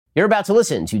You're about to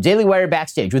listen to Daily Wire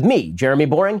Backstage with me, Jeremy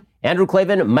Boring, Andrew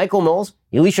Klavan, Michael Knowles,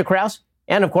 Alicia Krause,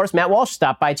 and of course, Matt Walsh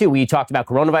stopped by too. We talked about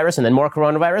coronavirus and then more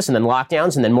coronavirus and then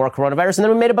lockdowns and then more coronavirus and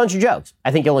then we made a bunch of jokes.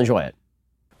 I think you'll enjoy it.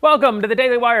 Welcome to the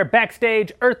Daily Wire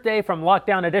Backstage Earth Day from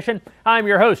Lockdown Edition. I'm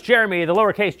your host, Jeremy, the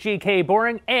lowercase GK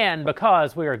Boring, and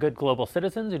because we are good global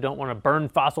citizens who don't want to burn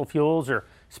fossil fuels or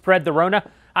spread the Rona,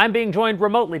 I'm being joined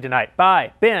remotely tonight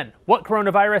by Ben, what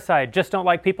coronavirus, I just don't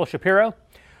like people, Shapiro.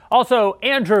 Also,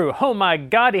 Andrew, oh my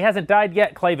God, he hasn't died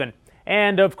yet, Klavan.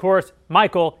 And of course,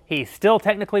 Michael, he still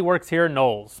technically works here,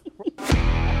 Knowles.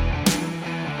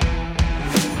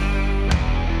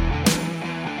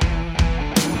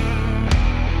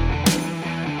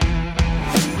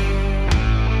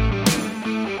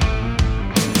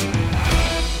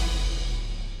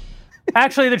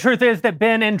 Actually, the truth is that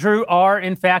Ben and Drew are,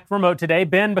 in fact, remote today.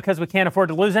 Ben, because we can't afford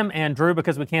to lose him, and Drew,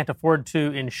 because we can't afford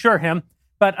to insure him.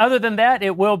 But other than that,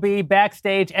 it will be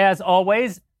Backstage as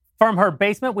always. From her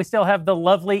basement, we still have the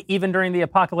lovely, even during the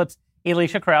apocalypse,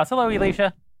 Alicia Krause. Hello,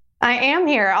 Alicia. I am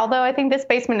here, although I think this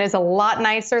basement is a lot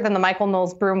nicer than the Michael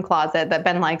Knowles broom closet that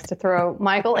Ben likes to throw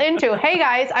Michael into. Hey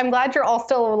guys, I'm glad you're all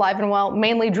still alive and well,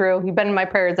 mainly Drew. You've been in my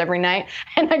prayers every night.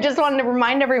 And I just wanted to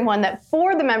remind everyone that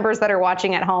for the members that are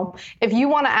watching at home, if you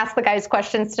want to ask the guys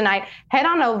questions tonight, head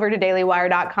on over to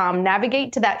dailywire.com,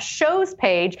 navigate to that shows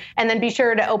page, and then be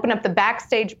sure to open up the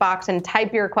Backstage box and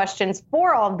type your questions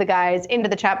for all of the guys into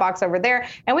the chat box over there.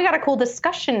 And we got a cool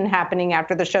discussion happening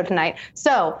after the show tonight.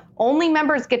 So only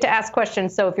members get to ask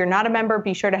questions. So if you're not a member,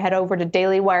 be sure to head over to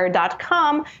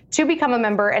dailywire.com to become a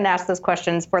member and ask those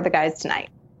questions for the guys tonight.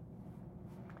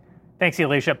 Thanks,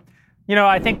 Alicia. You know,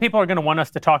 I think people are going to want us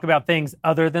to talk about things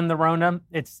other than the Rona.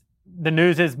 The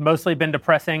news has mostly been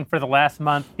depressing for the last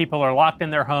month. People are locked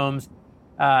in their homes.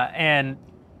 And,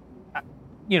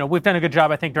 you know, we've done a good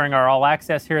job, I think, during our All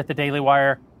Access here at the Daily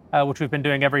Wire, which we've been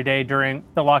doing every day during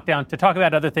the lockdown, to talk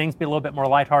about other things, be a little bit more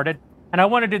lighthearted. And I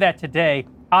want to do that today.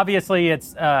 Obviously,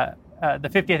 it's the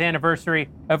 50th anniversary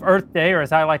of Earth Day, or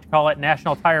as I like to call it,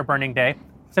 National Tire Burning Day.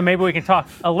 So maybe we can talk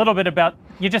a little bit about,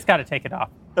 you just got to take it off.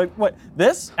 What,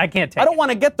 this? I can't take it. I don't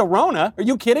want to get the Rona. Are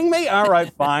you kidding me? All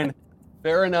right, fine.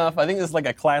 Fair enough. I think this is like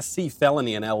a Class C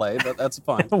felony in L.A., but that's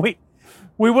fine. We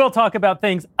will talk about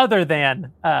things other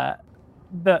than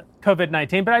the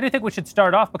COVID-19, but I do think we should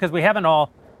start off because we haven't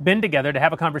all been together to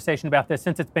have a conversation about this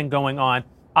since it's been going on.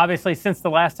 Obviously, since the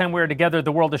last time we were together,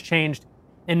 the world has changed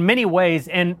in many ways,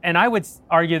 and I would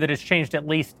argue that it's changed at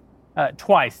least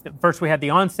twice. First, we had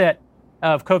the onset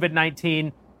of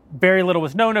COVID-19. Very little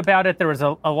was known about it. There was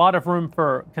a lot of room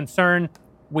for concern.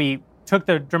 We took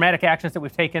the dramatic actions that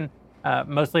we've taken,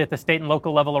 mostly at the state and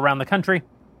local level around the country.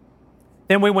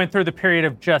 Then we went through the period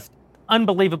of just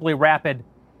unbelievably rapid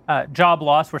job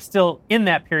loss. We're still in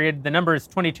that period. The number is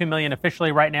 22 million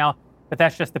officially right now, but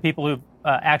that's just the people who've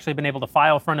actually been able to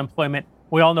file for unemployment.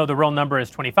 We all know the real number is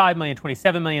 25 million,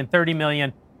 27 million, 30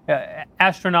 million,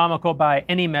 astronomical by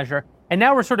any measure. And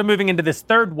now we're sort of moving into this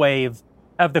third wave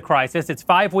of the crisis. It's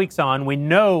 5 weeks on. We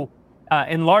know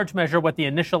in large measure what the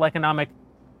initial economic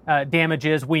damage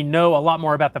is. We know a lot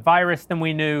more about the virus than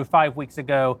we knew 5 weeks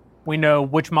ago. We know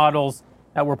which models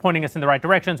were pointing us in the right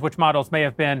directions, which models may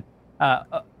have been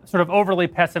sort of overly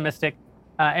pessimistic.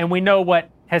 And we know what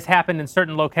has happened in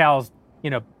certain locales.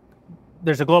 You know,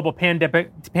 there's a global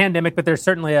pandemic, but there's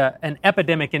certainly an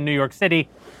epidemic in New York City.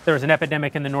 There's an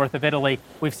epidemic in the north of Italy.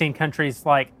 We've seen countries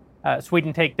like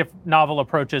Sweden take novel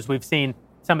approaches. We've seen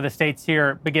some of the states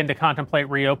here begin to contemplate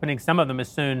reopening, some of them as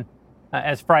soon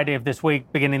as Friday of this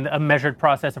week, beginning a measured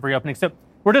process of reopening. So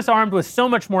we're just armed with so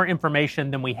much more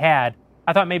information than we had.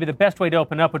 I thought maybe the best way to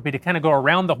open up would be to kind of go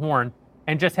around the horn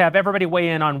and just have everybody weigh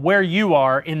in on where you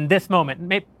are in this moment.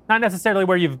 Not necessarily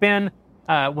where you've been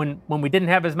when we didn't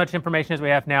have as much information as we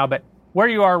have now, but where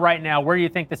you are right now, where you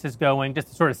think this is going, just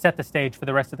to sort of set the stage for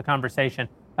the rest of the conversation.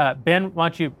 Ben, why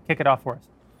don't you kick it off for us?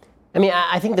 I mean,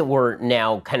 I think that we're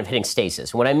now kind of hitting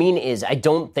stasis. What I mean is I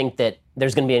don't think that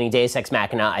there's going to be any deus ex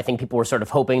machina. I think people were sort of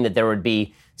hoping that there would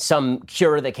be some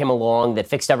cure that came along that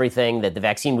fixed everything, that the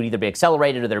vaccine would either be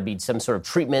accelerated or there'd be some sort of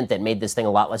treatment that made this thing a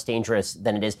lot less dangerous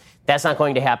than it is. That's not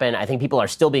going to happen. I think people are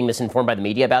still being misinformed by the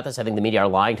media about this. I think the media are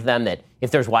lying to them that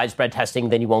if there's widespread testing,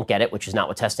 then you won't get it, which is not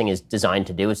what testing is designed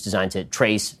to do. It's designed to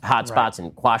trace hotspots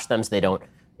and quash them so they don't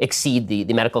exceed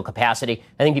the medical capacity.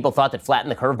 I think people thought that flatten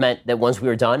the curve meant that once we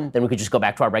were done, then we could just go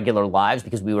back to our regular lives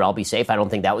because we would all be safe. I don't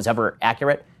think that was ever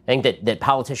accurate. I think that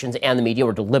politicians and the media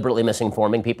were deliberately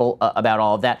misinforming people about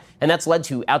all of that. And that's led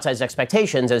to outsized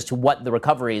expectations as to what the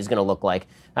recovery is going to look like.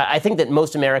 I think that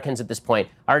most Americans at this point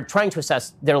are trying to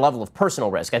assess their level of personal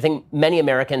risk. I think many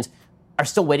Americans are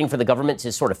still waiting for the government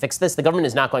to sort of fix this. The government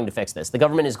is not going to fix this. The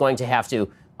government is going to have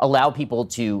to allow people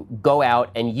to go out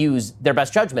and use their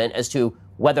best judgment as to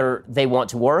whether they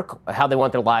want to work, how they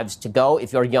want their lives to go.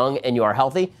 If you're young and you are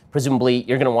healthy, presumably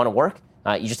you're going to want to work.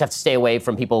 You just have to stay away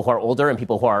from people who are older and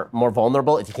people who are more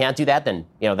vulnerable. If you can't do that, then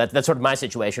that's sort of my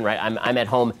situation, right? I'm at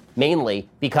home mainly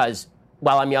because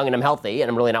while I'm young and I'm healthy and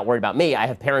I'm really not worried about me, I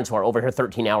have parents who are over here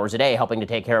 13 hours a day helping to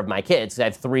take care of my kids. I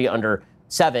have 3 under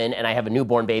 7 and I have a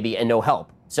newborn baby and no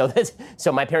help.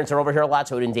 So my parents are over here a lot,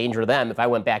 so it would endanger them if I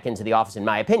went back into the office, in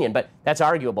my opinion. But that's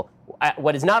arguable.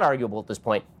 What is not arguable at this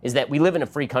point is that we live in a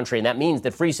free country, and that means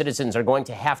that free citizens are going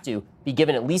to have to be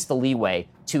given at least the leeway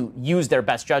to use their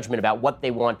best judgment about what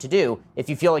they want to do. If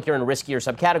you feel like you're in a riskier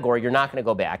subcategory, you're not going to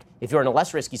go back. If you're in a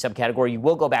less risky subcategory, you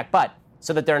will go back. But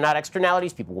so that there are not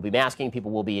externalities, people will be masking, people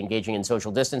will be engaging in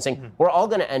social distancing. Mm-hmm. We're all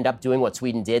going to end up doing what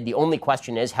Sweden did. The only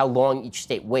question is how long each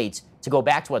state waits to go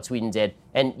back to what Sweden did.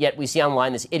 And yet we see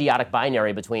online this idiotic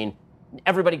binary between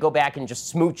everybody go back and just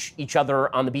smooch each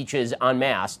other on the beaches en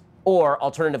masse, or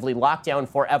alternatively lock down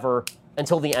forever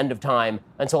until the end of time,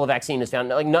 until a vaccine is found.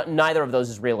 Neither of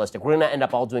those is realistic. We're going to end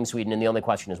up all doing Sweden, and the only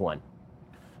question is when.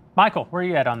 Michael, where are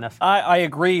you at on this? I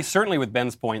agree certainly with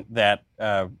Ben's point that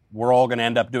we're all going to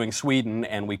end up doing Sweden,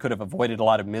 and we could have avoided a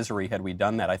lot of misery had we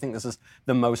done that. I think this is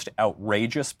the most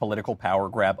outrageous political power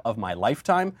grab of my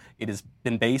lifetime. It has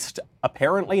been based,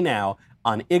 apparently now,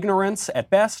 on ignorance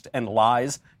at best and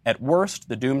lies at worst.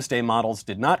 The doomsday models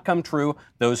did not come true.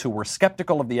 Those who were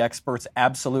skeptical of the experts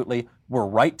absolutely were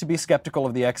right to be skeptical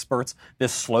of the experts.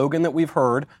 This slogan that we've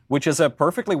heard, which is a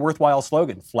perfectly worthwhile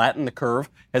slogan, flatten the curve,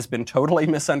 has been totally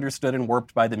misunderstood and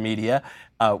warped by the media.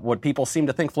 What people seem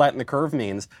to think flatten the curve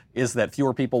means is that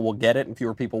fewer people will get it and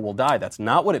fewer people will die. That's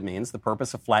not what it means. The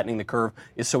purpose of flattening the curve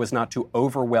is so as not to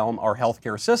overwhelm our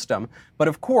healthcare system. But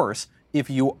of course, if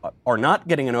you are not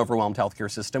getting an overwhelmed healthcare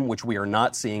system, which we are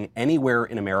not seeing anywhere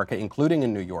in America, including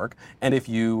in New York, and if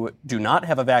you do not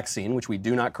have a vaccine, which we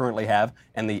do not currently have,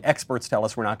 and the experts tell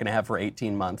us we're not going to have for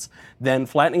 18 months, then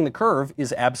flattening the curve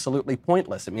is absolutely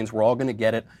pointless. It means we're all going to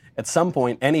get it at some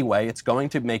point anyway. It's going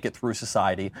to make it through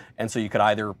society. And so you could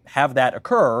either have that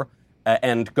occur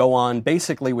and go on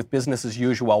basically with business as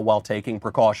usual while taking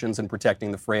precautions and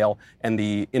protecting the frail and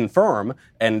the infirm,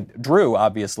 and Drew,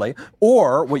 obviously.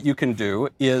 Or what you can do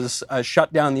is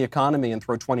shut down the economy and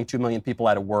throw 22 million people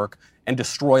out of work and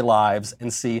destroy lives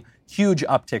and see huge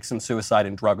upticks in suicide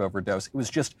and drug overdose. It was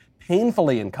just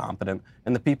painfully incompetent,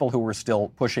 and the people who were still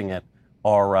pushing it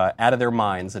are out of their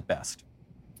minds at best.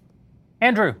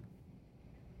 Andrew.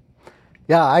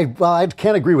 Yeah, I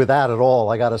can't agree with that at all,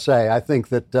 I got to say. I think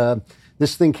that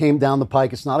this thing came down the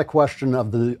pike. It's not a question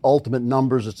of the ultimate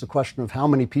numbers. It's a question of how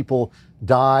many people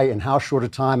die in how short a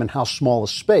time and how small a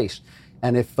space.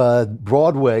 And if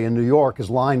Broadway in New York is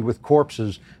lined with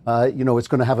corpses, it's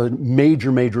going to have a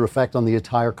major, major effect on the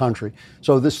entire country.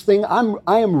 So this thing,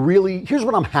 I am really, here's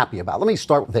what I'm happy about. Let me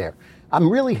start there. I'm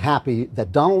really happy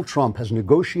that Donald Trump has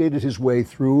negotiated his way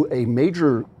through a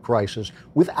major crisis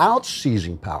without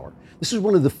seizing power. This is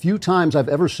one of the few times I've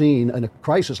ever seen in a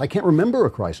crisis, I can't remember a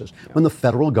crisis, when the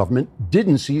federal government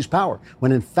didn't seize power.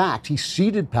 When in fact he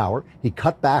ceded power, he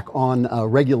cut back on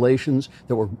regulations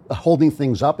that were holding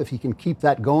things up. If he can keep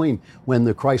that going when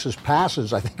the crisis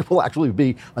passes, I think it will actually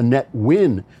be a net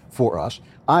win for us.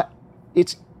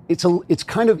 It's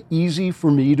kind of easy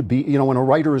for me to be, when a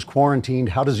writer is quarantined,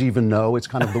 how does he even know? It's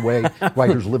kind of the way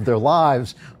writers live their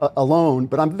lives alone.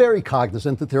 But I'm very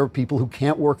cognizant that there are people who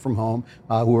can't work from home,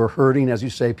 who are hurting, as you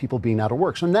say, people being out of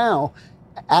work. So now,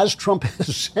 as Trump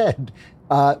has said,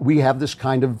 we have this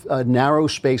kind of narrow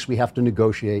space we have to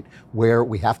negotiate where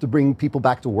we have to bring people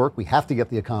back to work, we have to get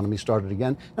the economy started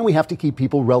again, and we have to keep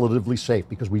people relatively safe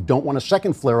because we don't want a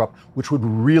second flare-up, which would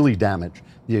really damage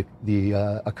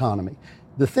the economy.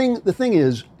 The thing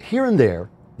is, here and there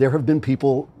have been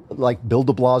people like Bill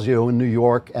de Blasio in New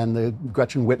York and the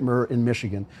Gretchen Whitmer in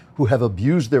Michigan who have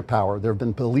abused their power. There have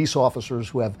been police officers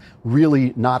who have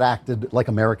really not acted like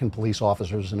American police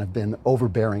officers and have been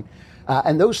overbearing.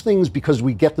 And those things, because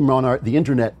we get them on the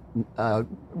internet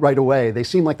right away, they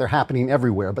seem like they're happening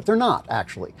everywhere, but they're not,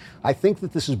 actually. I think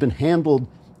that this has been handled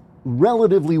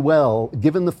relatively well,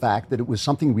 given the fact that it was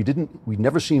something we'd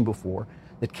never seen before,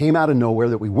 that came out of nowhere,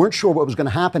 that we weren't sure what was going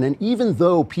to happen. And even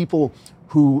though people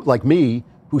who, like me,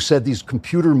 who said these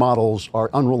computer models are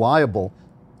unreliable,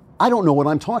 I don't know what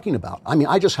I'm talking about. I mean,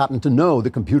 I just happen to know the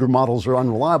computer models are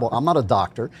unreliable. I'm not a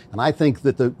doctor, and I think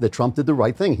that Trump did the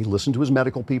right thing. He listened to his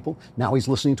medical people. Now he's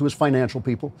listening to his financial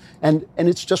people. And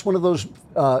it's just one of those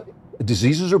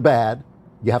diseases are bad.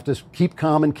 You have to keep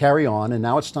calm and carry on. And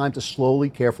now it's time to slowly,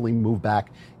 carefully move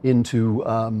back into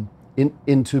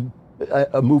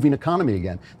a moving economy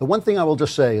again. The one thing I will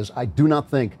just say is I do not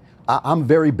think, I'm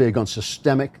very big on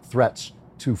systemic threats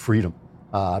to freedom.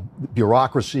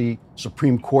 Bureaucracy,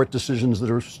 Supreme Court decisions that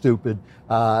are stupid,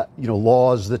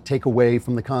 laws that take away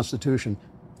from the Constitution.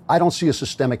 I don't see a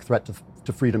systemic threat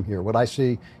to freedom here. What I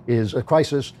see is a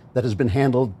crisis that has been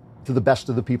handled to the best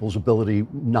of the people's ability,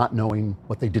 not knowing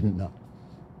what they didn't know.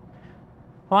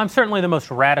 Well, I'm certainly the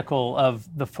most radical of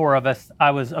the four of us.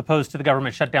 I was opposed to the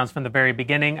government shutdowns from the very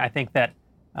beginning. I think that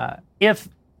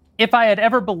if I had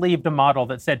ever believed a model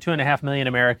that said 2.5 million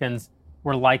Americans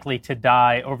were likely to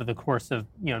die over the course of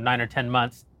 9 or 10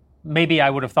 months, maybe I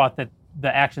would have thought that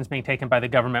the actions being taken by the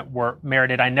government were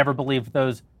merited. I never believed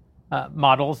those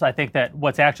models. I think that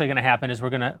what's actually going to happen is we're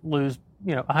going to lose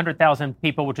 100,000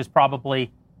 people, which is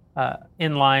probably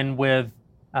in line with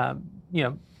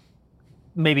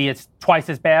maybe it's twice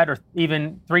as bad or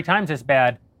even 3 times as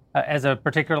bad as a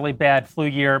particularly bad flu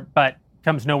year, but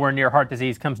comes nowhere near heart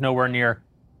disease, comes nowhere near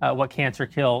what cancer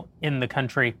kill in the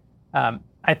country.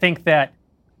 I think that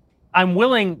I'm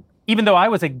willing, even though I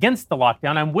was against the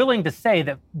lockdown, I'm willing to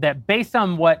say that based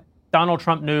on what Donald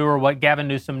Trump knew or what Gavin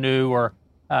Newsom knew or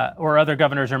other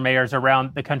governors or mayors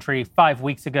around the country 5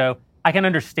 weeks ago, I can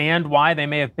understand why they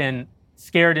may have been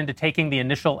scared into taking the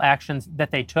initial actions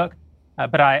that they took.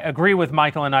 But I agree with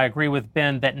Michael and I agree with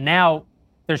Ben that now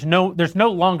there's no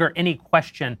longer any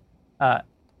question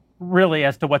really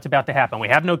as to what's about to happen. We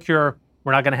have no cure.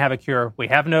 We're not going to have a cure. We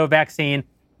have no vaccine.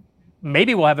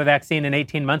 Maybe we'll have a vaccine in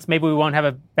 18 months. Maybe we won't have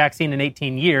a vaccine in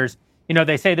 18 years.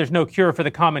 They say there's no cure for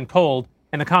the common cold,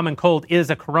 and the common cold is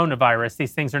a coronavirus.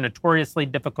 These things are notoriously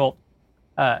difficult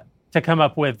to come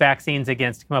up with vaccines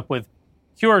against, to come up with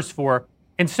cures for.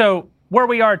 And so where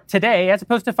we are today, as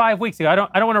opposed to 5 weeks ago, I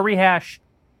don't want to rehash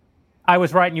I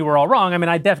was right and you were all wrong. I mean,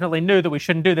 I definitely knew that we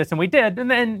shouldn't do this, and we did. And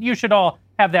then you should all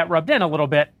have that rubbed in a little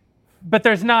bit. But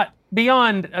there's not,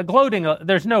 beyond gloating,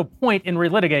 there's no point in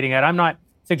relitigating it. I'm not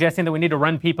suggesting that we need to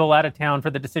run people out of town for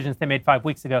the decisions they made 5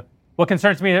 weeks ago. What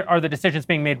concerns me are the decisions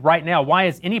being made right now. Why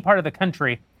is any part of the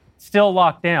country still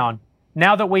locked down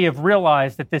now that we have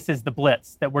realized that this is the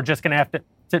blitz, that we're just going to have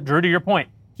to, Drew, to your point,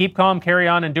 keep calm, carry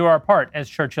on, and do our part, as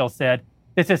Churchill said.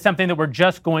 This is something that we're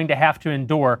just going to have to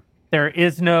endure. There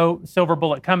is no silver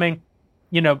bullet coming.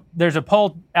 There's a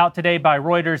poll out today by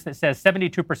Reuters that says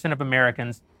 72% of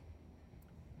Americans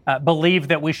believe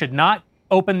that we should not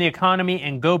open the economy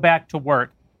and go back to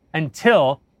work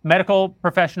until medical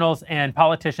professionals and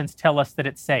politicians tell us that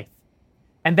it's safe.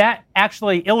 And that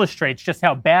actually illustrates just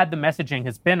how bad the messaging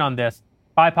has been on this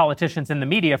by politicians in the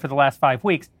media for the last 5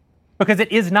 weeks, because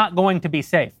it is not going to be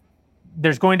safe.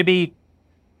 There's going to be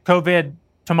COVID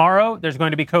tomorrow. There's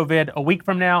going to be COVID a week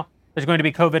from now. There's going to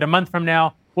be COVID a month from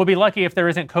now. We'll be lucky if there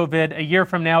isn't COVID a year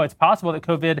from now. It's possible that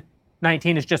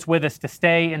COVID-19 is just with us to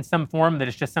stay in some form, that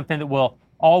it's just something that we'll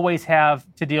always have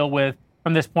to deal with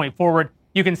from this point forward.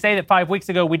 You can say that 5 weeks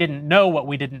ago we didn't know what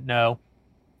we didn't know,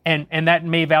 and that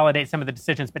may validate some of the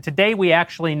decisions. But today we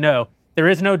actually know. There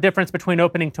is no difference between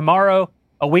opening tomorrow,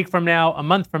 a week from now, a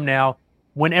month from now.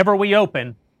 Whenever we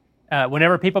open,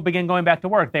 whenever people begin going back to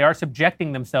work, they are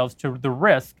subjecting themselves to the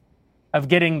risk of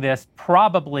getting this.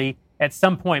 Probably at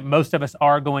some point, most of us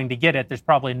are going to get it. There's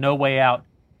probably no way out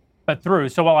but through.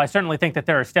 So while I certainly think that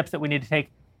there are steps that we need to take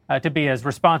to be as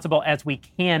responsible as we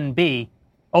can be,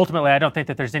 ultimately, I don't think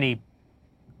that there's any.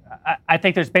 I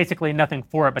think there's basically nothing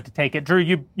for it but to take it. Drew,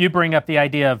 you bring up the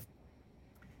idea of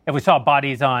if we saw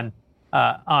bodies on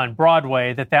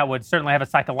Broadway, that would certainly have a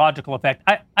psychological effect.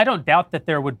 I don't doubt that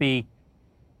there would be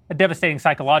a devastating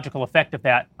psychological effect of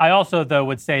that. I also, though,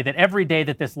 would say that every day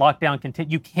that this lockdown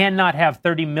continues, you cannot have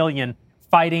 30 million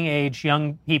fighting age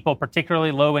young people,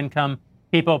 particularly low income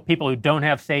people who don't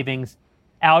have savings,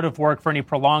 out of work for any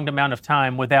prolonged amount of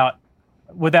time without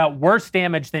worse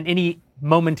damage than any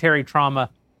momentary trauma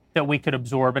that we could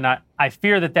absorb. And I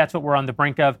fear that that's what we're on the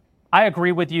brink of. I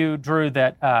agree with you, Drew,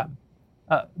 that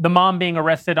the mom being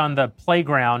arrested on the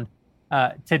playground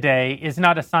today is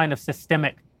not a sign of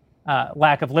systemic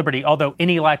lack of liberty, although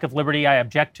any lack of liberty I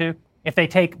object to. If they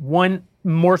take one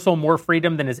morsel more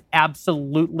freedom than is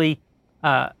absolutely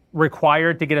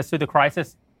required to get us through the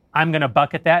crisis, I'm going to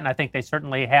bucket that, and I think they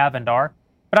certainly have and are.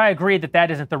 But I agree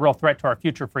that isn't the real threat to our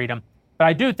future freedom. But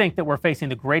I do think that we're facing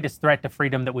the greatest threat to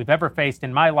freedom that we've ever faced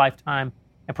in my lifetime,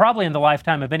 and probably in the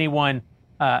lifetime of anyone,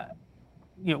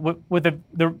 with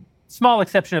the small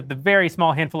exception of the very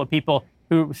small handful of people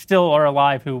who still are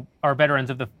alive, who are veterans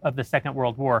of the Second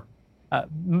World War,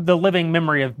 the living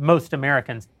memory of most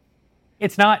Americans.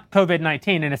 It's not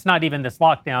COVID-19, and it's not even this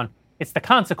lockdown. It's the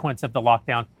consequence of the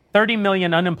lockdown. 30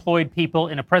 million unemployed people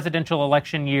in a presidential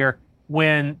election year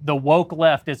when the woke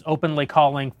left is openly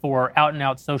calling for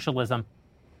out-and-out socialism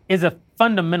is a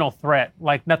fundamental threat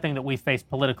like nothing that we've faced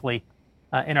politically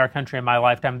in our country in my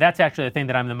lifetime. That's actually the thing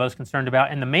that I'm the most concerned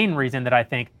about, and the main reason that I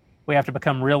think we have to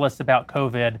become realists about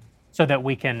COVID so that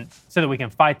we can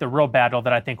fight the real battle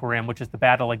that I think we're in, which is the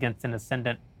battle against an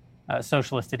ascendant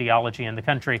socialist ideology in the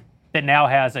country that now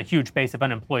has a huge base of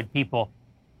unemployed people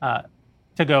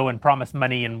to go and promise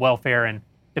money and welfare and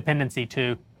dependency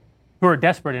to, who are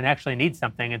desperate and actually need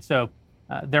something. And so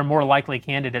they're more likely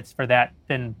candidates for that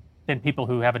than people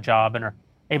who have a job and are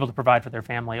able to provide for their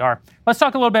family are. Let's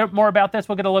talk a little bit more about this.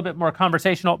 We'll get a little bit more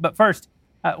conversational. But first,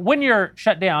 when you're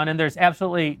shut down and there's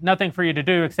absolutely nothing for you to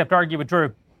do except argue with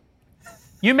Drew,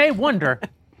 you may wonder,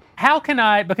 how can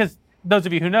I, because those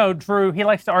of you who know Drew, he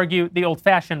likes to argue the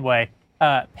old-fashioned way,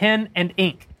 pen and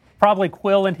ink. Probably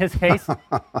quill in his case.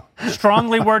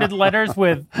 Strongly worded letters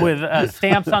with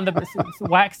stamps on the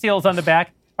wax seals on the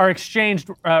back are exchanged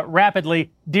rapidly.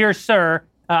 Dear sir,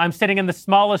 I'm sitting in the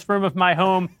smallest room of my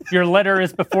home. Your letter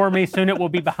is before me. Soon it will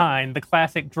be behind. The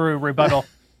classic Drew rebuttal.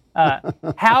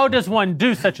 How does one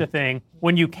do such a thing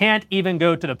when you can't even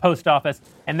go to the post office?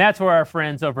 And that's where our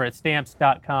friends over at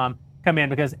Stamps.com come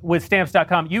in, because with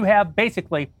Stamps.com, you have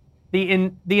basically the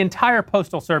entire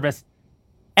postal service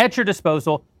at your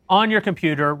disposal on your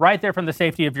computer, right there from the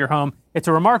safety of your home. It's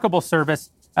a remarkable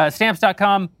service.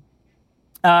 Stamps.com,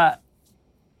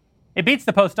 it beats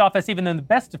the post office even in the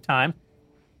best of time.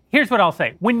 Here's what I'll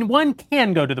say. When one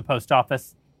can go to the post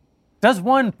office, does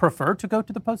one prefer to go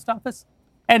to the post office?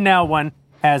 And now one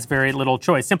has very little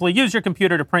choice. Simply use your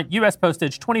computer to print U.S.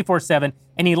 postage 24/7,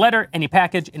 any letter, any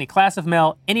package, any class of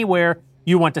mail, anywhere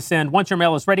you want to send. Once your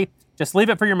mail is ready, just leave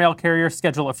it for your mail carrier,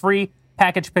 schedule a free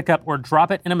package pickup, or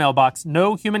drop it in a mailbox.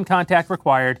 No human contact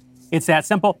required. It's that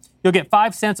simple. You'll get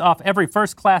 5 cents off every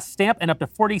first-class stamp and up to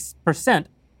 40%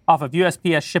 off of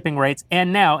USPS shipping rates.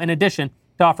 And now, in addition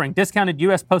to offering discounted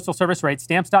U.S. Postal Service rates,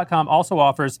 Stamps.com also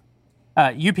offers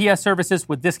UPS services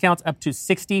with discounts up to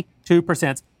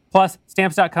 62%. Plus,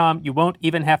 Stamps.com, you won't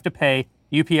even have to pay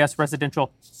UPS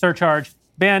residential surcharge.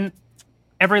 Ben,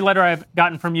 every letter I've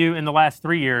gotten from you in the last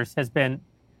 3 years has been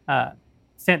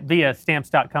sent via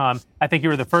Stamps.com. I think you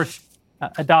were the first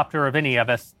adopter of any of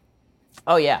us.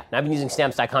 Oh, yeah. And I've been using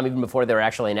Stamps.com even before they were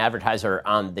actually an advertiser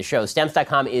on the show.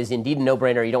 Stamps.com is indeed a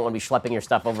no-brainer. You don't want to be schlepping your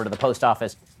stuff over to the post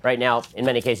office right now. In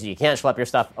many cases, you can't schlep your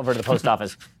stuff over to the post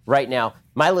office right now.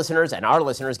 My listeners and our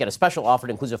listeners get a special offer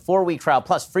that includes a 4-week trial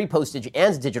plus free postage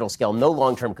and digital scale, no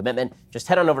long-term commitment. Just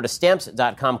head on over to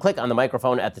Stamps.com, click on the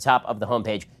microphone at the top of the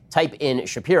homepage, type in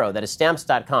Shapiro. That is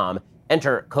Stamps.com.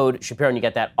 Enter code Shapiro, and you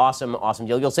get that awesome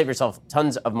deal. You'll save yourself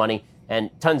tons of money and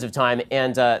tons of time,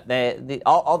 and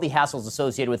all the hassles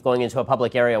associated with going into a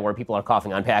public area where people are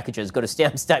coughing on packages. Go to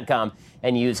Stamps.com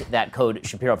and use that code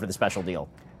Shapiro for the special deal.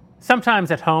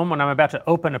 Sometimes at home, when I'm about to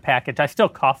open a package, I still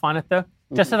cough on it, though,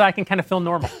 just so that I can kind of feel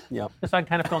normal. Yeah. Just so I can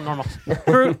kind of feel normal.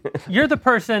 Drew, you're the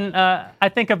person, I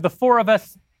think of the four of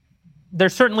us,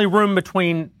 there's certainly room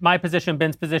between my position,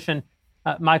 Ben's position,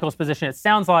 Michael's position. It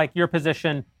sounds like your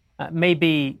position may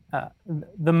be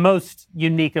the most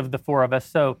unique of the four of us.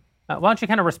 So why don't you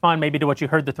kind of respond maybe to what you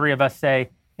heard the three of us say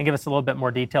and give us a little bit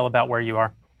more detail about where you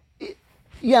are?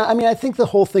 Yeah, I mean, I think the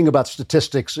whole thing about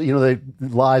statistics, the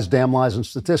lies, damn lies, and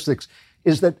statistics,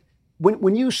 is that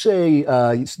when you say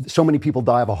so many people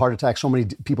die of a heart attack, so many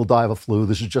people die of a flu,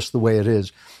 this is just the way it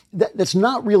is, that's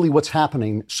not really what's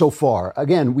happening so far.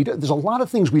 Again, there's a lot of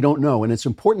things we don't know, and it's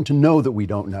important to know that we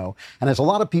don't know. And there's a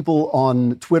lot of people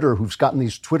on Twitter who've gotten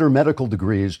these Twitter medical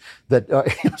degrees that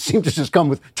seem to just come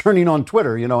with turning on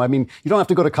Twitter. I mean, you don't have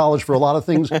to go to college for a lot of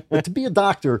things, but to be a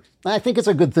doctor, I think it's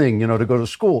a good thing, to go to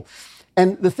school.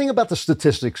 And the thing about the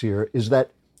statistics here is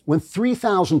that when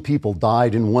 3,000 people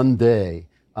died in one day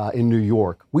in New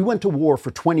York, we went to war for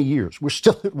 20 years. We're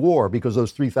still at war because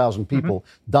those 3,000 people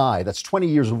died. That's 20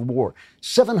 years of war.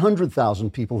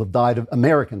 700,000 people have died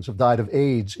Americans have died of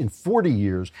AIDS in 40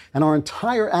 years. And our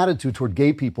entire attitude toward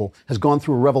gay people has gone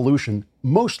through a revolution,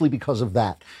 mostly because of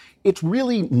that. It's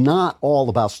really not all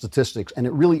about statistics, and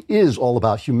it really is all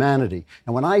about humanity.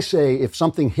 And when I say if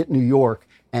something hit New York,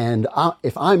 and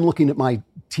if I'm looking at my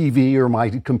TV or my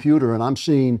computer and I'm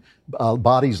seeing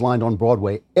bodies lined on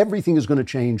Broadway, everything is going to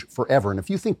change forever. And if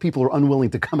you think people are unwilling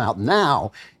to come out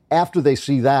now, after they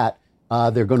see that,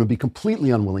 they're going to be completely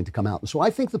unwilling to come out. And so I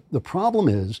think the problem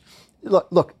is,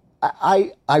 look,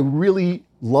 I really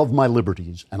love my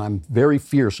liberties, and I'm very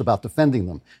fierce about defending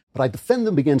them. But I defend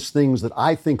them against things that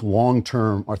I think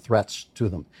long-term are threats to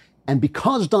them. And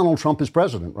because Donald Trump is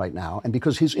president right now, and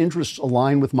because his interests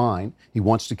align with mine, he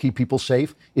wants to keep people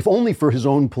safe, if only for his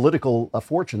own political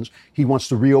fortunes. He wants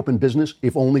to reopen business,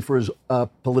 if only for his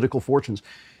political fortunes.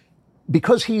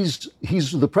 Because he's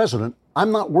the president,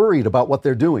 I'm not worried about what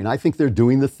they're doing. I think they're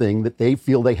doing the thing that they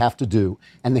feel they have to do,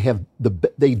 and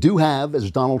they do have, as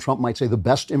Donald Trump might say, the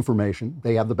best information.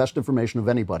 They have the best information of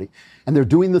anybody, and they're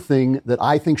doing the thing that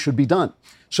I think should be done.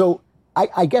 So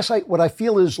I guess what I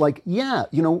feel is like, yeah,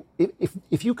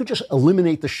 if you could just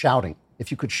eliminate the shouting,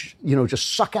 if you could,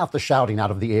 just suck out the shouting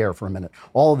out of the air for a minute,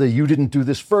 all of the you didn't do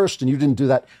this first and you didn't do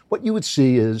that, what you would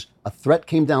see is a threat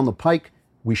came down the pike.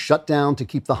 We shut down to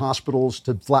keep the hospitals,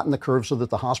 to flatten the curve so that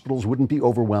the hospitals wouldn't be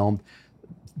overwhelmed.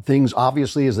 Things,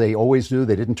 obviously, as they always do,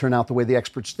 they didn't turn out the way the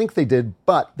experts think they did,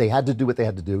 but they had to do what they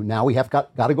had to do. Now we have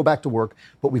got to go back to work,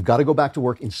 but we've got to go back to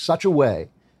work in such a way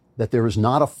that there is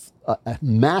not a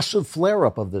massive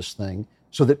flare-up of this thing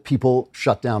so that people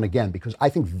shut down again, because I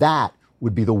think that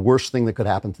would be the worst thing that could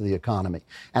happen to the economy.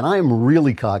 And I am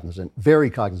really cognizant, very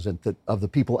cognizant of the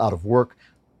people out of work.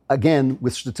 Again,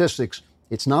 with statistics,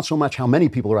 it's not so much how many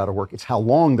people are out of work, it's how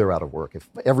long they're out of work. If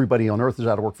everybody on earth is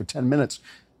out of work for 10 minutes,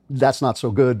 that's not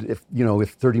so good. If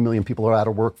 30 million people are out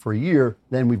of work for a year,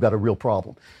 then we've got a real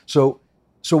problem. So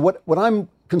what I'm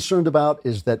concerned about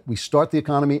is that we start the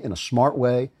economy in a smart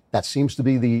way. That seems to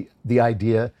be the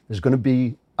idea. There's going to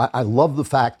be, I love the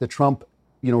fact that Trump,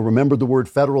 remembered the word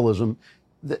federalism.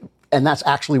 And that's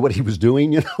actually what he was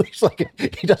doing. He's like,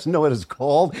 he doesn't know what it's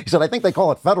called. He said, I think they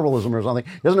call it federalism or something.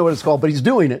 He doesn't know what it's called, but he's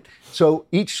doing it. So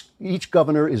each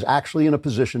governor is actually in a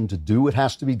position to do what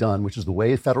has to be done, which is the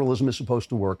way federalism is supposed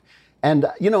to work. And,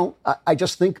 I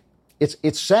just think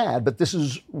it's sad, but this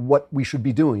is what we should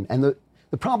be doing. And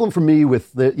the problem for me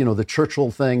with the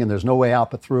Churchill thing, and there's no way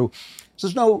out but through, is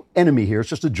there's no enemy here. It's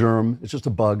just a germ. It's just a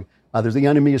bug. There's the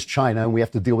enemy is China, and we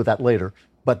have to deal with that later.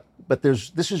 But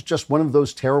this is just one of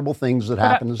those terrible things that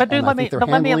happens. But dude, let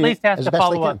me at least ask a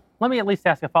follow-up. Let me at least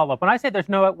ask a follow-up. When I say there's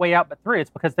no way out but through, it's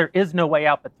because there is no way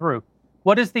out but through.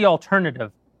 What is the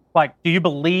alternative? Like, do you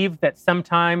believe that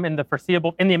sometime in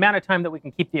the amount of time that we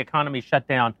can keep the economy shut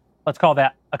down, let's call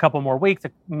that a couple more weeks,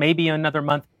 maybe another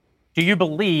month, do you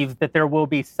believe that there will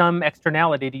be some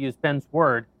externality, to use Ben's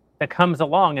word, that comes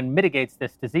along and mitigates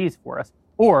this disease for us?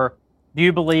 Or do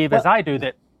you believe, as I do,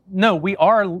 that no, we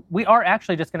are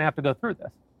actually just going to have to go through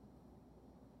this?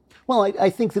 Well, I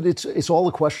think that it's all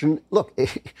a question. Look,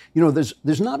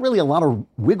 there's not really a lot of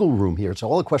wiggle room here. It's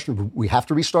all a question of we have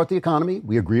to restart the economy.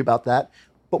 We agree about that.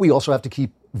 But we also have to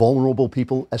keep vulnerable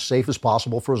people as safe as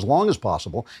possible for as long as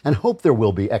possible and hope there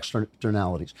will be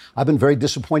externalities. I've been very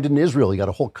disappointed in Israel. You got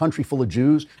a whole country full of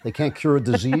Jews. They can't cure a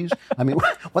disease. I mean,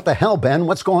 what the hell, Ben?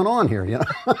 What's going on here?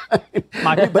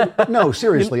 But no,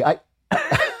 seriously,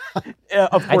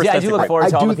 of course, I do look forward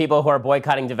to all the people who are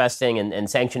boycotting, divesting, and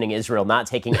sanctioning Israel, not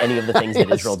taking any of the things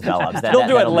that Israel develops. They'll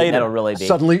do it later. That'll really be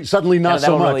suddenly not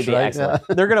so much. Really be right? excellent.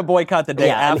 They're going to boycott the day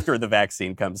after the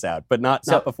vaccine comes out, but not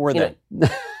before then.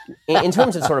 In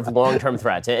terms of sort of long-term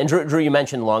threats, and Drew, you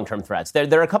mentioned long-term threats.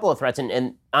 There are a couple of threats,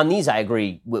 and on these I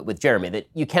agree with Jeremy that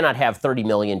you cannot have 30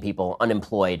 million people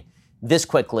unemployed this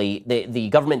quickly. The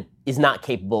government is not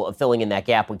capable of filling in that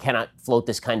gap. We cannot float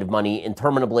this kind of money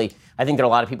interminably. I think there are a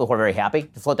lot of people who are very happy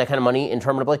to float that kind of money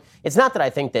interminably. It's not that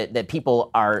I think that people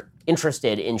are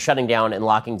interested in shutting down and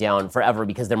locking down forever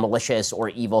because they're malicious or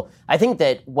evil. I think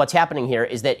that what's happening here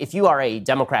is that if you are a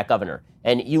Democrat governor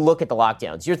and you look at the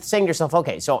lockdowns, you're saying to yourself,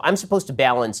 okay, so I'm supposed to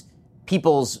balance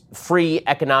people's free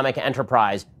economic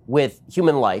enterprise with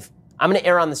human life. I'm going to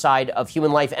err on the side of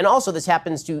human life. And also this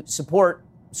happens to support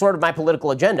sort of my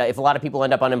political agenda. If a lot of people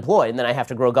end up unemployed and then I have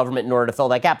to grow government in order to fill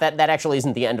that gap, that actually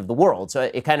isn't the end of the world. So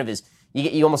it kind of is,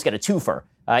 you almost get a twofer.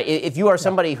 If you are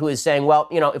somebody who is saying, well,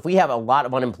 if we have a lot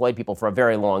of unemployed people for a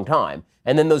very long time,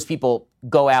 and then those people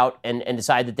go out and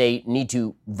decide that they need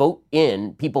to vote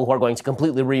in people who are going to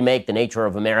completely remake the nature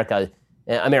of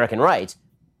American rights,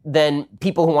 then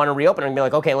people who want to reopen are going to be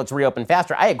like, okay, let's reopen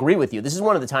faster. I agree with you. This is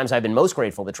one of the times I've been most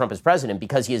grateful that Trump is president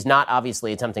because he is not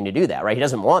obviously attempting to do that, right? He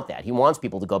doesn't want that. He wants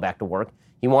people to go back to work.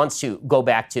 He wants to go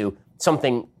back to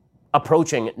something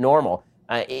approaching normal.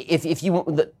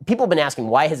 People have been asking,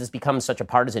 why has this become such a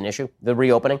partisan issue, the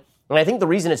reopening? And I think the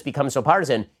reason it's become so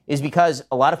partisan is because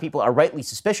a lot of people are rightly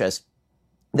suspicious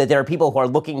that there are people who are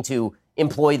looking to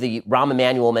employ the Rahm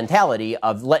Emanuel mentality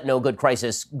of let no good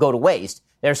crisis go to waste.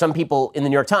 There are some people in the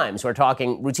New York Times who are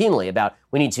talking routinely about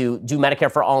we need to do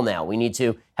Medicare for all now. We need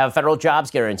to have a federal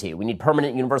jobs guarantee. We need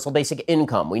permanent universal basic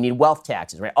income. We need wealth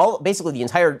taxes, right? Basically the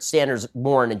entire Sanders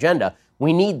Warren agenda.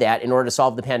 We need that in order to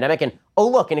solve the pandemic. And, oh,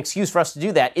 look, an excuse for us to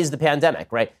do that is the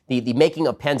pandemic, right? The making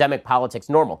of pandemic politics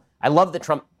normal. I love that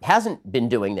Trump hasn't been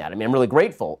doing that. I mean, I'm really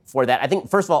grateful for that. I think,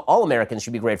 first of all Americans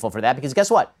should be grateful for that because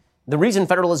guess what? The reason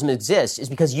federalism exists is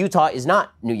because Utah is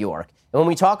not New York. And when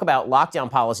we talk about lockdown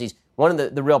policies, one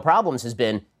of the real problems has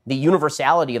been the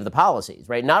universality of the policies,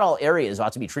 right? Not all areas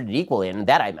ought to be treated equally, and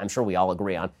that I'm sure we all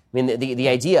agree on. I mean, the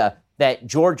idea that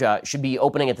Georgia should be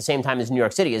opening at the same time as New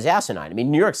York City is asinine. I mean,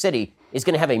 New York City is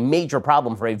going to have a major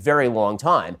problem for a very long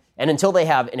time, and until they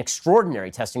have an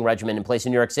extraordinary testing regimen in place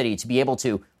in New York City to be able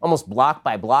to almost block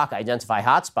by block identify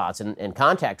hotspots and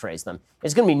contact trace them,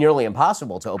 it's going to be nearly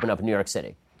impossible to open up in New York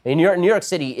City. I mean, New York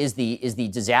City is the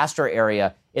disaster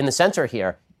area in the center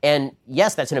here. And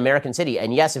yes, that's an American city.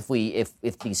 And yes, if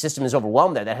the system is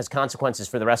overwhelmed there, that has consequences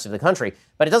for the rest of the country.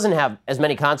 But it doesn't have as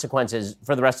many consequences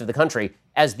for the rest of the country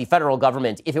as the federal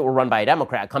government, if it were run by a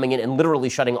Democrat, coming in and literally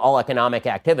shutting all economic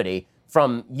activity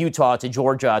from Utah to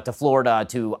Georgia to Florida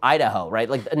to Idaho, right?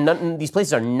 Like these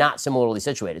places are not similarly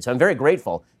situated. So I'm very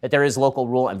grateful that there is local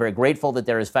rule. I'm very grateful that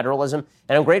there is federalism.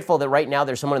 And I'm grateful that right now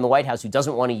there's someone in the White House who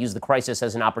doesn't want to use the crisis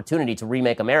as an opportunity to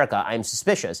remake America. I'm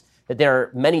suspicious that there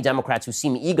are many Democrats who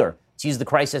seem eager to use the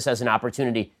crisis as an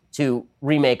opportunity to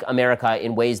remake America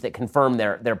in ways that confirm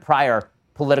their prior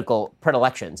political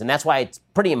predilections. And that's why it's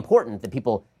pretty important that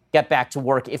people get back to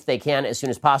work if they can as soon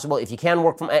as possible. If you can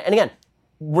work from, and again,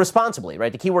 responsibly,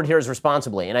 right? The key word here is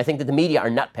responsibly. And I think that the media are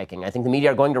nutpicking. I think the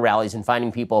media are going to rallies and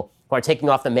finding people who are taking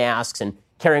off the masks and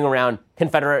carrying around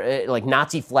Confederate, like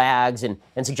Nazi flags and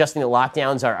suggesting that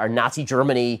lockdowns are Nazi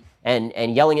Germany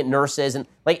and yelling at nurses. And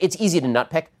like, it's easy to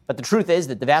nutpick. But the truth is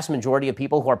that the vast majority of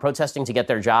people who are protesting to get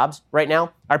their jobs right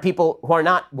now are people who are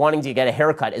not wanting to get a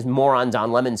haircut, as moron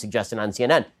Don Lemon suggested on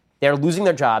CNN. They're losing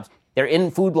their jobs. They're in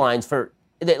food lines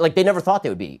they never thought they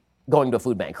would be going to a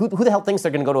food bank. Who the hell thinks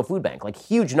they're going to go to a food bank? Like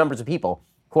huge numbers of people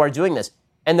who are doing this.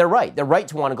 And they're right. They're right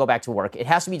to want to go back to work. It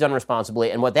has to be done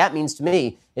responsibly. And what that means to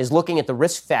me is looking at the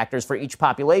risk factors for each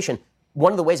population.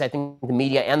 One of the ways I think the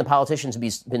media and the politicians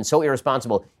have been so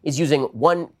irresponsible is using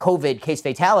one COVID case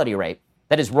fatality rate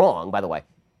that is wrong, by the way,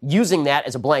 using that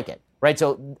as a blanket. Right,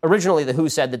 so originally the WHO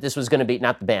said that this was going to be,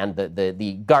 not the band,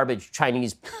 the garbage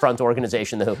Chinese front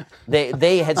organization, the WHO,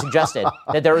 they had suggested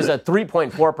that there was a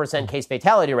 3.4% case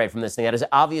fatality rate from this thing. That is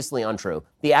obviously untrue.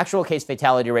 The actual case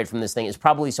fatality rate from this thing is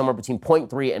probably somewhere between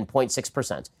 0.3 and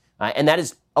 0.6%. And that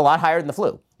is a lot higher than the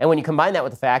flu. And when you combine that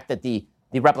with the fact that the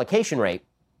replication rate,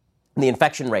 the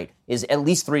infection rate is at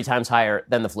least 3 times higher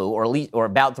than the flu, or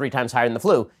about 3 times higher than the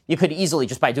flu, you could easily,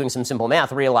 just by doing some simple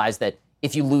math, realize that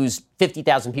if you lose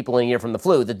 50,000 people in a year from the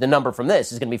flu, that the number from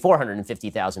this is going to be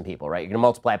 450,000 people, right? You're going to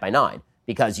multiply it by 9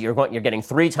 because you're getting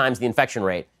 3 times the infection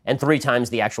rate and 3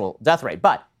 times the actual death rate.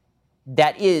 But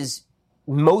that is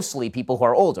mostly people who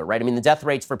are older, right? I mean, the death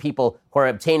rates for people who are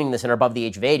obtaining this and are above the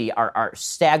age of 80 are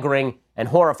staggering and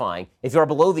horrifying. If you're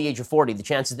below the age of 40, the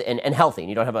chances, and healthy, and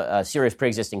you don't have a serious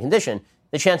pre-existing condition,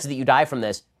 the chances that you die from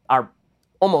this are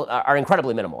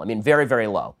incredibly minimal. I mean, very, very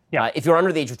low. Yeah. If you're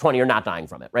under the age of 20, you're not dying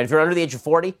from it, right? If you're under the age of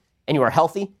 40 and you are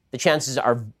healthy, the chances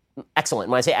are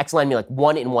excellent. When I say excellent, I mean like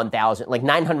 1 in 1,000, like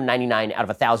 999 out of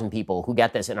 1,000 people who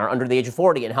get this and are under the age of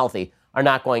 40 and healthy are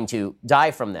not going to die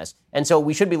from this. And so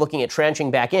we should be looking at tranching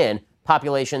back in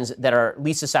populations that are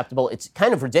least susceptible. It's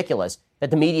kind of ridiculous that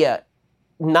the media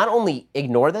not only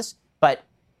ignore this, but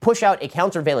push out a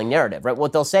countervailing narrative, right?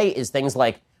 What they'll say is things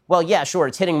like, well, yeah, sure,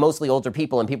 it's hitting mostly older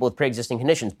people and people with pre-existing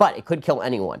conditions, but it could kill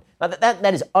anyone. Now,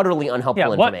 that is utterly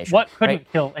unhelpful information. What couldn't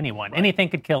kill anyone? Right. Anything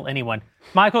could kill anyone.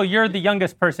 Michael, you're the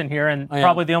youngest person here and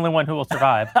probably the only one who will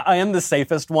survive. I am the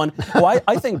safest one. Well,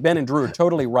 I think Ben and Drew are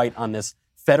totally right on this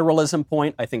federalism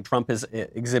point. I think Trump has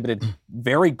exhibited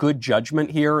very good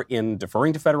judgment here in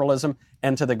deferring to federalism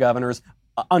and to the governors.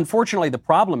 Unfortunately, the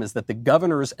problem is that the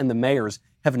governors and the mayors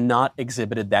have not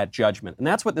exhibited that judgment. And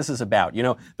that's what this is about. You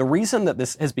know, the reason that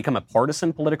this has become a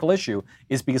partisan political issue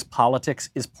is because politics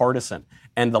is partisan.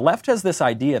 And the left has this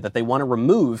idea that they want to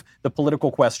remove the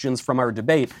political questions from our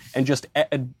debate and just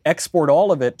export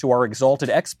all of it to our exalted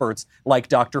experts like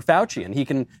Dr. Fauci. And he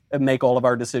can make all of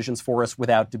our decisions for us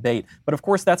without debate. But of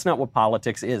course, that's not what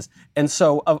politics is. And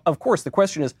so, of course, the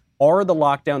question is, are the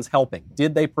lockdowns helping?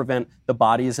 Did they prevent the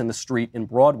bodies in the street in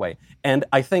Broadway? And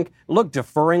I think, look,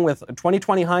 deferring with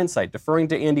 2020 hindsight, deferring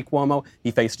to Andy Cuomo, he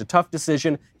faced a tough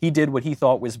decision. He did what he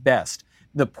thought was best.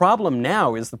 The problem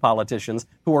now is the politicians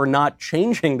who are not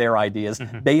changing their ideas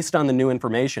based on the new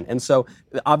information. And so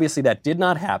obviously that did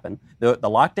not happen. The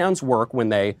lockdowns work when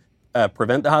they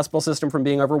prevent the hospital system from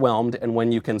being overwhelmed and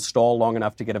when you can stall long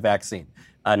enough to get a vaccine.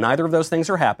 Neither of those things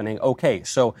are happening. Okay,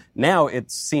 so now it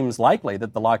seems likely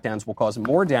that the lockdowns will cause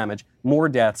more damage, more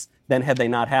deaths than had they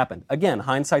not happened. Again,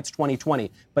 hindsight's 20/20.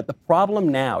 But the problem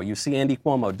now, you see Andy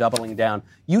Cuomo doubling down.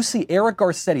 You see Eric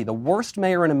Garcetti, the worst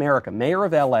mayor in America, mayor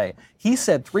of L.A. He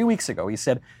said 3 weeks ago, he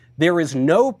said, there is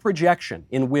no projection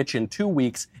in which in 2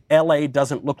 weeks L.A.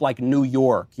 doesn't look like New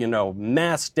York,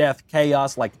 mass death,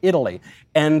 chaos like Italy.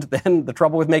 And then the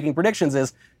trouble with making predictions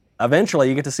is eventually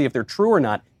you get to see if they're true or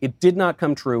not. It did not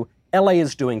come true. L.A.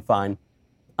 is doing fine.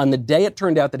 On the day it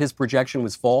turned out that his projection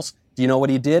was false, do you know what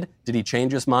he did? Did he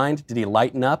change his mind? Did he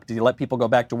lighten up? Did he let people go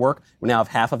back to work? Now if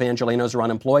half of Angelenos are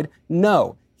unemployed?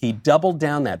 No. He doubled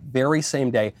down that very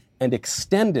same day and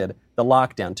extended the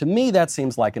lockdown. To me, that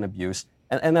seems like an abuse.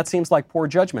 And that seems like poor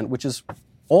judgment, which is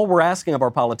all we're asking of our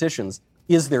politicians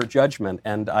is their judgment.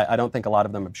 And I don't think a lot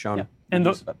of them have shown. Yeah. And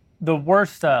the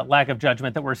worst lack of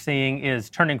judgment that we're seeing is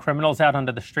turning criminals out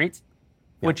onto the streets,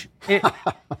 which,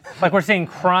 like we're seeing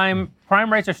crime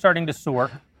rates are starting to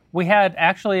soar. We had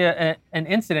actually an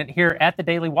incident here at the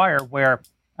Daily Wire where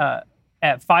at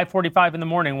 5:45 in the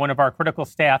morning, one of our critical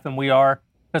staff, and we are,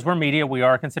 because we're media, we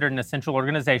are considered an essential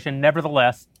organization.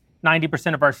 Nevertheless,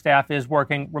 90% of our staff is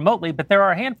working remotely, but there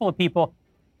are a handful of people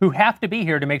who have to be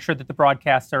here to make sure that the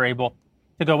broadcasts are able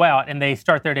to go out, and they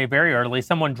start their day very early.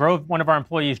 One of our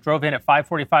employees drove in at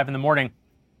 5:45 in the morning.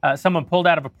 Someone pulled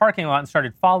out of a parking lot and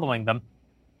started following them.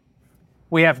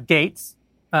 We have gates,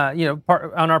 on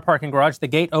our parking garage. The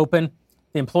gate opened.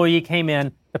 The employee came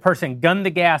in. The person gunned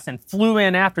the gas and flew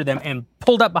in after them and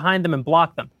pulled up behind them and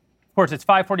blocked them. Of course, it's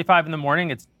 5:45 in the morning.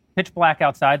 It's pitch black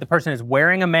outside. The person is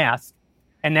wearing a mask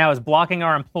and now is blocking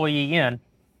our employee in.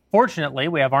 Fortunately,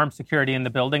 we have armed security in the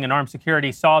building, and armed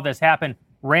security saw this happen,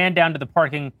 ran down to the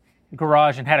parking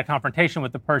garage and had a confrontation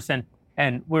with the person,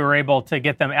 and we were able to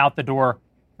get them out the door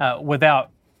without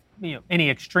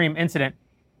any extreme incident.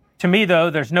 To me,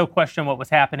 though, there's no question what was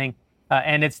happening,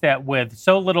 and it's that with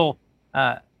so little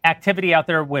activity out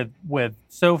there, with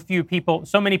so few people,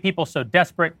 so many people so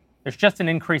desperate, there's just an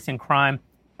increase in crime.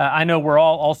 I know we're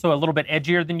all also a little bit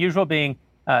edgier than usual, being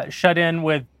shut in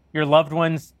with your loved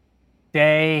ones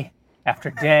day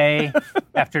after day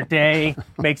after day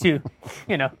makes you,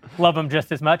 love them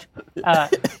just as much.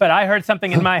 But I heard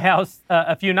something in my house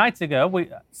a few nights ago. We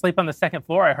sleep on the second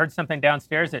floor. I heard something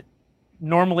downstairs that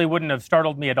normally wouldn't have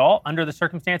startled me at all. Under the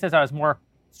circumstances, I was more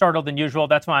startled than usual.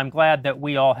 That's why I'm glad that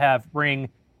we all have Ring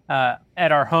at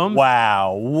our homes.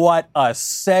 Wow, what a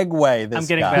segue I'm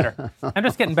getting better. I'm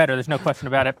just getting better. There's no question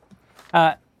about it.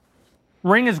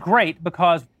 Ring is great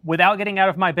because without getting out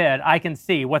of my bed, I can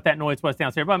see what that noise was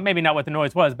downstairs. Well, maybe not what the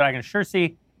noise was, but I can sure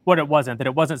see what it wasn't, that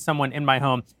it wasn't someone in my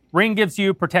home. Ring gives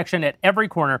you protection at every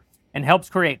corner and helps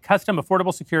create custom,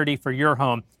 affordable security for your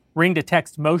home. Ring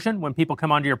detects motion when people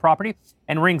come onto your property,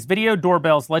 and Ring's video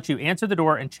doorbells let you answer the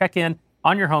door and check in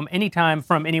on your home anytime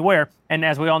from anywhere. And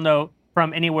as we all know,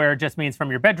 from anywhere just means from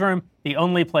your bedroom, the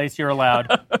only place you're allowed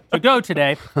to go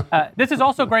today. This is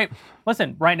also great.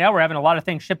 Listen, right now we're having a lot of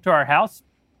things shipped to our house.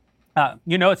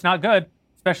 It's not good,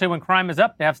 especially when crime is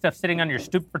up, to have stuff sitting on your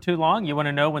stoop for too long. You want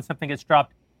to know when something gets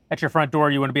dropped at your front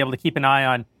door. You want to be able to keep an eye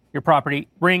on your property.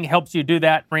 Ring helps you do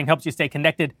that. Ring helps you stay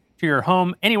connected to your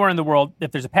home anywhere in the world.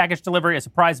 If there's a package delivery, a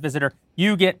surprise visitor,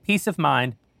 you get peace of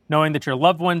mind knowing that your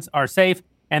loved ones are safe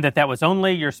and that was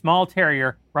only your small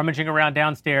terrier rummaging around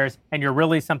downstairs and you're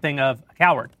really something of a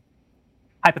coward,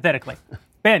 hypothetically.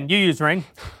 Ben, you use Ring.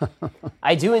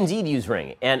 I do indeed use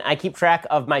Ring, and I keep track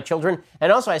of my children,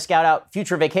 and also I scout out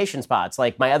future vacation spots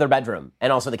like my other bedroom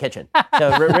and also the kitchen.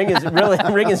 So Ring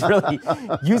is really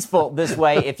useful this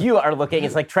way. If you are looking,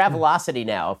 it's like Travelocity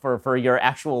now for your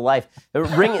actual life. The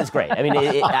Ring is great. I mean,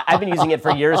 I've been using it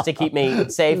for years to keep me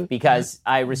safe because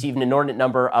I receive an inordinate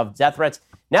number of death threats.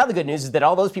 Now the good news is that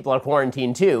all those people are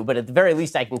quarantined too, but at the very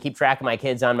least I can keep track of my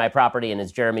kids on my property, and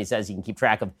as Jeremy says, you can keep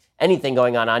track of anything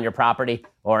going on your property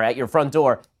or at your front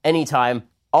door anytime,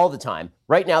 all the time.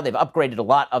 Right now they've upgraded a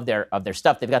lot of their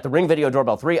stuff. They've got the Ring Video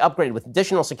Doorbell 3 upgraded with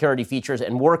additional security features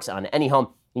and works on any home.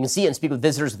 You can see and speak with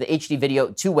visitors with the HD video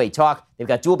two-way talk. They've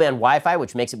got dual band Wi-Fi,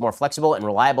 which makes it more flexible and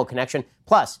reliable connection.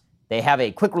 Plus, they have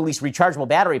a quick-release rechargeable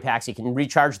battery pack, so you can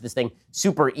recharge this thing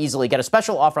super easily. Get a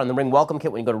special offer on the Ring Welcome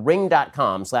Kit when you go to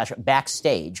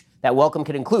ring.com/backstage. That welcome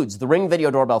kit includes the Ring Video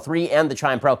Doorbell 3 and the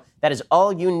Chime Pro. That is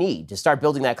all you need to start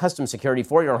building that custom security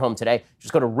for your home today.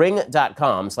 Just go to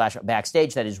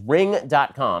ring.com/backstage. That is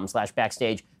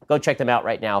ring.com/backstage. Go check them out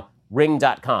right now,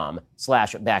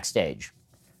 ring.com/backstage.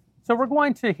 So we're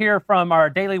going to hear from our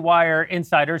Daily Wire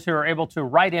insiders who are able to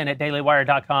write in at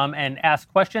dailywire.com and ask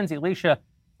questions. Alicia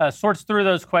sorts through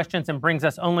those questions and brings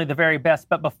us only the very best.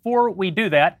 But before we do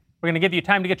that, we're going to give you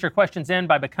time to get your questions in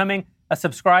by becoming a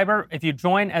subscriber. If you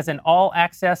join as an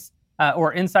all-access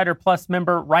or Insider Plus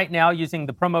member right now using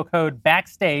the promo code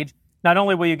Backstage, not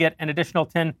only will you get an additional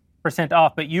 10%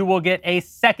 off, but you will get a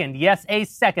second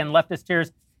Leftist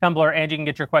Tears tumbler, and you can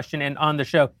get your question in on the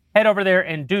show. Head over there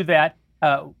and do that.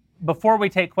 Before we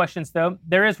take questions, though,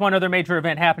 there is one other major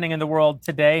event happening in the world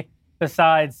today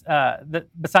besides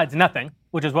nothing,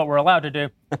 which is what we're allowed to do,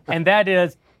 and that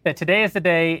is that today is the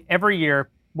day every year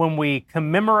when we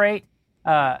commemorate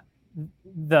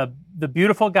the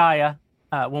beautiful Gaia,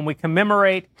 when we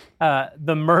commemorate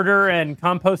the murder and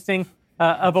composting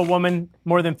of a woman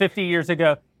more than 50 years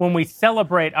ago, when we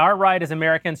celebrate our right as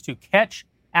Americans to catch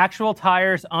actual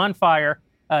tires on fire,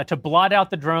 to blot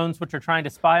out the drones which are trying to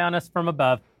spy on us from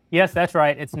above. Yes, that's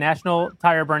right. It's National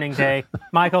Tire Burning Day.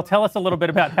 Michael, tell us a little bit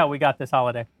about how we got this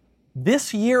holiday.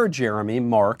 This year, Jeremy,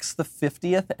 marks the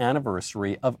 50th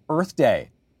anniversary of Earth Day.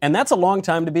 And that's a long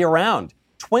time to be around.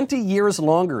 20 years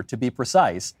longer, to be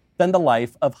precise, than the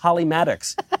life of Holly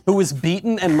Maddox, who was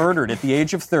beaten and murdered at the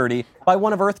age of 30 by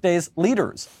one of Earth Day's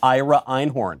leaders, Ira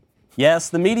Einhorn. Yes,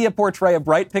 the media portray a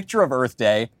bright picture of Earth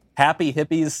Day, happy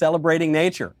hippies celebrating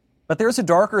nature. But there's a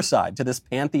darker side to this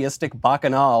pantheistic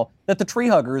bacchanal that the tree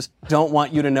huggers don't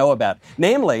want you to know about.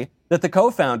 Namely, that the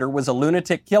co-founder was a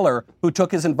lunatic killer who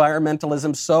took his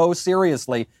environmentalism so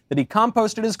seriously that he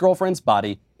composted his girlfriend's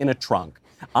body in a trunk.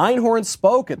 Einhorn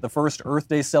spoke at the first Earth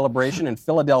Day celebration in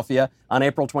Philadelphia on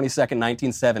April 22,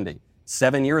 1970.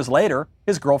 7 years later,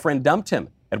 his girlfriend dumped him,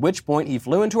 at which point he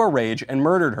flew into a rage and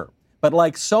murdered her. But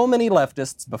like so many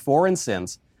leftists before and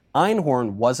since,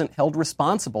 Einhorn wasn't held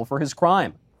responsible for his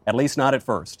crime. At least not at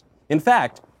first. In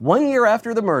fact, 1 year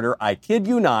after the murder, I kid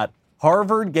you not,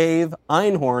 Harvard gave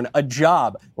Einhorn a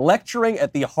job lecturing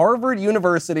at the Harvard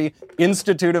University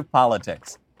Institute of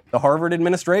Politics. The Harvard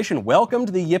administration welcomed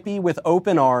the yippie with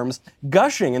open arms,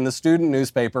 gushing in the student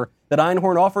newspaper that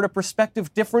Einhorn offered a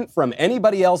perspective different from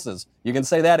anybody else's, you can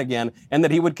say that again, and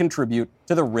that he would contribute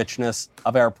to the richness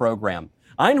of our program.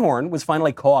 Einhorn was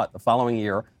finally caught the following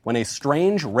year when a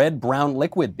strange red-brown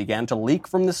liquid began to leak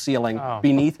from the ceiling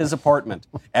beneath his apartment,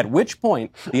 at which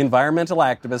point the environmental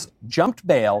activist jumped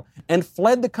bail and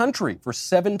fled the country for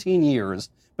 17 years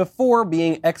before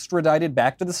being extradited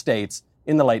back to the States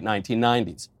in the late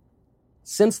 1990s.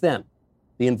 Since then,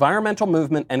 the environmental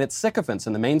movement and its sycophants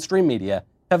in the mainstream media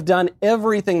have done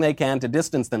everything they can to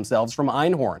distance themselves from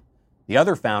Einhorn. The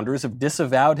other founders have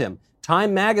disavowed him.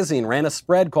 Time magazine ran a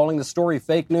spread calling the story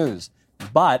fake news.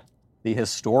 But the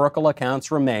historical accounts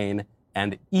remain,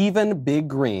 and even Big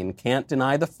Green can't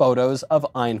deny the photos of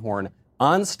Einhorn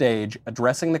on stage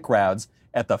addressing the crowds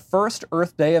at the first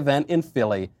Earth Day event in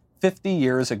Philly 50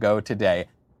 years ago today.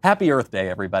 Happy Earth Day,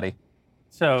 everybody.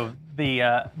 So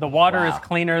the water is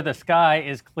cleaner, the sky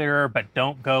is clearer, but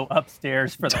don't go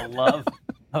upstairs for the love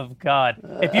of God.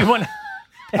 If you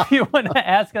want to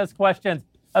ask us questions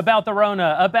about the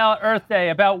Rona, about Earth Day,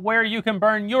 about where you can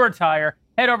burn your tire,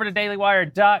 head over to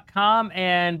dailywire.com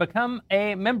and become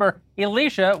a member.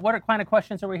 Alicia, what kind of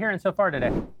questions are we hearing so far today?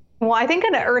 Well, I think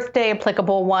an Earth Day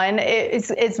applicable one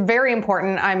is very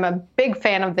important. I'm a big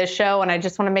fan of this show, and I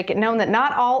just want to make it known that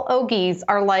not all Ogies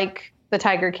are like the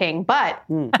Tiger King. But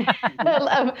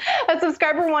a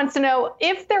subscriber wants to know,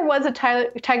 if there was a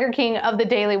Tiger King of the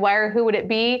Daily Wire, who would it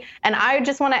be? And I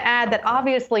just want to add that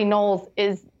obviously Knowles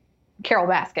is Carol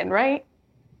Baskin, right?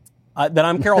 That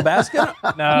I'm Carol Baskin?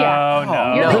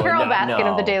 No. You're the Carol Baskin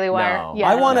of the Daily Wire. No. Yeah.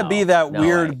 I want to be that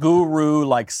weird guru,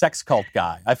 like sex cult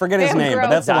guy. I forget his name,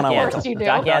 but that's the one I want. Of course you do.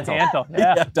 Doc Antle.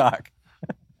 Yeah, Doc.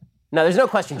 No, there's no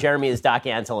question Jeremy is Doc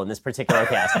Antle in this particular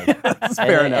casting. That's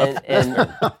fair enough.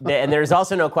 And there's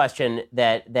also no question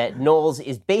that Knowles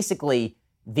is basically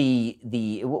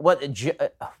what's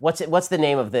the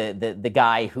name of the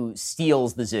guy who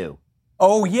steals the zoo?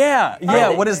 Oh, yeah.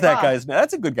 What is that guy's name?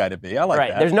 That's a good guy to be. I like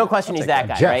that. There's no question he's that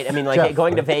guy, Jeff. right? I mean, like Jeff.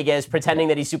 going to Vegas, pretending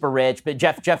that he's super rich, but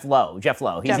Jeff Lowe. He's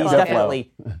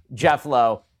definitely Jeff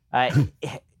Lowe.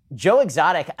 Joe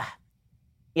Exotic,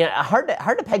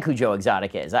 hard to peg who Joe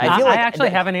Exotic is. I feel like I actually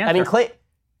have an answer. I mean,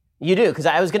 you do, because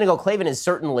I was going to go, Klavan is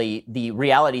certainly the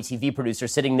reality TV producer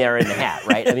sitting there in the hat,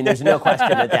 right? I mean, there's no question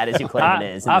that is who Klavan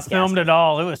is. I filmed it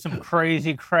all. It was some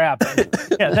crazy crap.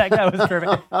 Yeah, that guy was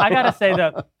terrific. I got to say,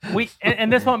 though,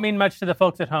 and this won't mean much to the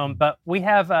folks at home, but we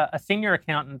have a senior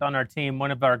accountant on our team, one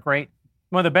of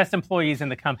the best employees in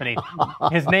the company.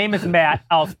 His name is Matt.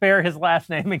 I'll spare his last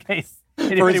name in case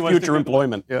For his future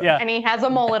employment. Yeah. And he has a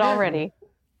mullet already.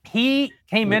 He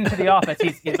came into the office.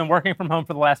 He's been working from home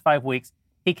for the last 5 weeks.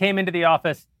 He came into the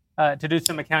office to do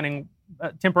some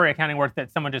temporary accounting work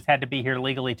that someone just had to be here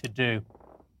legally to do.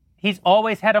 He's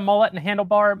always had a mullet and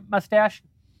handlebar mustache.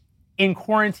 In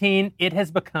quarantine, it has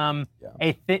become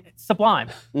sublime.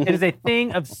 It is a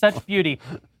thing of such beauty.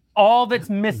 All that's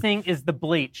missing is the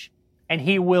bleach, and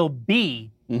he will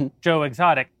be Joe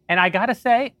Exotic. And I gotta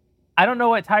say, I don't know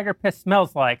what tiger piss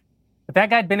smells like, but that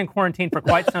guy had been in quarantine for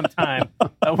quite some time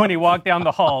when he walked down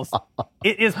the halls.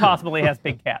 It is possible he has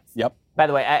big cats. Yep. By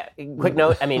the way, quick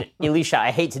note. I mean, Elisha,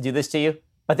 I hate to do this to you,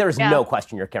 but there is no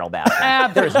question you're Carol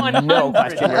Baskin. There's no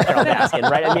question you're Carol Baskin,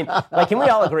 right? I mean, like, can we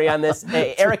all agree on this?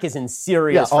 Eric is in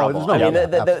serious trouble. No, I mean,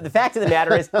 the fact of the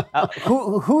matter is,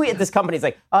 who at this company is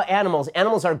like,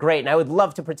 animals are great, and I would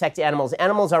love to protect animals.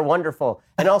 Animals are wonderful,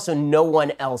 and also no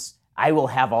one else. I will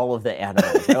have all of the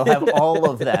animals. I will have all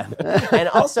of them. And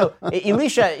also,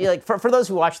 Elisha, like for those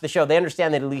who watch the show, they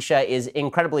understand that Elisha is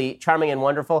incredibly charming and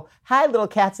wonderful. Hi, little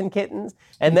cats and kittens.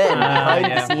 And then behind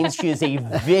the scenes, she is a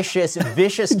vicious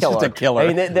killer. Just a killer.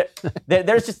 I mean,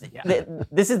 there's just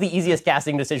this is the easiest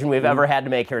casting decision we've ever had to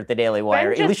make here at the Daily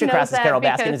Wire. Elisha Krauss as Carol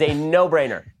Baskin is a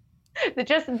no-brainer.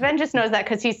 Ben just knows that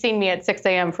because he's seen me at 6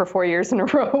 a.m. for 4 years in a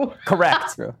row.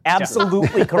 Correct.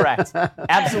 Absolutely correct.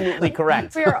 Absolutely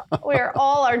correct. We are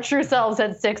all our true selves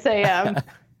at 6 a.m.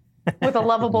 with a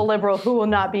lovable liberal who will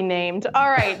not be named. All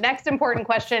right, next important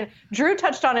question. Drew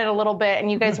touched on it a little bit,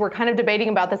 and you guys were kind of debating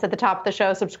about this at the top of the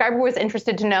show. Subscriber was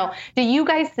interested to know, do you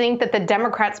guys think that the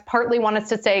Democrats partly want us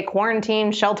to say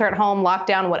quarantine, shelter at home,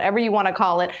 lockdown, whatever you want to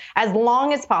call it, as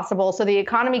long as possible so the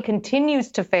economy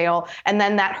continues to fail, and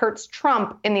then that hurts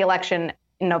Trump in the election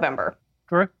in November?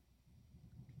 Drew?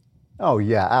 Oh,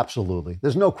 yeah, absolutely.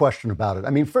 There's no question about it.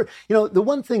 I mean, the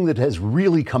one thing that has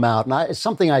really come out, and it's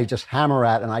something I just hammer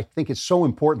at, and I think it's so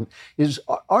important, is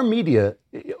our media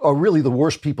are really the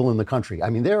worst people in the country. I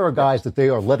mean, there are guys that they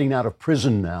are letting out of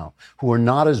prison now who are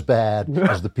not as bad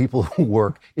as the people who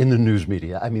work in the news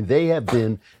media. I mean, they have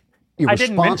been I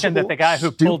didn't mention that the guy who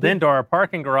pulled into our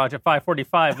parking garage at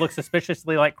 5:45 looked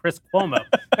suspiciously like Chris Cuomo.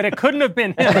 But it couldn't have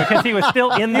been him because he was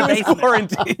still in the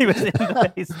basement. He was in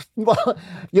the basement. Well,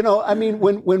 I mean,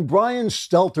 when Brian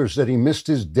Stelter said he missed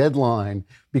his deadline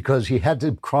because he had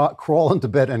to crawl into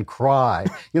bed and cry,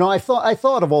 I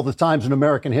thought of all the times in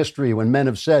American history when men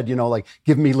have said, like,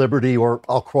 give me liberty, or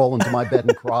I'll crawl into my bed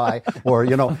and cry, or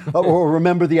or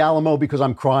remember the Alamo because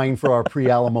I'm crying for our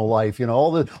pre-Alamo life.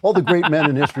 All the great men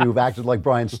in history who've acted like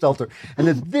Brian Stelter, and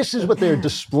that this is what they're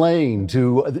displaying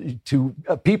to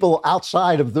people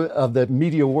outside of the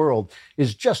media world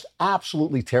is just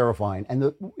absolutely terrifying.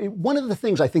 And one of the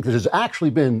things I think that has actually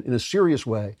been, in a serious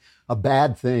way, a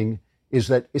bad thing is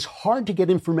that it's hard to get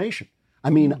information.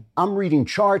 I mean, I'm reading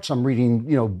charts, I'm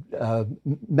reading,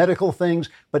 medical things,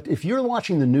 but if you're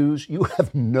watching the news, you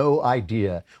have no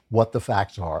idea what the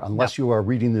facts are, unless you are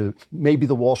reading maybe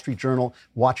the Wall Street Journal,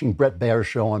 watching Bret Baier's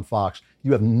show on Fox.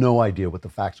 You have no idea what the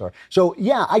facts are. So,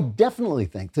 yeah, I definitely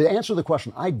think, to answer the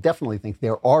question, I definitely think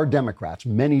there are Democrats,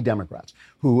 many Democrats,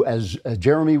 who, as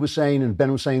Jeremy was saying and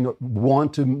Ben was saying,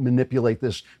 want to manipulate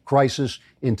this crisis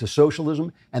into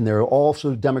socialism. And there are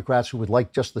also Democrats who would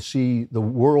like just to see the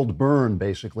world burn,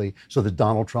 basically, so that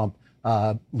Donald Trump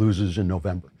loses in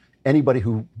November. Anybody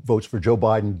who votes for Joe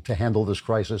Biden to handle this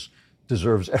crisis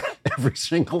deserves every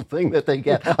single thing that they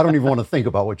get. I don't even want to think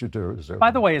about what you deserve.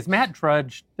 By the way, is Matt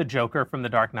Drudge the Joker from The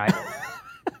Dark Knight?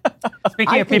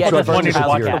 Speaking of people just wanting to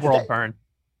watch the world burn.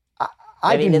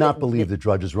 I do not believe that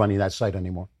Drudge is running that site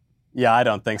anymore. Yeah, I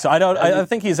don't think so. I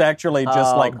think he's actually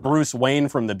just like Bruce Wayne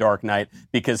from The Dark Knight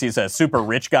because he's a super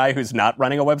rich guy who's not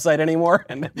running a website anymore,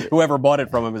 and whoever bought it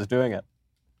from him is doing it.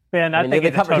 Ben, I think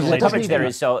the coverage there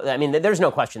is so. I mean, there's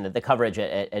no question that the coverage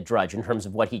at Drudge, in terms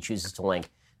of what he chooses to link,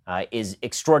 is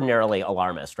extraordinarily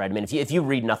alarmist, right? I mean, if you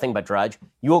read nothing but Drudge,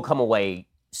 you will come away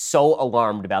so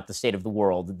alarmed about the state of the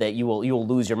world that you will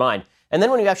lose your mind. And then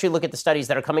when you actually look at the studies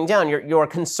that are coming down, you're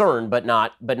concerned, but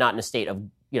not in a state of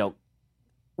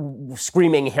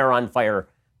screaming hair on fire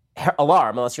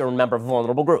alarm, unless you're a member of a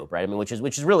vulnerable group, right? I mean, which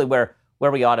is really where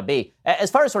we ought to be.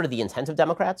 As far as sort of the intent of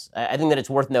Democrats, I think that it's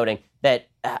worth noting that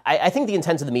I think the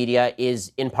intent of the media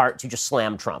is in part to just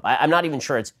slam Trump. I'm not even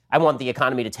sure it's, I want the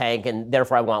economy to tank and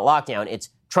therefore I want lockdown. It's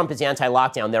Trump is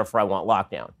anti-lockdown, therefore I want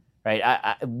lockdown,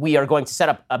 right? We are going to set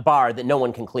up a bar that no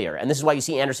one can clear. And this is why you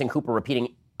see Anderson Cooper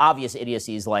repeating obvious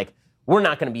idiocies like, we're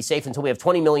not going to be safe until we have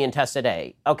 20 million tests a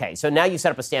day. Okay, so now you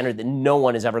set up a standard that no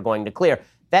one is ever going to clear.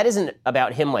 That isn't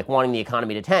about him like wanting the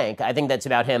economy to tank. I think that's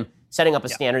about him setting up a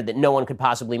standard that no one could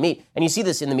possibly meet. And you see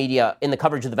this in the media in the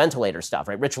coverage of the ventilator stuff,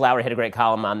 right? Rich Lowry had a great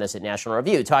column on this at National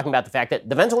Review talking about the fact that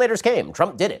the ventilators came.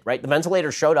 Trump did it, right? The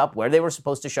ventilators showed up where they were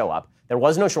supposed to show up. There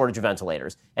was no shortage of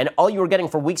ventilators. And all you were getting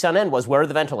for weeks on end was, where are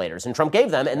the ventilators? And Trump gave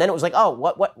them. And then it was like, oh,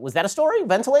 what was that a story?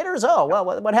 Ventilators? Oh,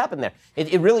 well, what happened there?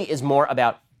 It really is more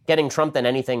about getting Trump than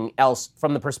anything else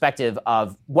from the perspective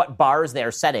of what bars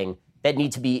they're setting that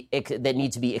need to be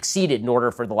exceeded in order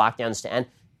for the lockdowns to end.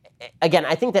 Again,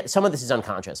 I think that some of this is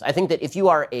unconscious. I think that if you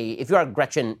are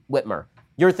Gretchen Whitmer,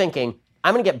 you're thinking,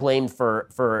 I'm going to get blamed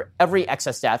for every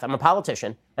excess death. I'm a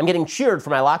politician. I'm getting cheered for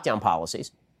my lockdown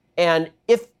policies. And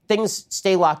if things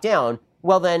stay locked down,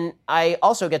 well, then I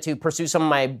also get to pursue some of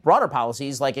my broader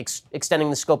policies, like extending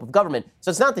the scope of government. So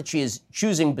it's not that she is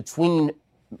choosing between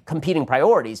competing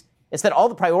priorities. It's that all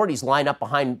the priorities line up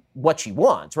behind what she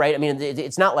wants, right? I mean,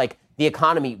 it's not like the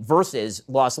economy versus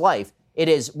lost life. It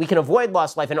is, we can avoid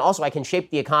lost life, and also I can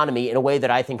shape the economy in a way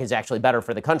that I think is actually better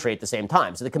for the country at the same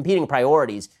time. So the competing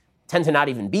priorities tend to not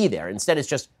even be there. Instead, it's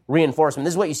just reinforcement.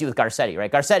 This is what you see with Garcetti, right?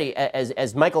 Garcetti,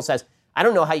 as Michael says, I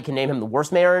don't know how you can name him the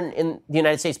worst mayor in the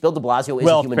United States. Bill de Blasio is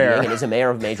a human being and is a mayor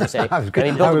of a major city. Bill de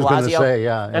Blasio.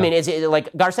 Yeah. I mean, it's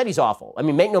like, Garcetti's awful. I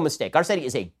mean, make no mistake. Garcetti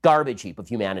is a garbage heap of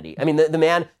humanity. I mean, the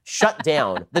man shut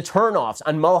down the turnoffs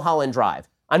on Mulholland Drive.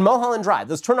 On Mulholland Drive,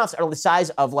 those turnoffs are the size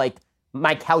of, like,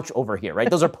 my couch over here, right?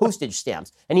 Those are postage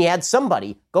stamps. And he had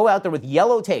somebody go out there with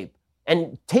yellow tape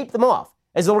and tape them off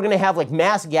as though we're going to have, like,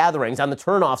 mass gatherings on the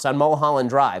turnoffs on Mulholland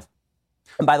Drive.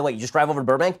 And by the way, you just drive over to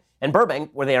Burbank, and Burbank,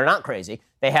 where they are not crazy,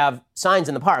 they have signs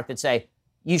in the park that say,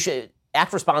 you should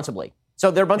act responsibly. So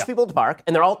there are a bunch of people at the park,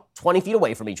 and they're all 20 feet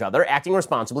away from each other, acting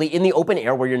responsibly in the open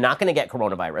air where you're not going to get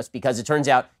coronavirus, because it turns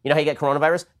out, you know how you get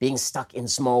coronavirus? Being stuck in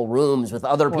small rooms with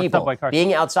other people.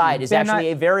 Being outside is actually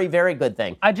a very, very good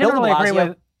thing. I generally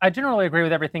agree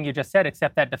with everything you just said,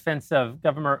 except that defense of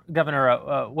Governor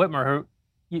Whitmer, who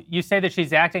you say that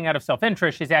she's acting out of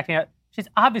self-interest. She's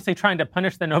obviously trying to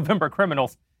punish the November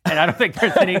criminals, and I don't think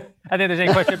there's any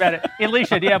question about it.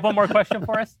 Alicia, do you have one more question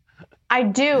for us? I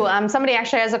do. Somebody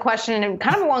actually has a question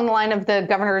kind of along the line of the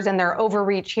governors and their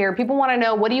overreach here. People want to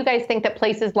know, what do you guys think that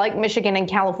places like Michigan and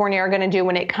California are going to do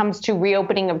when it comes to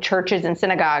reopening of churches and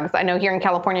synagogues? I know here in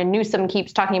California, Newsom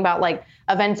keeps talking about like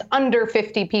events under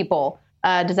 50 people.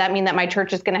 Does that mean that my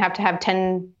church is going to have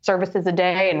 10 services a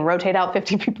day and rotate out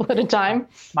 50 people at a time?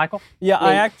 Michael? Yeah,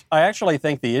 I actually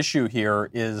think the issue here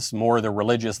is more the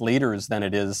religious leaders than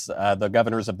it is the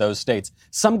governors of those states.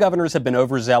 Some governors have been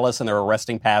overzealous and they're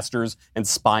arresting pastors and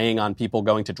spying on people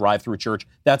going to drive-through church.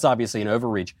 That's obviously an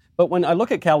overreach. But when I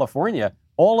look at California,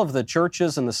 all of the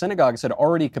churches and the synagogues had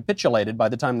already capitulated by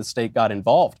the time the state got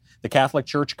involved. The Catholic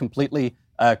Church completely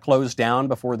closed down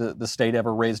before the state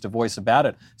ever raised a voice about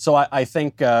it. So I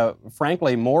think,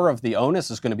 frankly, more of the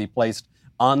onus is going to be placed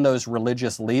on those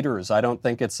religious leaders. I don't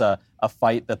think it's a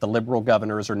fight that the liberal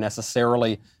governors are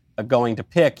necessarily going to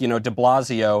pick. You know, de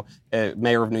Blasio,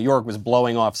 mayor of New York, was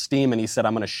blowing off steam, and he said,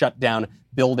 I'm going to shut down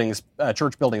buildings,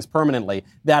 church buildings permanently.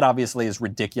 That obviously is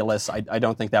ridiculous. I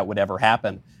don't think that would ever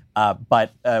happen.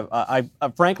 But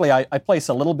frankly, I place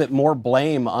a little bit more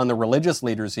blame on the religious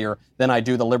leaders here than I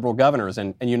do the liberal governors.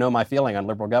 And you know my feeling on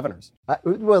liberal governors.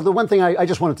 Well, the one thing I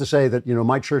just wanted to say that, you know,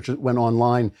 my church went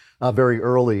online very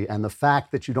early. And the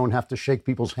fact that you don't have to shake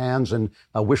people's hands and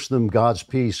wish them God's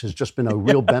peace has just been a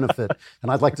real benefit. And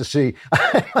I'd like to see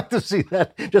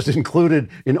that just included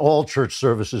in all church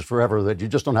services forever, that you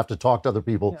just don't have to talk to other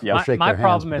people or shake their hands. My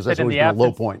problem is that in the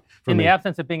low point for me. The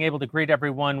absence of being able to greet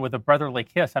everyone with a brotherly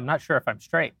kiss, I'm not sure if I'm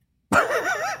straight.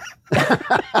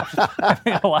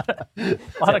 a lot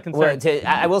of concern. Well,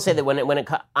 I will say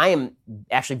that I am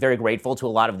actually very grateful to a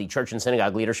lot of the church and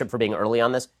synagogue leadership for being early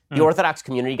on this. The Orthodox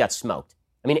community got smoked.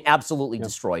 I mean, absolutely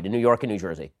destroyed in New York and New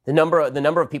Jersey. The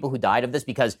number of people who died of this,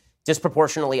 because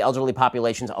disproportionately elderly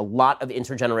populations, a lot of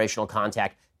intergenerational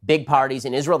contact, big parties.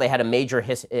 In Israel, they had a major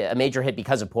hit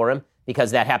because of Purim,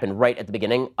 because that happened right at the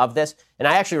beginning of this. And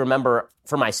I actually remember,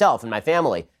 for myself and my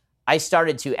family, I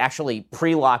started to actually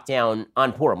pre-lockdown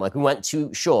on Purim. Like, we went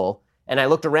to shul, and I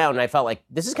looked around, and I felt like,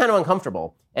 this is kind of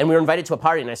uncomfortable. And we were invited to a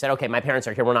party, and I said, okay, my parents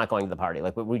are here. We're not going to the party.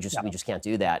 Like, we just can't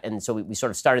do that. And so we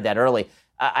sort of started that early.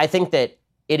 I think that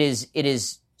it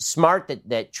is smart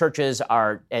that churches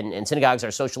are and synagogues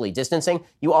are socially distancing.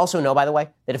 You also know, by the way,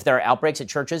 that if there are outbreaks at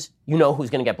churches, you know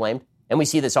who's going to get blamed. And we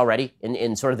see this already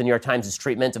in sort of the New York Times'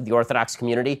 treatment of the Orthodox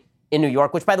community in New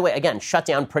York, which, by the way, again, shut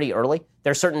down pretty early.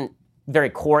 There are certain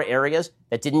very core areas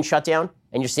that didn't shut down,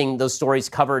 and you're seeing those stories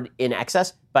covered in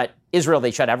excess. But Israel, they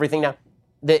shut everything down.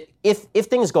 that if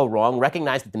things go wrong,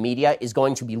 recognize that the media is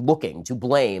going to be looking to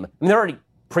blame. I mean, they're already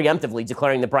preemptively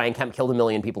declaring that Brian Kemp killed 1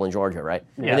 million people in Georgia, right?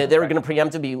 Yeah, and they're going to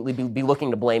preemptively be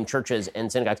looking to blame churches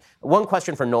and synagogues. One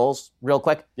question for Knowles, real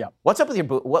quick. Yeah. What's up with your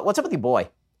boy?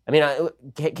 I mean,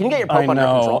 can you get your Pope under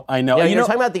control? I know. You're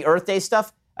talking about the Earth Day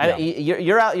stuff. Yeah.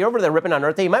 You're over there ripping on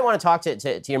Earth Day. You might want to talk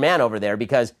to your man over there,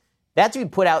 because that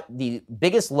dude put out the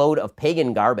biggest load of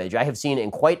pagan garbage I have seen in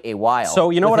quite a while. So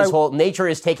you know what? His whole nature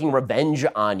is taking revenge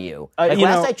on you.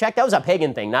 Last I checked, that was a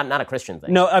pagan thing, not a Christian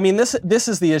thing. No, I mean this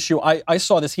is the issue. I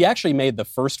saw this. He actually made the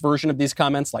first version of these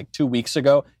comments like 2 weeks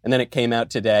ago, and then it came out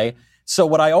today. So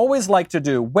what I always like to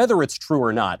do, whether it's true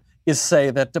or not, is say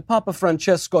that Papa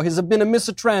Francesco has been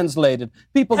mistranslated.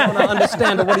 People don't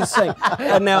understand what he's saying.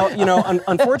 And now,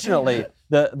 unfortunately,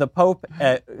 the Pope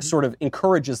sort of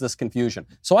encourages this confusion.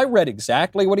 So I read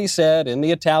exactly what he said in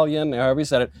the Italian, however he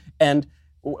said it, and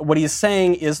what he's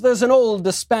saying is there's an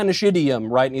old Spanish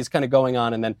idiom, right? And he's kind of going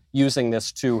on and then using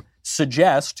this to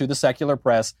suggest to the secular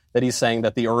press that he's saying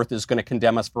that the earth is going to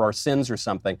condemn us for our sins or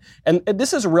something. And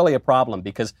this is really a problem,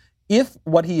 because if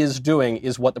what he is doing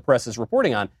is what the press is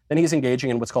reporting on, then he's engaging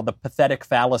in what's called the pathetic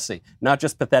fallacy. Not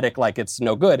just pathetic like it's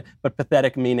no good, but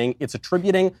pathetic meaning it's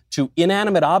attributing to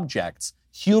inanimate objects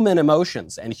human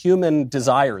emotions and human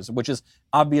desires, which is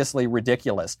obviously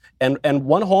ridiculous. And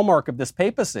one hallmark of this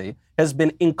papacy has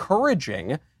been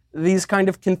encouraging these kind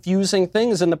of confusing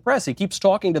things in the press. He keeps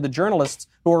talking to the journalists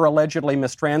who are allegedly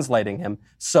mistranslating him.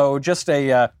 So just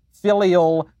a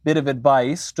filial bit of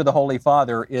advice to the Holy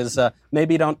Father is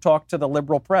maybe don't talk to the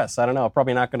liberal press. I don't know.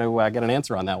 Probably not going to get an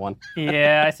answer on that one.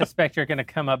 Yeah, I suspect you're going to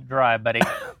come up dry, buddy.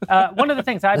 One of the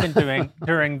things I've been doing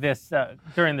during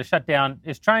the shutdown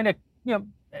is trying to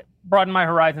broaden my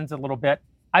horizons a little bit.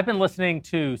 I've been listening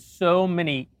to so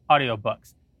many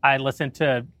audiobooks. I listened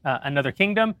to Another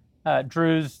Kingdom,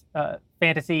 Drew's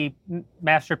fantasy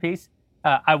masterpiece.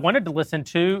 I wanted to listen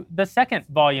to the second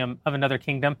volume of Another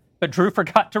Kingdom, but Drew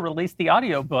forgot to release the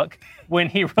audiobook when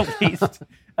he released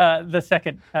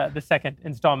the second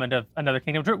installment of Another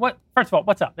Kingdom. Drew, first of all,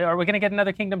 what's up? Are we going to get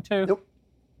Another Kingdom too? Nope.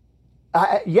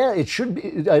 Yeah, it should be.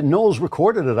 Knowles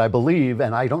recorded it, I believe,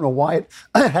 and I don't know why it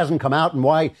hasn't come out and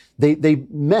why they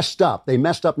messed up. They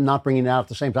messed up in not bringing it out at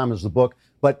the same time as the book.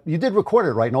 But you did record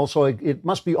it, right? And also, it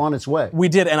must be on its way. We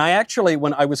did. And I actually,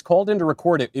 when I was called in to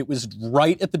record it, it was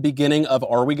right at the beginning of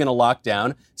Are We Going to Lock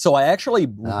Down? So I actually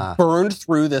burned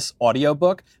through this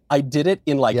audiobook. I did it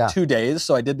in 2 days.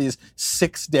 So I did these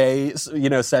 6 days,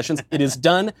 sessions. It is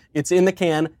done. It's in the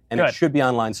can, and It should be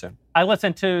online soon. I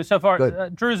listened to, so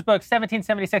far, Drew's book,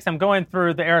 1776. I'm going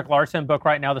through the Eric Larson book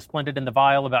right now, The Splendid and the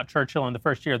Vile, about Churchill in the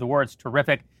first year of the war. It's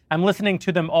terrific. I'm listening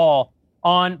to them all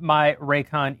on my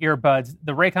Raycon earbuds.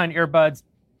 The Raycon earbuds,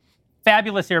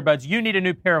 fabulous earbuds. You need a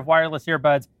new pair of wireless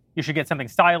earbuds. You should get something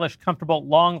stylish, comfortable,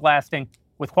 long-lasting,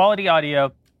 with quality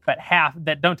audio, but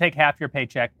that don't take half your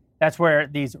paycheck. That's where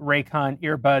these Raycon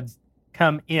earbuds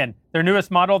come in. Their newest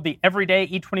model, the Everyday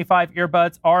E25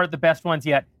 earbuds, are the best ones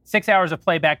yet. 6 hours of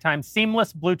playback time,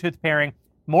 seamless Bluetooth pairing,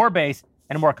 more bass,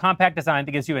 and a more compact design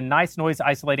that gives you a nice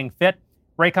noise-isolating fit.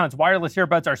 Raycon's wireless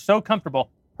earbuds are so comfortable,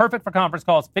 perfect for conference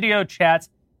calls, video chats,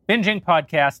 binging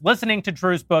podcasts, listening to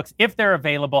Drew's books, if they're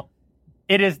available.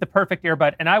 It is the perfect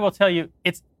earbud. And I will tell you,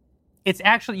 it's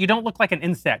actually, you don't look like an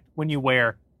insect when you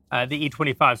wear the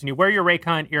E25s. When you wear your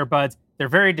Raycon earbuds, they're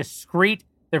very discreet.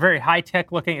 They're very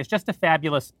high-tech looking. It's just a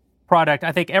fabulous product.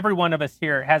 I think every one of us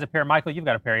here has a pair. Michael, you've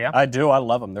got a pair, yeah? I do. I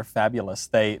love them. They're fabulous.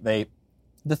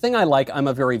 The thing I like, I'm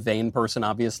a very vain person,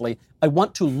 obviously. I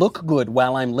want to look good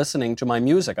while I'm listening to my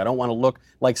music. I don't want to look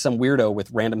like some weirdo with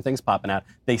random things popping out.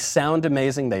 They sound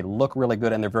amazing. They look really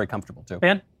good, and they're very comfortable, too.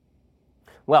 Ben?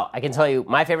 Well, I can tell you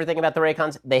my favorite thing about the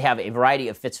Raycons, they have a variety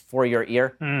of fits for your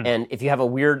ear. And if you have a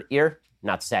weird ear,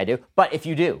 not to say I do, but if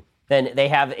you do, then they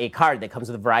have a card that comes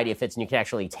with a variety of fits, and you can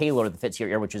actually tailor the fits to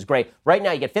your ear, which is great. Right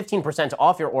now, you get 15%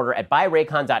 off your order at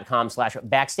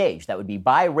buyraycon.com/backstage. That would be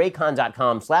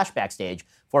buyraycon.com/backstage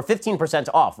for 15%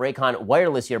 off Raycon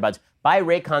wireless earbuds.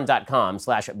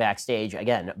 Buyraycon.com/backstage.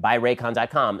 Again,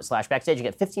 buyraycon.com/backstage. You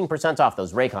get 15% off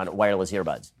those Raycon wireless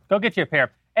earbuds. Go get you a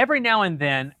pair. Every now and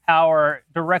then, our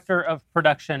director of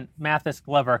production, Mathis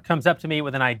Glover, comes up to me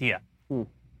with an idea.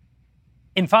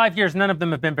 In 5 years, none of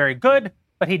them have been very good,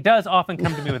 but he does often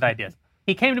come to me with ideas.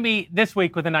 He came to me this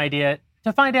week with an idea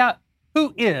to find out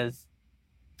who is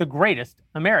the greatest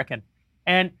American.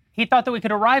 And he thought that we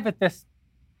could arrive at this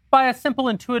by a simple,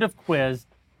 intuitive quiz.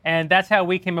 And that's how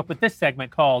we came up with this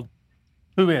segment called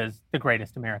Who is the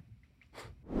Greatest American?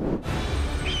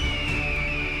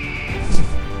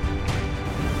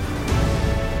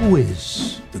 Who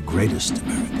is the greatest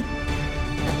American?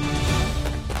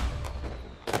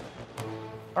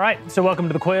 All right, so welcome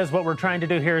to the quiz. What we're trying to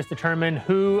do here is determine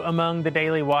who among the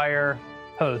Daily Wire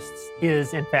hosts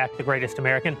is, in fact, the greatest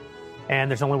American. And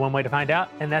there's only one way to find out,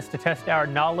 and that's to test our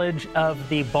knowledge of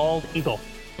the bald eagle.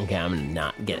 Okay, I'm going to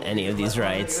not get any of these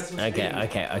right.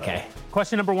 Okay.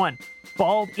 Question number 1.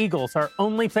 Bald eagles are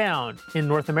only found in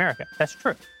North America. That's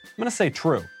true. I'm going to say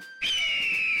true.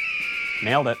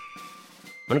 Nailed it.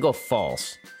 I'm going to go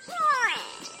false.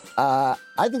 I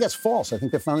think that's false. I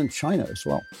think they're found in China as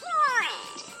well.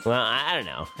 Well, I don't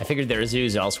know. I figured there are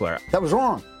zoos elsewhere. That was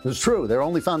wrong. It was true. They're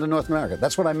only found in North America.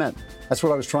 That's what I meant. That's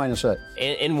what I was trying to say.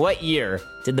 In what year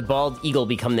did the bald eagle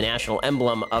become the national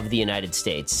emblem of the United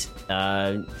States?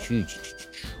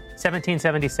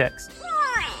 1776.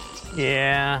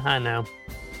 Yeah, I know.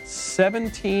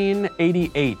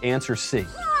 1788, answer C.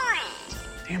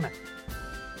 Damn it.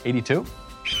 82?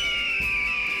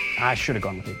 I should have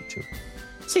gone with 82.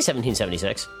 Say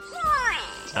 1776.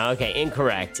 Okay,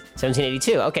 incorrect.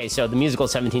 1782. Okay, so the musical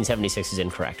 1776 is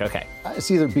incorrect. Okay.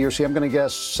 It's either B or C. I'm going to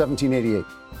guess 1788.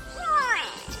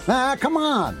 Come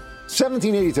on.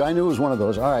 1782. I knew it was one of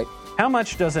those. All right. How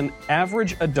much does an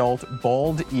average adult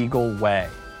bald eagle weigh?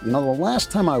 You know, the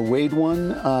last time I weighed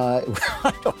one, I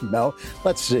don't know.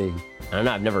 Let's see. I don't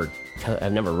know.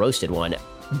 I've never roasted one.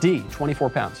 D, 24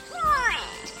 pounds.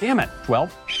 Damn it.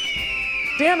 12.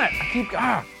 Damn it.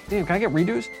 Damn, can I get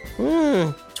redos?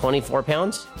 24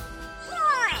 pounds?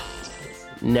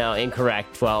 No,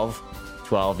 incorrect. 12.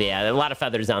 12, yeah. A lot of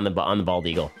feathers on the bald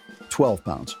eagle. 12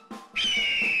 pounds.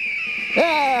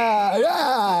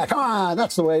 Yeah, come on.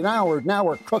 That's the way. Now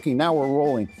we're cooking. Now we're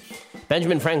rolling.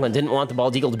 Benjamin Franklin didn't want the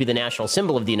bald eagle to be the national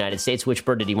symbol of the United States. Which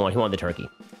bird did he want? He wanted the turkey.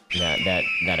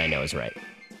 That I know is right.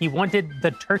 He wanted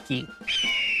the turkey.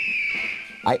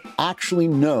 I actually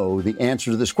know the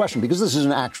answer to this question because this is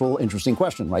an actual interesting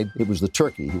question, right? It was the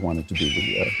turkey he wanted to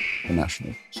be the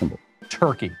national symbol.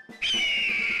 Turkey.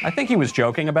 I think he was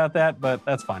joking about that, but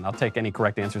that's fine. I'll take any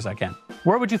correct answers I can.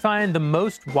 Where would you find the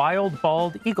most wild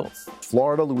bald eagles?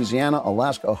 Florida, Louisiana,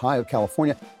 Alaska, Ohio,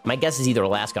 California. My guess is either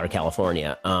Alaska or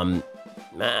California.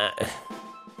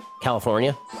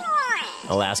 California?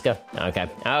 Alaska? Okay.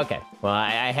 Well,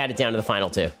 I had it down to the final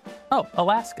two. Oh,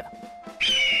 Alaska.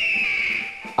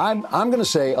 I'm going to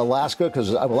say Alaska because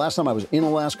last time I was in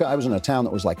Alaska, I was in a town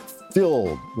that was like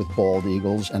filled with bald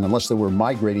eagles. And unless they were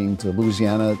migrating to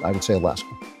Louisiana, I would say Alaska.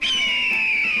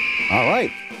 All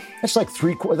right. That's like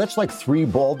three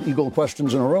bald eagle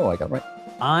questions in a row I got right.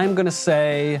 I'm going to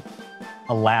say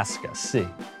Alaska, C.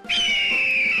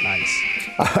 Nice.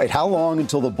 All right. How long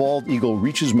until the bald eagle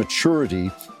reaches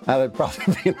maturity? That'd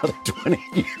probably be another 20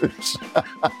 years.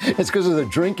 It's because of the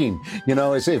drinking. You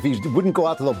know, if he wouldn't go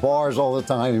out to the bars all the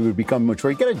time, he would become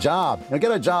mature. Get a job.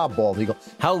 Get a job, bald eagle.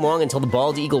 How long until the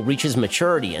bald eagle reaches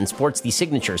maturity and sports the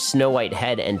signature snow white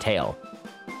head and tail?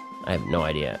 I have no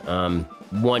idea.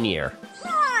 1 year.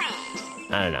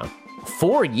 I don't know.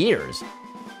 4 years?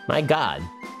 My God.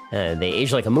 They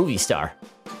age like a movie star.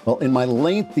 Well, in my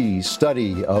lengthy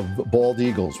study of bald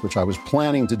eagles, which I was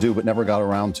planning to do but never got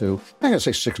around to, I'm going to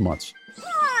say 6 months.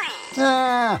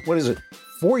 What is it?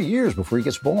 4 years before he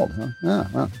gets bald, huh?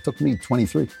 Well, it took me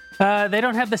 23. They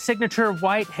don't have the signature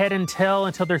white head and tail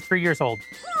until they're 3 years old.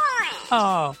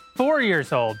 Oh, 4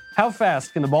 years old. How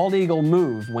fast can the bald eagle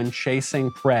move when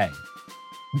chasing prey?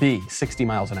 B, 60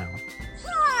 miles an hour.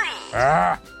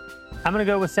 I'm going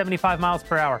to go with 75 miles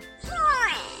per hour.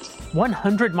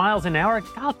 100 miles an hour?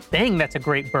 God dang, that's a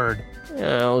great bird.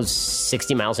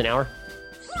 60 miles an hour?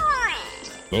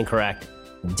 Incorrect.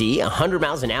 D, 100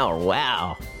 miles an hour.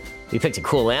 Wow. We picked a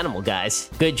cool animal, guys.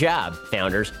 Good job,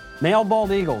 founders. Male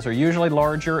bald eagles are usually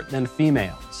larger than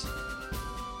females.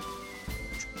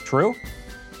 True?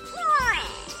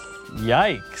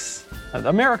 Yikes.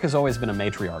 America's always been a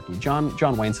matriarchy. John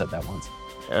Wayne said that once.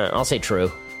 I'll say true.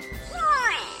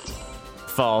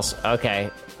 False.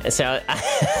 Okay. So,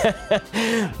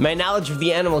 my knowledge of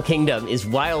the animal kingdom is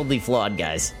wildly flawed,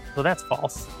 guys. Well, that's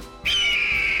false.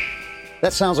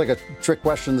 That sounds like a trick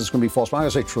question that's going to be false, but I'm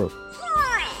going to say true.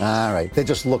 All right. They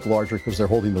just look larger because they're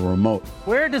holding the remote.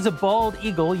 Where does a bald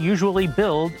eagle usually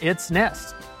build its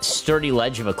nest? Sturdy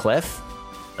ledge of a cliff?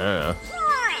 I don't know.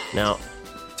 No.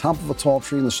 Top of a tall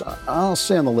tree. I'll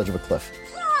say on the ledge of a cliff.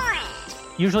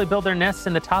 Usually build their nests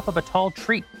in the top of a tall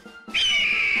tree.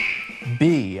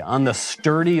 B, on the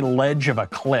sturdy ledge of a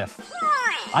cliff.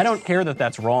 I don't care that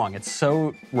that's wrong. It's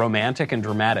so romantic and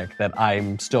dramatic that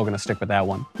I'm still going to stick with that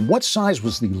one. What size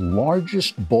was the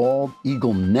largest bald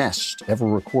eagle nest ever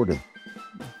recorded?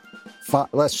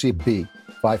 Let's see, B.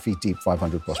 5 feet deep,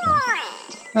 500 plus pounds.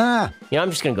 You know,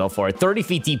 I'm just going to go for it. 30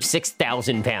 feet deep,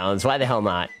 6,000 pounds. Why the hell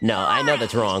not? No, I know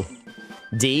that's wrong.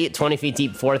 D, 20 feet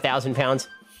deep, 4,000 pounds.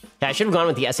 Yeah, I should have gone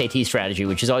with the SAT strategy,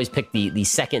 which is always pick the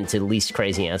second to least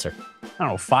crazy answer. I don't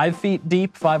know, 5 feet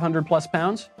deep, 500 plus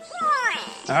pounds?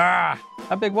 How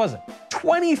big was it?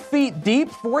 20 feet deep,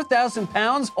 4,000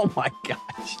 pounds? Oh my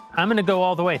gosh. I'm going to go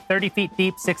all the way. 30 feet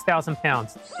deep, 6,000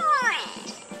 pounds.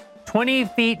 20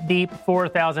 feet deep,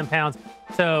 4,000 pounds.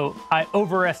 So I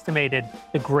overestimated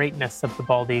the greatness of the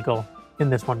bald eagle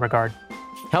in this one regard.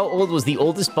 How old was the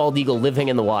oldest bald eagle living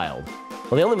in the wild?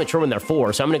 Well, they only mature when they're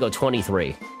 4, so I'm going to go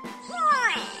 23.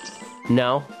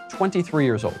 No? 23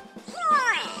 years old.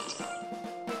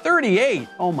 38.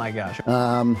 Oh my gosh.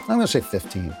 I'm going to say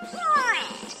 15.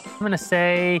 I'm going to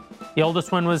say the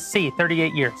oldest one was C,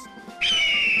 38 years.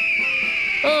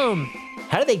 Boom.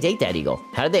 How did they date that eagle?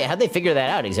 How'd they figure that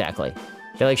out exactly?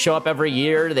 They like show up every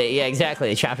year. Yeah, exactly.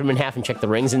 They chopped them in half and checked the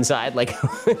rings inside. Like,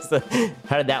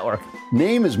 how did that work?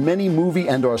 Name as many movie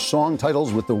and/or song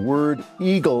titles with the word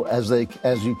eagle as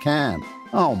you can.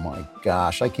 Oh my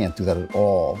gosh, I can't do that at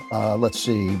all. Let's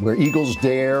see. Where eagles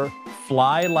dare.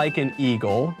 Fly like an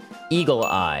eagle. Eagle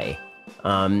Eye.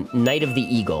 Night of the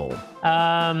Eagle.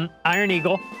 Iron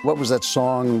Eagle. What was that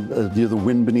song? The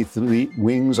wind beneath the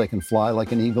wings, I can fly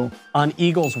like an eagle. On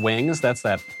Eagle's Wings. That's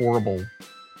that horrible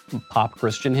pop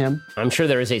Christian hymn. I'm sure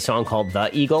there is a song called The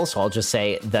Eagle, so I'll just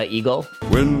say The Eagle.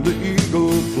 When the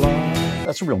eagle flies.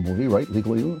 That's a real movie, right?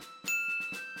 Legal Eagle.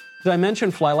 Did I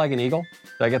mention Fly Like an Eagle?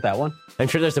 Did I get that one? I'm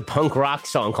sure there's a punk rock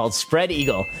song called Spread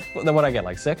Eagle. Then what'd I get,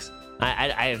 like 6?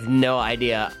 I have no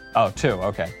idea. Oh, 2,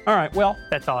 okay. All right, well.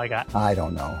 That's all I got. I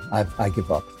don't know. I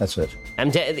give up. That's it.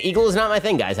 The Eagle is not my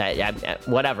thing, guys.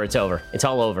 Whatever, it's over. It's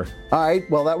all over. All right,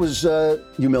 well, that was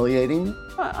humiliating.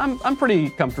 I'm pretty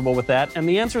comfortable with that. And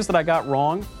the answers that I got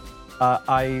wrong,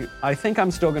 I think I'm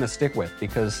still going to stick with,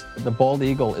 because the bald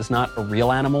eagle is not a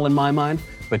real animal in my mind,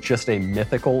 but just a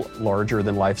mythical,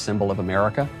 larger-than-life symbol of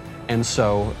America. And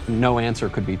so no answer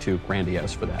could be too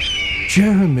grandiose for that.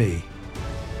 Jeremy,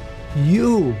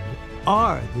 you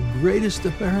are the greatest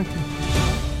American.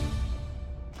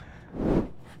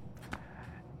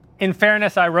 In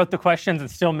fairness, I wrote the questions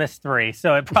and still missed 3,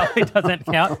 so it probably doesn't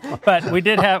count. But we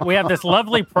have this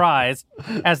lovely prize.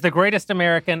 As the greatest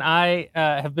American, I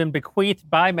have been bequeathed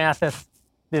by Mathis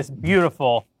this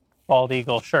beautiful bald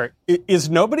eagle shirt. Is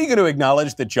nobody going to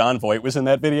acknowledge that John Voight was in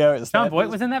that video? John Voight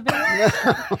was in that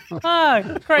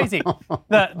video? Crazy.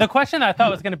 The question I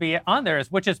thought was going to be on there is,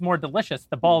 which is more delicious,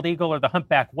 the bald eagle or the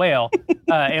humpback whale?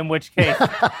 In which case...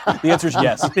 The answer is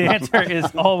yes. The answer is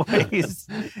always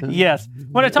yes. I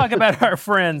want to talk about our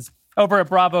friends over at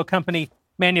Bravo Company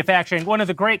Manufacturing, one of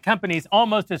the great companies,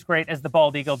 almost as great as the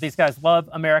bald eagle. These guys love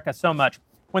America so much.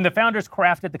 When the founders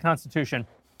crafted the Constitution,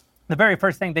 the very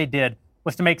first thing they did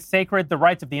was to make sacred the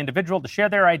rights of the individual to share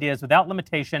their ideas without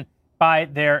limitation by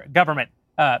their government.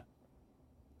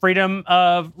 Freedom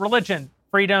of religion,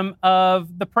 freedom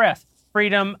of the press,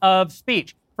 freedom of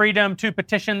speech, freedom to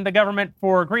petition the government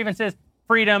for grievances,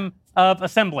 freedom of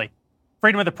assembly.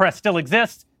 Freedom of the press still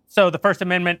exists, so the First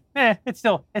Amendment, it's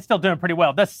still doing pretty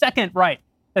well. The second right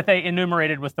that they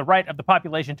enumerated was the right of the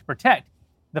population to protect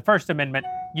the First Amendment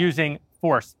using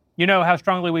force. You know how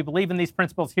strongly we believe in these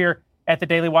principles here at the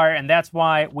Daily Wire, and that's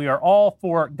why we are all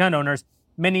for gun owners.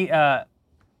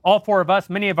 All 4 of us,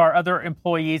 many of our other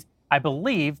employees, I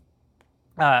believe,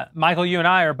 Michael, you and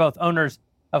I are both owners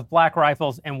of Black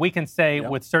Rifles, and we can say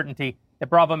with certainty that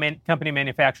Bravo Company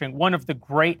Manufacturing, one of the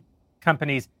great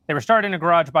companies, they were started in a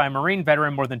garage by a Marine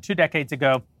veteran more than 2 decades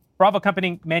ago. Bravo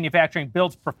Company Manufacturing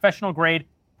builds professional-grade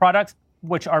products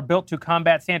which are built to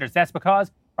combat standards. That's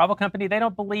because Bravo Company, they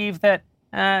don't believe that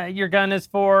your gun is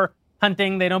for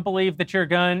hunting. They don't believe that your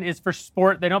gun is for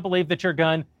sport. They don't believe that your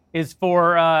gun is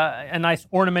for a nice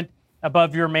ornament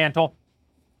above your mantle.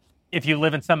 If you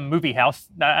live in some movie house,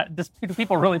 do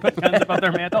people really put guns above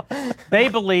their mantle? They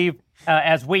believe,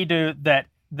 as we do, that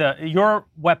your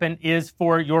weapon is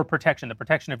for your protection, the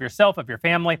protection of yourself, of your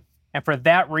family. And for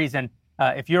that reason,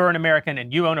 if you're an American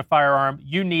and you own a firearm,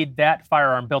 you need that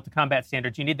firearm built to combat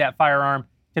standards. You need that firearm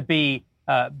to be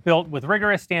built with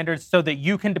rigorous standards so that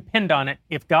you can depend on it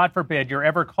if, God forbid, you're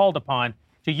ever called upon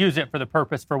to use it for the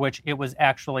purpose for which it was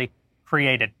actually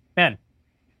created. Ben.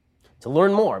 To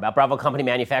learn more about Bravo Company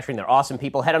Manufacturing, they're awesome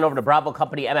people. Head on over to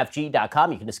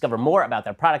BravoCompanyMFG.com. You can discover more about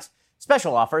their products,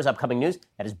 special offers, upcoming news.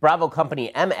 That is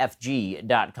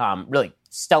BravoCompanyMFG.com. Really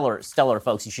stellar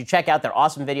folks. You should check out their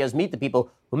awesome videos. Meet the people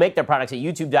who make their products at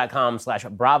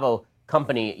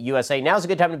YouTube.com/BravoCompanyUSA. Now's a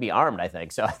good time to be armed, I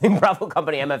think. So I think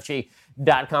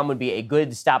BravoCompanyMFG.com would be a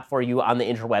good stop for you on the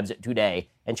interwebs today.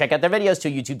 And check out their videos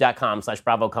to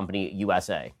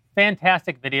YouTube.com/BravoCompanyUSA.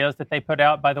 Fantastic videos that they put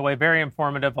out, by the way, very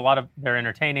informative. A lot of they're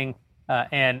entertaining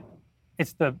and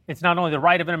it's not only the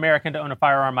right of an American to own a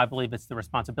firearm. I believe it's the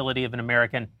responsibility of an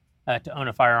American to own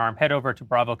a firearm. Head over to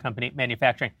Bravo Company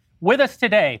Manufacturing. With us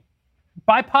today,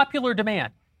 by popular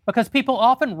demand, because people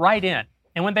often write in,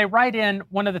 and when they write in,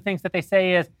 one of the things that they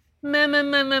say is,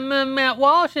 Matt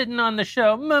Walsh isn't on the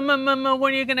show. When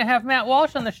are you going to have Matt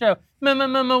Walsh on the show?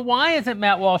 Why isn't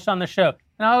Matt Walsh on the show?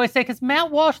 And I always say, because Matt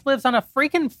Walsh lives on a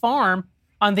freaking farm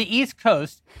on the East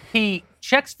Coast. He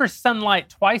checks for sunlight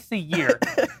twice a year.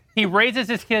 He raises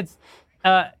his kids.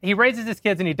 And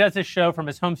he does his show from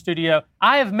his home studio.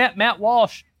 I have met Matt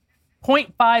Walsh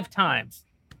 0.5 times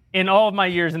in all of my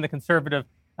years in the conservative.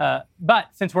 But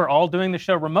since we're all doing the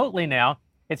show remotely now,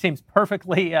 it seems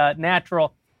perfectly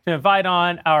natural to invite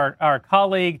on our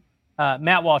colleague,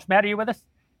 Matt Walsh. Matt, are you with us?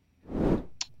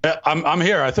 Yeah, I'm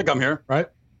here. I think I'm here, right?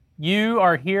 You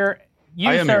are here.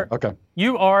 I am here. Okay.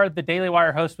 You are the Daily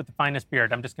Wire host with the finest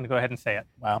beard. I'm just going to go ahead and say it.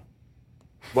 Wow.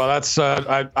 Well, that's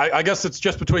I guess it's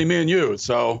just between me and you.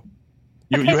 So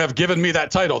you have given me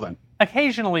that title then.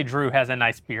 Occasionally, Drew has a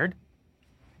nice beard.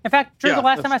 In fact, Drew, the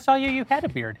last time I saw you, you had a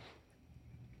beard.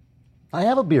 I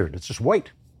have a beard. It's just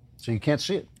white, so you can't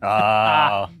see it.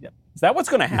 Is that what's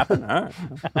going to happen? All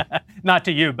right. Not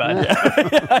to you, bud.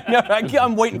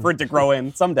 I'm waiting for it to grow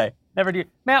in someday. Never do.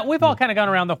 Matt, we've all kind of gone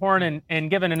around the horn and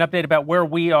given an update about where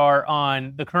we are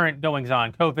on the current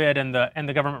goings-on, COVID and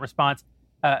the government response.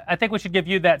 I think we should give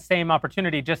you that same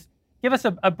opportunity. Just give us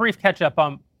a brief catch-up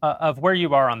of where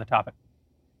you are on the topic.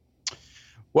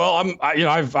 Well,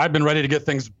 I've been ready to get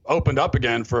things opened up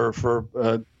again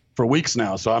for weeks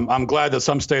now. So I'm glad that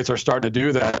some states are starting to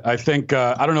do that. I think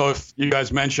I don't know if you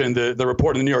guys mentioned the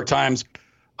report in the New York Times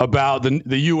about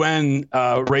the UN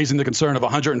raising the concern of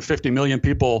 150 million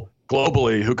people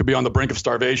globally who could be on the brink of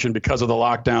starvation because of the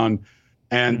lockdown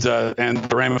and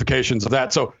the ramifications of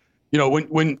that. So,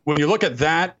 when you look at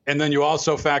that, and then you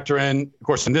also factor in, of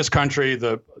course, in this country,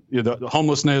 the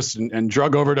homelessness and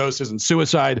drug overdoses and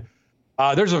suicide,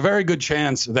 there's a very good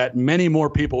chance that many more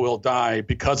people will die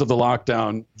because of the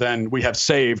lockdown than we have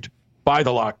saved by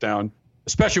the lockdown,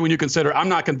 especially when you consider I'm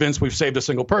not convinced we've saved a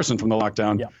single person from the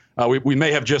lockdown. Yeah. We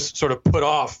may have just sort of put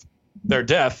off their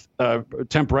death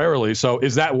temporarily. So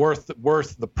is that worth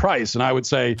the price? And I would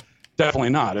say definitely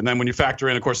not. And then when you factor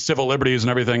in, of course, civil liberties and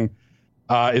everything,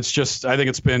 it's just I think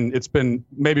it's been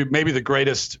maybe the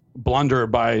greatest blunder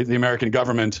by the American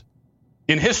government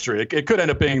in history. It could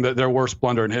end up being their worst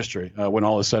blunder in history when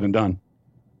all is said and done. So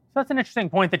that's an interesting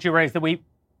point that you raised,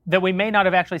 that we may not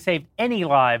have actually saved any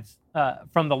lives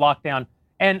from the lockdown.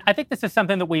 And I think this is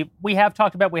something that we have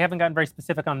talked about. We haven't gotten very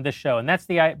specific on this show. And that's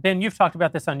Ben, you've talked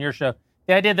about this on your show.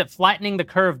 The idea that flattening the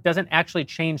curve doesn't actually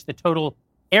change the total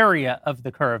area of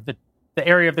the curve, the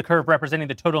area of the curve representing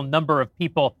the total number of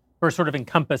people who are sort of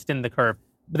encompassed in the curve.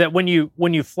 But that when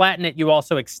you flatten it, you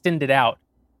also extend it out.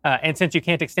 And since you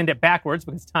can't extend it backwards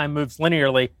because time moves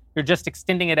linearly, you're just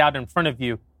extending it out in front of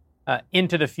you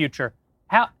into the future.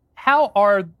 How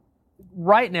are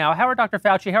Dr.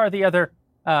 Fauci, how are the other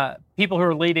people who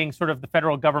are leading sort of the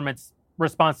federal government's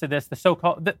response to this,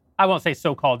 I won't say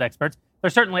so-called experts.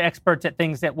 They're certainly experts at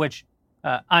things at which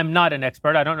I'm not an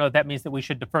expert. I don't know if that means that we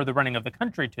should defer the running of the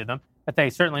country to them, but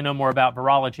they certainly know more about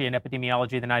virology and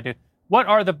epidemiology than I do. What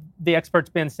are the experts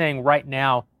been saying right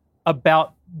now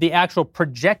about the actual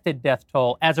projected death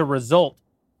toll as a result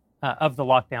of the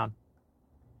lockdown?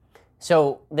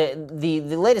 So the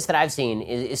latest that I've seen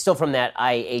is still from that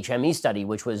IHME study,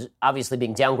 which was obviously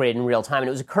being downgraded in real time. And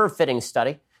it was a curve-fitting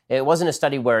study. It wasn't a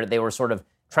study where they were sort of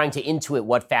trying to intuit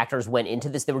what factors went into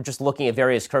this. They were just looking at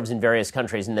various curves in various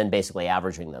countries and then basically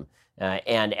averaging them.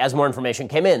 And as more information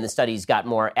came in, the studies got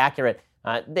more accurate.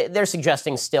 They're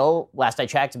suggesting still, last I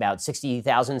checked, about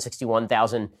 60,000,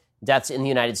 61,000 deaths in the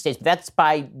United States. But that's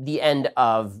by the end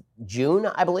of June,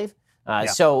 I believe.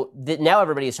 So now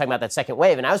everybody is talking about that second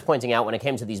wave. And I was pointing out when it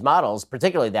came to these models,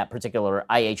 particularly that particular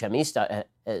IHME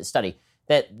study,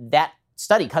 that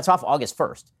study cuts off August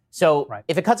 1st. So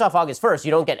if it cuts off August 1st,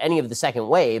 you don't get any of the second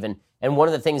wave. And one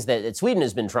of the things that Sweden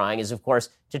has been trying is, of course,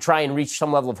 to try and reach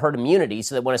some level of herd immunity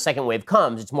so that when a second wave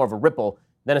comes, it's more of a ripple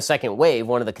than a second wave.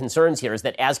 One of the concerns here is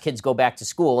that as kids go back to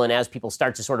school and as people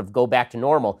start to sort of go back to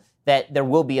normal, that there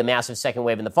will be a massive second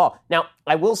wave in the fall. Now,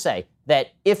 I will say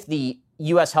that if the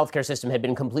U.S. healthcare system had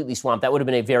been completely swamped, that would have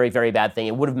been a very, very bad thing.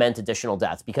 It would have meant additional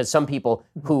deaths because some people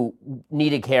who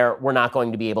needed care were not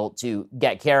going to be able to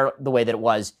get care the way that it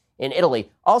was in Italy.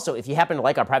 Also, if you happen to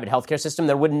like our private healthcare system,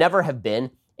 there would never have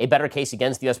been a better case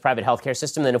against the U.S. private healthcare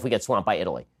system than if we get swamped by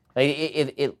Italy.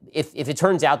 If it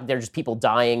turns out that there are just people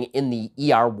dying in the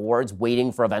ER wards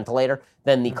waiting for a ventilator,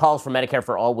 then the calls for Medicare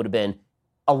for all would have been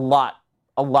a lot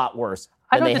worse.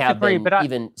 than they have been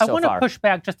even so far. I want to push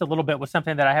back just a little bit with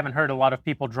something that I haven't heard a lot of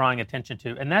people drawing attention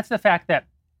to, and that's the fact that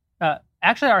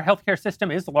actually our healthcare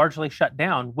system is largely shut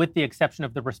down, with the exception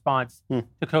of the response to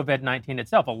COVID-19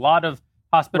 itself. A lot of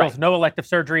hospitals, no elective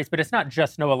surgeries, but it's not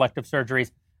just no elective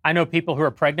surgeries. I know people who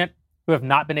are pregnant who have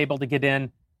not been able to get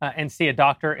in and see a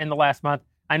doctor in the last month.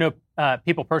 I know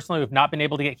people personally who have not been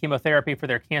able to get chemotherapy for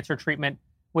their cancer treatment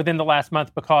within the last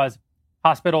month because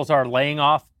hospitals are laying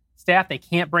off staff. They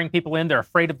can't bring people in. They're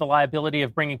afraid of the liability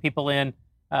of bringing people in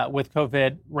with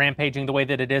COVID rampaging the way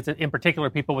that it is, in particular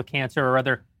people with cancer or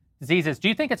other diseases. Do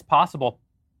you think it's possible?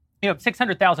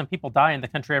 600,000 people die in the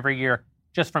country every year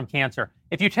just from cancer.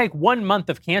 If you take 1 month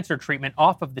of cancer treatment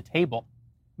off of the table,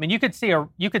 I mean, you could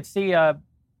see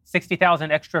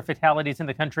 60,000 extra fatalities in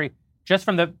the country just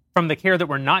from the care that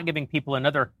we're not giving people in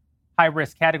other high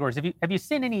risk categories. Have you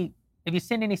seen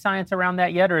any science around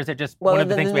that yet, or is it just one of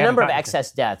the things we haven't number of gotten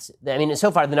excess deaths? I mean, so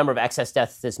far the number of excess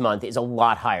deaths this month is a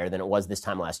lot higher than it was this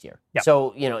time last year. Yep. So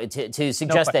to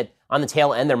suggest that on the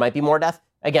tail end there might be more death,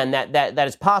 again, that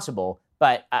is possible.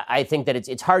 But I think that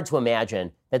it's hard to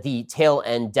imagine that the tail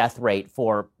end death rate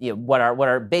for what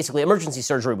are basically emergency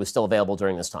surgery was still available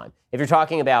during this time. If you're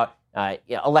talking about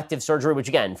elective surgery, which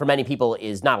again for many people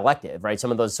is not elective, right? Some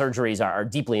of those surgeries are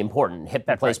deeply important, hip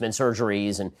replacement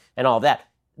surgeries and all of that.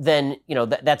 Then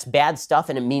that's bad stuff,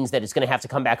 and it means that it's going to have to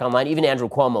come back online. Even Andrew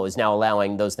Cuomo is now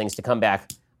allowing those things to come back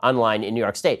online in New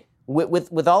York State.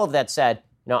 With all of that said,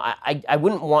 I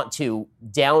wouldn't want to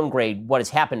downgrade what has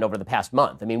happened over the past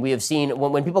month. I mean, we have seen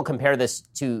when people compare this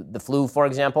to the flu, for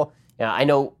example. I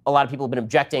know a lot of people have been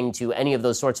objecting to any of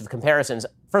those sorts of comparisons.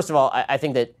 First of all, I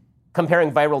think that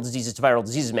comparing viral diseases to viral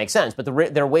diseases makes sense, but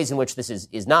there are ways in which this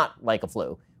is not like a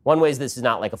flu. One way this is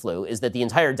not like a flu is that the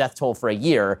entire death toll for a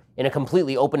year in a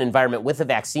completely open environment with a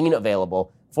vaccine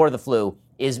available for the flu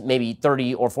is maybe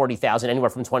 30 or 40,000,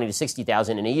 anywhere from 20 to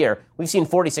 60,000 in a year. We've seen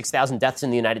 46,000 deaths in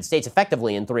the United States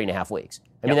effectively in 3.5 weeks.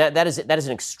 I mean, that is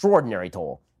an extraordinary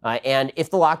toll. And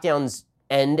if the lockdowns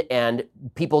end and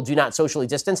people do not socially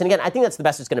distance, and again, I think that's the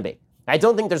best it's going to be. I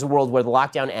don't think there's a world where the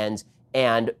lockdown ends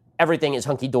and everything is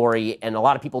hunky-dory and a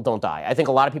lot of people don't die. I think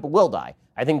a lot of people will die.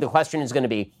 I think the question is going to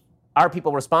be, are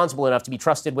people responsible enough to be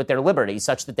trusted with their liberty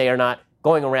such that they are not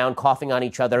going around coughing on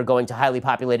each other, going to highly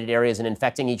populated areas and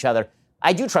infecting each other?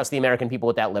 I do trust the American people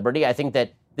with that liberty. I think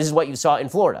that this is what you saw in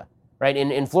Florida, right?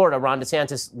 In Florida, Ron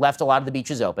DeSantis left a lot of the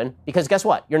beaches open because guess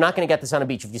what? You're not going to get this on a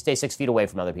beach if you stay 6 feet away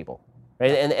from other people,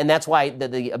 right? And that's why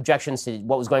the objections to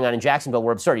what was going on in Jacksonville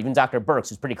were absurd. Even Dr. Birx,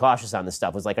 who's pretty cautious on this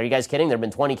stuff, was like, are you guys kidding? There have been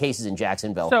 20 cases in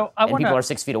Jacksonville, and people are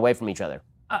 6 feet away from each other.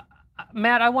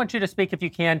 Matt, I want you to speak, if you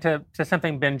can, to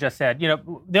something Ben just said.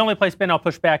 The only place, Ben, I'll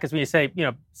push back is when you say,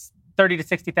 30 to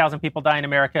 60,000 people die in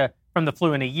America from the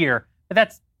flu in a year. But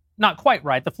that's not quite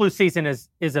right. The flu season is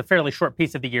a fairly short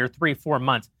piece of the year, 3-4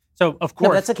 months. So, of course...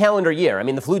 No, that's a calendar year. I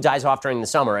mean, the flu dies off during the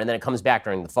summer, and then it comes back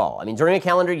during the fall. I mean, during a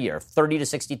calendar year, 30 to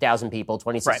 60,000 people,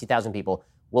 60,000 people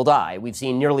will die. We've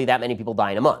seen nearly that many people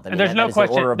die in a month. I mean, there's no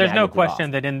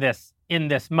question that in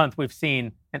this month we've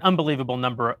seen an unbelievable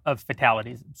number of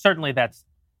fatalities. Certainly that's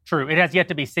true. It has yet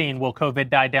to be seen, will COVID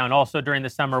die down also during the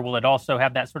summer? Will it also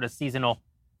have that sort of seasonal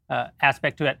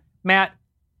aspect to it? Matt,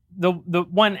 the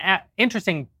one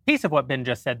interesting piece of what Ben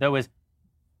just said, though, is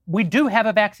we do have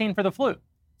a vaccine for the flu.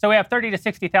 So we have 30 to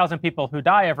 60,000 people who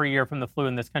die every year from the flu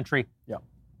in this country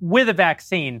with a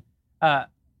vaccine.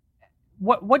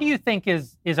 What do you think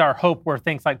is our hope where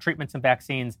things like treatments and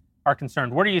vaccines are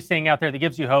concerned? What are you seeing out there that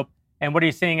gives you hope? And what are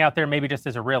you seeing out there maybe just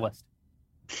as a realist?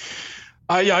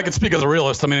 I can speak as a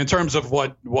realist. I mean, in terms of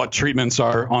what treatments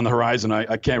are on the horizon,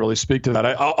 I can't really speak to that.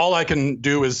 All I can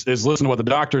do is listen to what the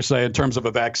doctors say in terms of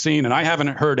a vaccine. And I haven't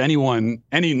heard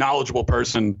any knowledgeable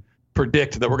person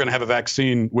predict that we're going to have a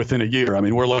vaccine within a year. I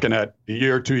mean, we're looking at a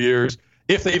year, 2 years.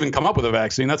 If they even come up with a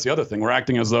vaccine, that's the other thing. We're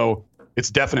acting as though it's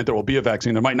definite there will be a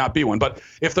vaccine. There might not be one. But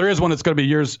if there is one, it's going to be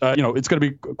years, it's going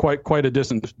to be quite a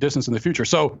distance in the future.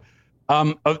 So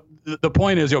the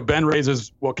point is, Ben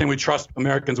raises, well, can we trust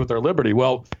Americans with their liberty?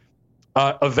 Well,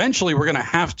 eventually we're going to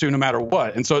have to, no matter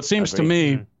what. And so it seems to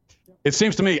me,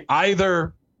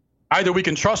 either we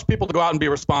can trust people to go out and be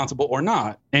responsible or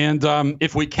not. And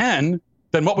if we can,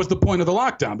 then what was the point of the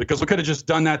lockdown? Because we could have just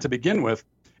done that to begin with.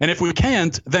 And if we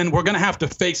can't, then we're going to have to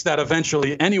face that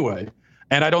eventually anyway.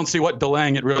 And I don't see what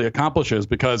delaying it really accomplishes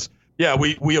because,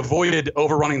 we avoided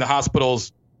overrunning the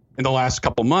hospitals in the last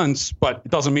couple months, but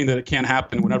it doesn't mean that it can't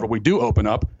happen whenever we do open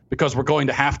up because we're going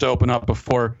to have to open up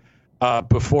before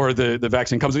the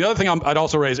vaccine comes. The other thing I'd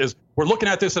also raise is we're looking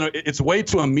at this and it's way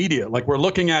too immediate. Like we're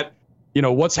looking at,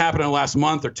 what's happened in the last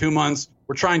month or 2 months.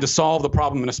 We're trying to solve the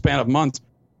problem in a span of months.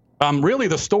 really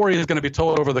the story is going to be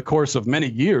told over the course of many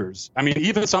years. I mean,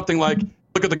 even something like,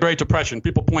 look at the Great Depression.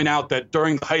 People point out that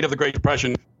during the height of the Great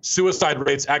Depression, suicide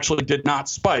rates actually did not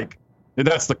spike. And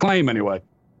that's the claim anyway.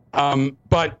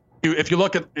 But if you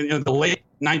look at in the late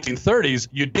 1930s,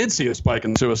 you did see a spike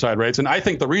in suicide rates. And I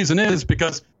think the reason is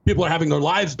because people are having their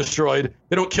lives destroyed.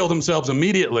 They don't kill themselves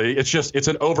immediately. It's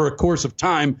over a course of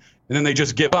time, and then they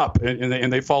just give up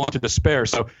and they fall into despair.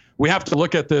 So we have to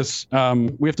look at this.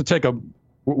 We have to take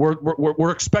we're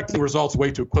expecting results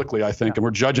way too quickly, I think, and we're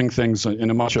judging things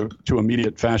in a much too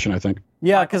immediate fashion, I think.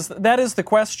 Yeah, because that is the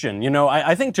question. You know,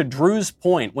 I think to Drew's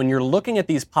point, when you're looking at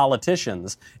these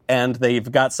politicians and they've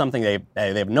got something, they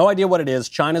have no idea what it is,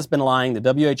 China's been lying, the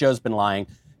WHO's been lying,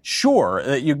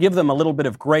 sure, you give them a little bit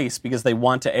of grace because they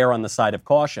want to err on the side of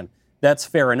caution. That's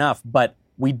fair enough, but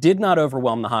we did not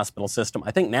overwhelm the hospital system.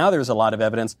 I think now there's a lot of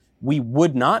evidence we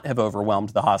would not have overwhelmed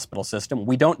the hospital system.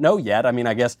 We don't know yet. I mean,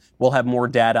 I guess we'll have more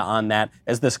data on that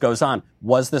as this goes on.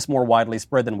 Was this more widely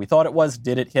spread than we thought it was?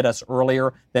 Did it hit us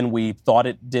earlier than we thought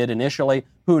it did initially?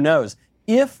 Who knows?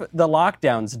 If the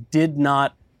lockdowns did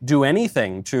not do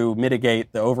anything to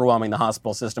mitigate the overwhelming the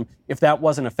hospital system, if that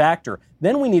wasn't a factor,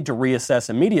 then we need to reassess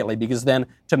immediately, because then,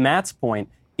 to Matt's point,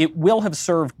 it will have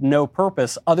served no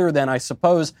purpose other than, I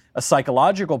suppose, a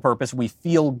psychological purpose. We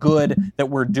feel good that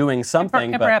we're doing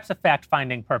something. And perhaps a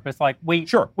fact-finding purpose. Like we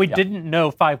didn't know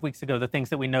 5 weeks ago the things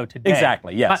that we know today.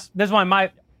 Exactly, yes. This is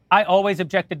why I always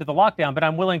objected to the lockdown, but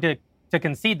I'm willing to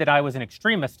concede that I was an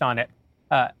extremist on it,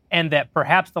 and that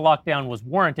perhaps the lockdown was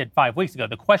warranted 5 weeks ago.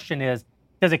 The question is,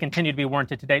 does it continue to be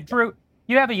warranted today? Drew,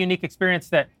 you have a unique experience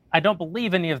that I don't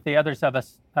believe any of the others of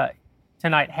us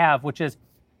tonight have, which is,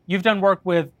 you've done work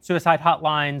with suicide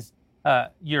hotlines.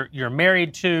 You're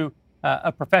married to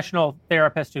a professional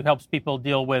therapist who helps people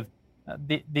deal with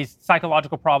these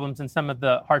psychological problems and some of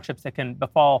the hardships that can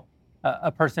befall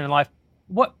a person in life.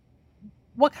 What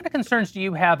kind of concerns do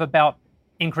you have about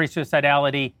increased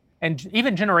suicidality and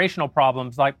even generational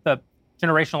problems, like the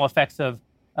generational effects of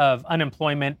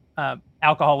unemployment,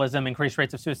 alcoholism, increased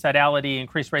rates of suicidality,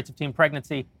 increased rates of teen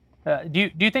pregnancy? Do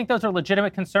you think those are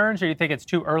legitimate concerns, or do you think it's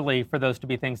too early for those to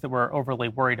be things that we're overly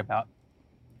worried about?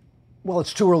 Well,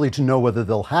 it's too early to know whether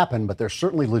they'll happen, but they're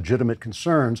certainly legitimate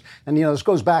concerns. And, this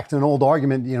goes back to an old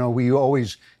argument, we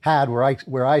always had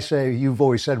where I say, you've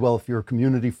always said, well, if your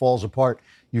community falls apart,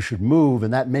 you should move.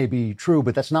 And that may be true,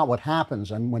 but that's not what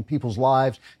happens. And when people's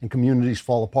lives and communities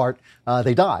fall apart,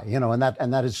 they die, and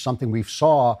that is something we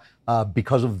saw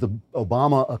because of the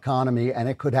Obama economy, and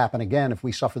it could happen again if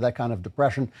we suffer that kind of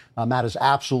depression. Matt is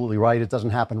absolutely right. It doesn't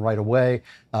happen right away.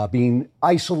 Being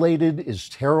isolated is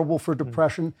terrible for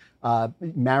depression.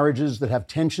 Marriages that have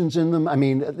tensions in them. I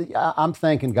mean, I'm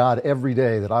thanking God every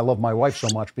day that I love my wife so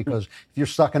much, because if you're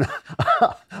stuck in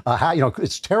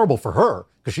it's terrible for her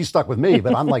because she's stuck with me,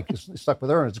 but I'm like stuck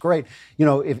with her, and it's great.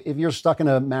 If you're stuck in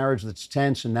a marriage that's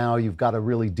tense and now you've got to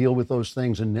really deal with those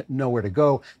things and know where to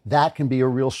go, that can be a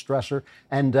real stressor.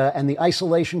 And the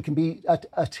isolation can be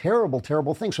a terrible,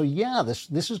 terrible thing. So yeah,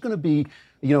 this is going to be,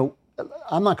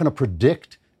 I'm not going to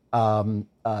predict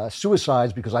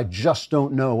suicides because I just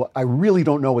don't know. I really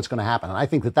don't know what's going to happen. And I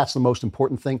think that that's the most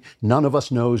important thing. None of us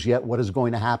knows yet what is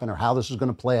going to happen or how this is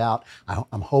going to play out.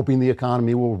 I'm hoping the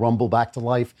economy will rumble back to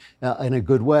life in a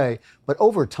good way. But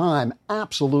over time,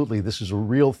 absolutely, this is a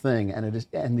real thing. And it is,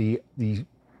 and the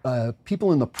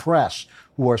people in the press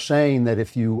who are saying that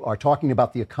if you are talking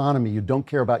about the economy, you don't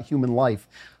care about human life,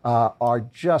 are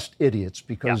just idiots,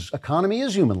 because economy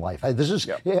is human life.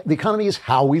 The economy is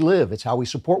how we live. It's how we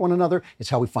support one another. It's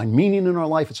how we find meaning in our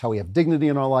life. It's how we have dignity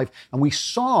in our life. And we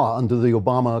saw under the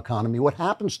Obama economy what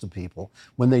happens to people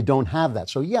when they don't have that.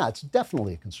 So yeah, it's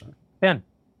definitely a concern. Ben.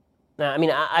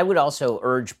 I would also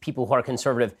urge people who are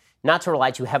conservative not to rely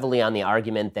too heavily on the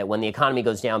argument that when the economy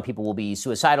goes down, people will be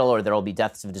suicidal or there will be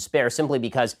deaths of despair, simply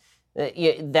because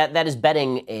that is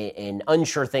betting an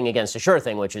unsure thing against a sure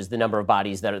thing, which is the number of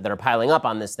bodies that are piling up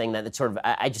on this thing. That sort of,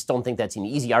 I just don't think that's an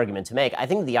easy argument to make. I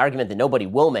think the argument that nobody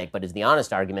will make, but is the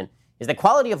honest argument, is that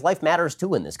quality of life matters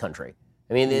too in this country.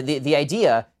 I mean, the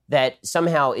idea that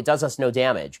somehow it does us no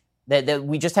damage, that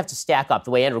we just have to stack up,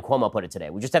 the way Andrew Cuomo put it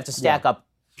today, we just have to stack up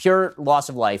pure loss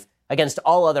of life against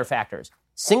all other factors.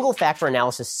 Single factor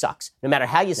analysis sucks, no matter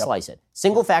how you slice it.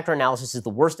 Single factor analysis is the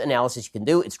worst analysis you can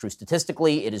do. It's true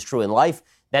statistically. It is true in life.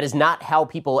 That is not how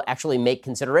people actually make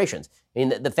considerations. I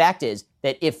mean, the fact is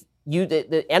that if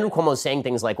Andrew Cuomo is saying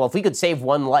things like, well, if we could save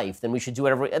one life, then we should do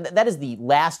whatever. That is the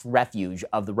last refuge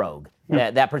of the rogue,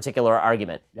 that particular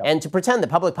argument. Yep. And to pretend that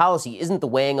public policy isn't the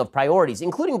weighing of priorities,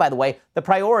 including, by the way, the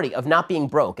priority of not being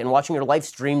broke and watching your life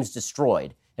streams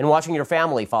destroyed and watching your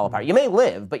family fall apart. You may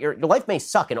live, but your life may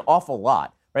suck an awful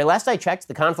lot right? Last I checked,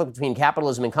 the conflict between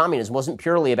capitalism and communism wasn't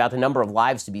purely about the number of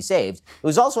lives to be saved. It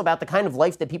was also about the kind of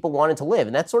life that people wanted to live.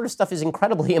 And that sort of stuff is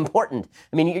incredibly important.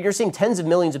 I mean, you're seeing tens of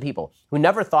millions of people who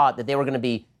never thought that they were going to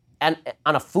be on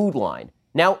a food line,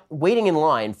 now waiting in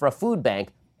line for a food bank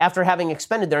after having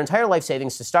expended their entire life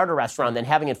savings to start a restaurant, then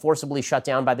having it forcibly shut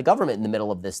down by the government in the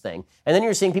middle of this thing. And then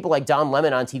you're seeing people like Don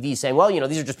Lemon on TV saying, well,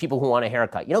 these are just people who want a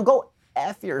haircut. Go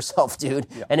F yourself, dude.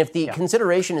 Yeah. And if the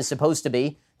consideration is supposed to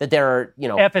be that there are,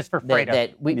 F is for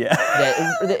Fredo.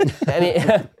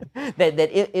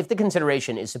 If the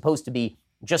consideration is supposed to be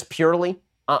just purely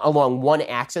along one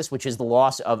axis, which is the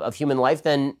loss of human life,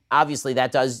 then obviously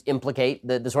that does implicate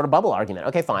the sort of bubble argument.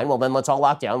 Okay, fine. Well, then let's all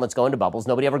lock down. Let's go into bubbles.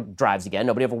 Nobody ever drives again.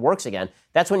 Nobody ever works again.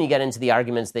 That's when you get into the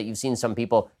arguments that you've seen some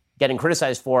people getting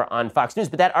criticized for on Fox News.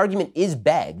 But that argument is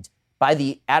begged by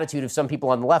the attitude of some people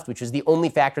on the left, which is the only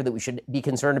factor that we should be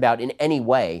concerned about in any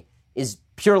way is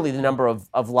purely the number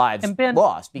of lives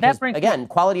lost. Because, again,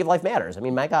 quality of life matters. I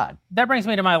mean, my God. That brings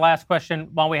me to my last question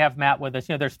while we have Matt with us.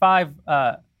 There's five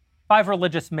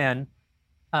religious men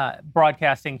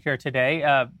broadcasting here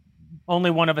today.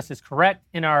 Only one of us is correct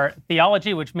in our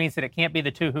theology, which means that it can't be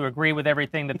the two who agree with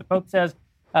everything that the Pope says.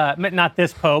 Not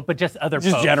this Pope, but just other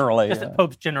popes. Just generally. Just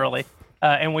popes generally.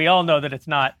 And we all know that it's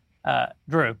not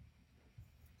Drew.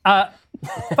 Five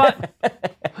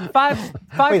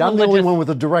Wait, I'm the only one with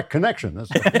a direct connection.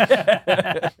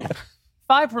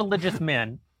 Five religious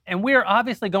men, and we are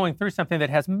obviously going through something that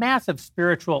has massive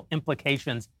spiritual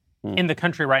implications in the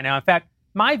country right now. In fact,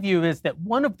 my view is that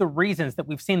one of the reasons that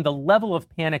we've seen the level of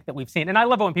panic that we've seen, and I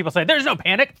love it when people say, there's no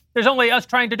panic, there's only us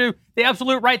trying to do the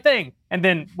absolute right thing. And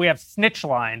then we have snitch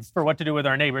lines for what to do with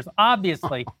our neighbors.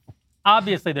 Obviously,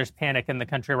 there's panic in the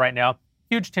country right now,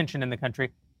 huge tension in the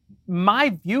country.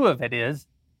 My view of it is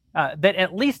that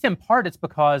at least in part it's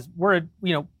because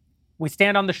we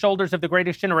stand on the shoulders of the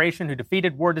greatest generation who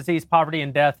defeated war, disease, poverty,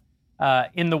 and death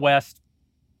in the West,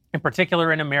 in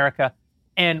particular in America.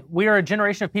 And we are a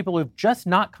generation of people who've just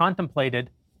not contemplated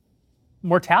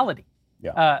mortality.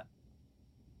 Yeah.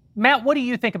 Matt, what do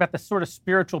you think about the sort of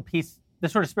spiritual piece, the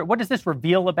sort of spirit? What does this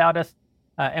reveal about us,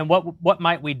 and what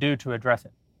might we do to address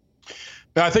it?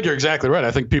 I think you're exactly right.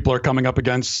 I think people are coming up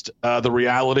against the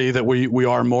reality that we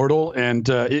are mortal, and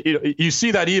you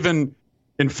see that even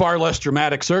in far less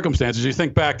dramatic circumstances. You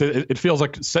think back that it feels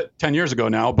like 10 years ago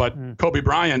now, but Kobe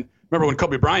Bryant. Remember when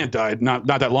Kobe Bryant died? Not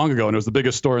that long ago, and it was the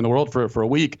biggest story in the world for a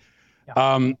week.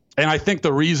 Yeah. And I think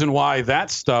the reason why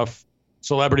that stuff,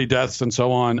 celebrity deaths and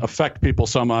so on, affect people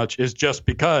so much is just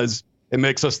because it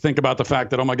makes us think about the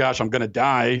fact that, oh my gosh, I'm going to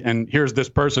die, and here's this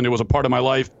person who was a part of my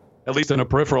life, at least in a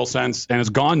peripheral sense, and is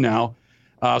gone now.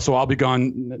 So I'll be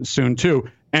gone soon too.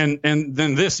 And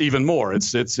then this even more.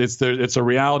 It's a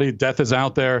reality. Death is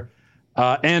out there,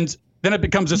 and then it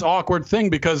becomes this awkward thing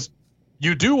because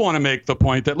you do want to make the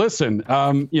point that, listen,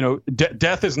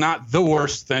 death is not the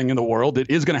worst thing in the world.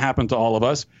 It is going to happen to all of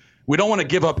us. We don't want to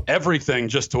give up everything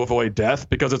just to avoid death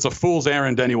because it's a fool's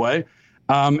errand anyway.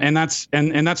 And that's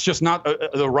just not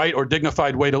the right or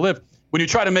dignified way to live. When you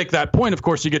try to make that point, of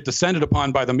course, you get descended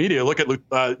upon by the media. Look at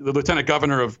the Lieutenant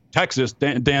Governor of Texas,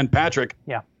 Dan Patrick.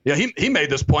 Yeah. He made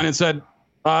this point and said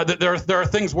that there are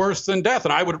things worse than death,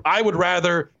 and I would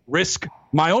rather risk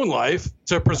my own life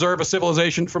to preserve a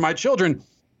civilization for my children,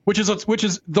 which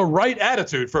is the right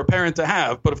attitude for a parent to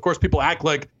have. But of course, people act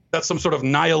like that's some sort of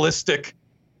nihilistic,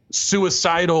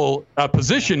 suicidal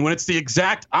position when it's the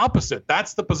exact opposite.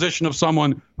 That's the position of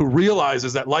someone who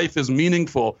realizes that life is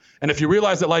meaningful. And if you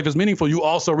realize that life is meaningful, you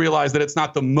also realize that it's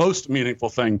not the most meaningful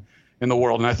thing in the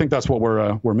world. And I think that's what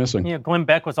we're missing. Glenn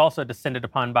Beck was also descended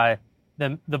upon by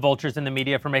the vultures in the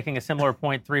media for making a similar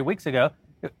point 3 weeks ago.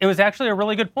 It was actually a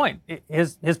really good point.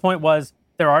 His point was,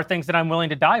 there are things that I'm willing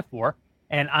to die for,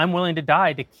 and I'm willing to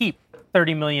die to keep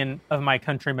 30 million of my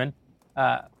countrymen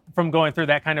from going through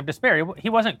that kind of despair. He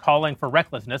wasn't calling for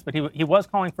recklessness, but he was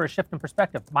calling for a shift in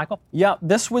perspective. Michael? Yeah,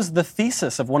 this was the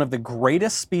thesis of one of the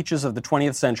greatest speeches of the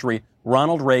 20th century,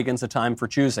 Ronald Reagan's A Time for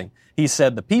Choosing. He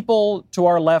said, the people to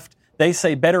our left, they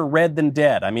say better red than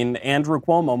dead. I mean, Andrew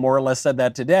Cuomo more or less said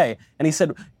that today. And he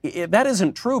said, that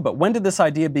isn't true, but when did this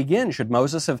idea begin? Should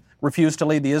Moses have refused to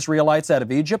lead the Israelites out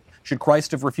of Egypt? Should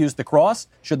Christ have refused the cross?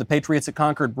 Should the patriots at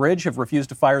Concord Bridge have refused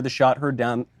to fire the shot heard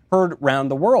around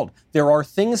the world? There are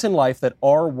things in life that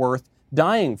are worth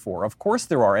dying for. Of course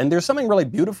there are. And there's something really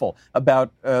beautiful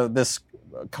about this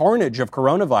carnage of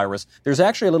coronavirus. There's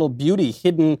actually a little beauty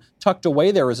hidden, tucked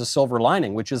away there as a silver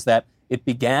lining, which is that it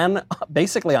began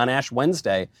basically on Ash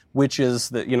Wednesday, which is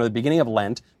the beginning of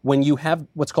Lent, when you have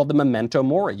what's called the memento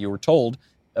mori. You were told,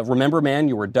 remember, man,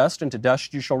 you were dust, and to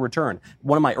dust you shall return.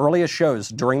 One of my earliest shows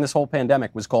during this whole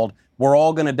pandemic was called We're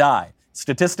All Gonna Die.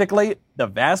 Statistically, the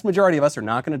vast majority of us are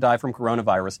not going to die from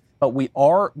coronavirus, but we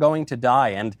are going to die.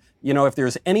 And, if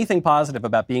there's anything positive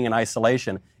about being in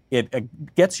isolation,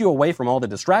 it gets you away from all the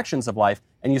distractions of life,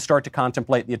 and you start to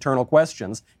contemplate the eternal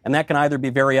questions. And that can either be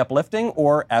very uplifting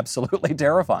or absolutely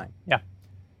terrifying. Yeah.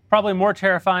 Probably more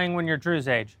terrifying when you're Drew's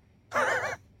age.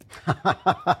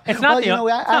 It's not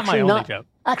not my only joke.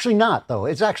 Actually not, though.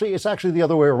 It's actually the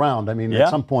other way around. I mean, at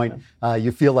some point,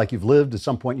 you feel like you've lived. At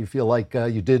some point, you feel like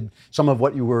you did some of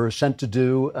what you were sent to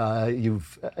do.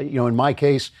 In my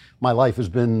case, my life has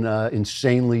been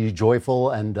insanely joyful,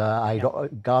 and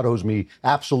God owes me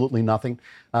absolutely nothing.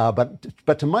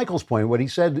 But to Michael's point, what he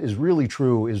said is really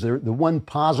true. Is the one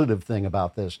positive thing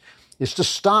about this is to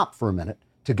stop for a minute,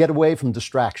 to get away from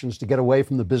distractions, to get away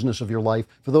from the business of your life.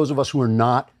 For those of us who are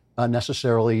not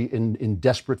necessarily in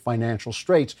desperate financial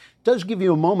straits, does give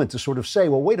you a moment to sort of say,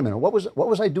 well, wait a minute, what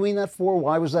was I doing that for?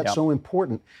 Why was that so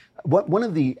important? One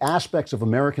of the aspects of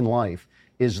American life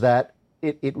is that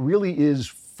it really is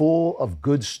full of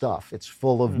good stuff. It's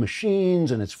full of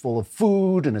machines, and it's full of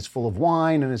food, and it's full of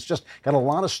wine, and it's just got a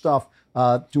lot of stuff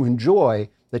to enjoy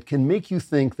that can make you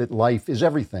think that life is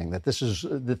everything, that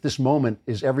this moment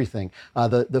is everything.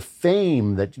 The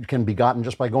fame that can be gotten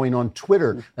just by going on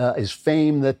Twitter is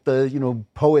fame that the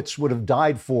poets would have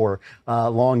died for a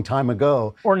long time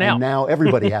ago. Or now. And now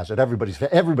everybody has it.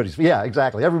 Everybody's yeah,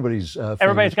 exactly. Everybody's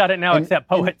got it now, except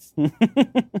poets.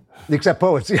 Except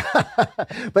poets, yeah.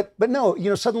 But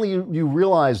no, suddenly you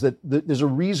realize that there's a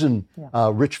reason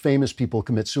rich, famous people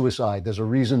commit suicide. There's a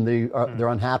reason they're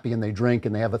unhappy and they drink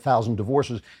and they have 1,000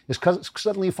 divorces. Is because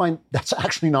suddenly you find that's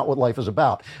actually not what life is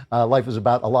about. Life is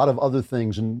about a lot of other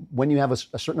things. And when you have a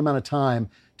certain amount of time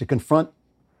to confront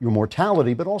your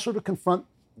mortality, but also to confront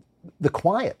the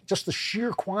quiet, just the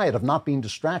sheer quiet of not being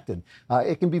distracted,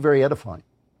 it can be very edifying.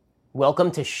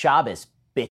 Welcome to Shabbos,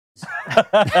 bitch.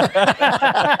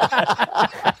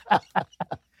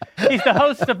 He's the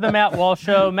host of the Matt Walsh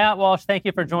Show. Matt Walsh, thank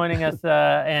you for joining us,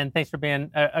 and thanks for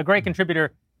being a great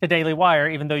contributor to Daily Wire,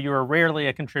 even though you are rarely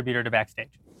a contributor to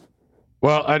Backstage.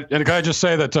 Well, and can I just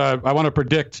say that I want to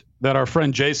predict that our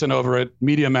friend Jason over at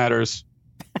Media Matters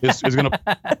is going to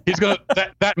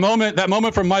that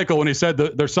moment from Michael when he said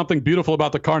that there's something beautiful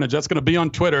about the carnage, that's going to be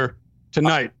on Twitter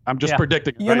tonight. I'm just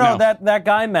predicting it right now. that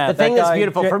guy, Matt. The thing that's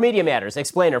beautiful for Media Matters,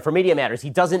 explainer, for Media Matters, he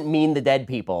doesn't mean the dead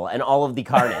people and all of the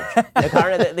carnage. He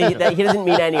doesn't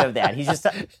mean any of that. He's just...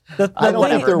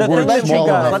 whatever.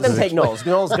 Let them take Knowles.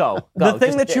 Knowles, go. The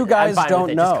thing that you guys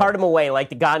don't know. Just cart him away like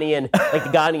the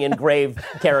Ghanaian grave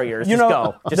carriers. Just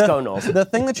go. Just go, Knowles. The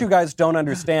thing that you guys don't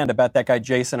understand about that guy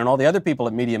Jason and all the other people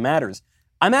at Media Matters,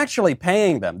 I'm actually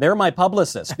paying them. They're my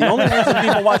publicists. The only reason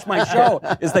people watch my show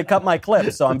is they cut my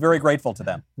clips, so I'm very grateful to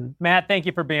them. Matt, thank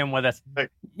you for being with us.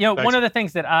 Thanks. One of the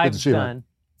things that I've done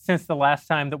since the last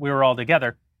time that we were all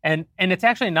together, and it's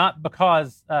actually not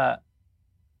because of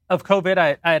COVID.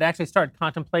 I had actually started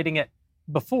contemplating it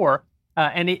before,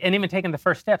 and even taking the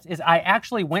first steps, is I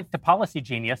actually went to Policy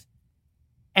Genius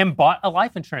and bought a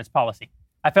life insurance policy.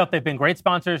 I felt they've been great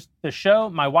sponsors. The show,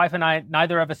 my wife and I,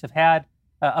 neither of us have had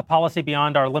a policy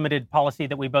beyond our limited policy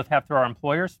that we both have through our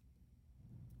employers.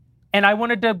 And I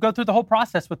wanted to go through the whole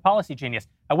process with Policy Genius.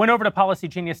 I went over to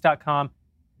policygenius.com.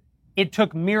 It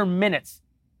took mere minutes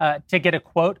to get a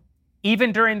quote.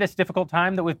 Even during this difficult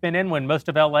time that we've been in, when most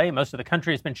of LA, most of the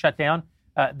country has been shut down,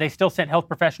 they still sent health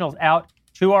professionals out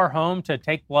to our home to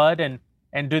take blood and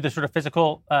do the sort of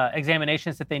physical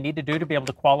examinations that they need to do to be able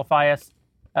to qualify us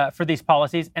for these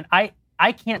policies. And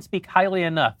I can't speak highly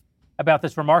enough about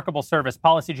this remarkable service,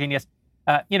 Policy Genius.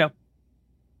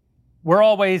 We're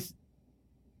always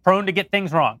prone to get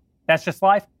things wrong. That's just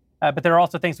life. But there are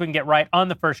also things we can get right on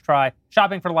the first try.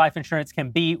 Shopping for life insurance can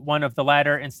be one of the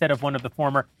latter instead of one of the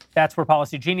former. That's where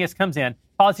Policy Genius comes in.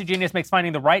 Policy Genius makes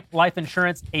finding the right life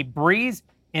insurance a breeze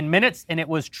in minutes, and it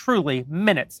was truly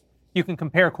minutes. You can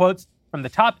compare quotes from the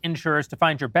top insurers to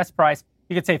find your best price.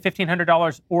 You could save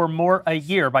 $1,500 or more a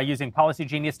year by using Policy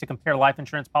Genius to compare life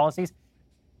insurance policies.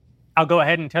 I'll go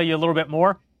ahead and tell you a little bit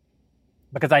more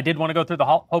because I did want to go through the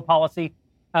whole Policy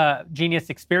Genius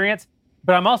experience,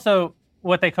 but I'm also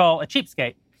what they call a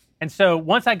cheapskate. And so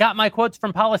once I got my quotes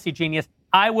from Policy Genius,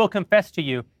 I will confess to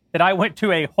you that I went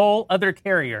to a whole other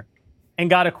carrier and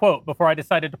got a quote before I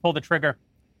decided to pull the trigger,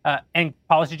 and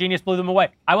Policy Genius blew them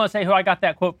away. I won't say who I got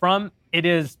that quote from. It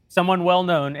is someone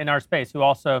well-known in our space who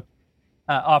also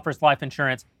offers life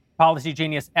insurance. Policy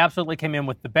Genius absolutely came in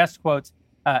with the best quotes.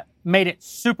 Made it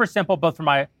super simple, both for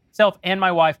myself and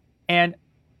my wife. And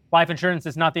life insurance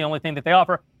is not the only thing that they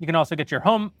offer. You can also get your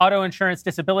home, auto insurance,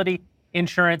 disability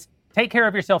insurance. Take care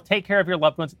of yourself. Take care of your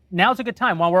loved ones. Now's a good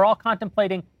time. While we're all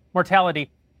contemplating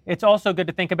mortality, it's also good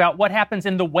to think about what happens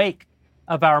in the wake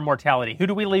of our mortality. Who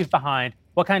do we leave behind?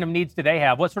 What kind of needs do they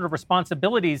have? What sort of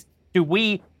responsibilities do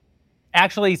we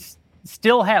actually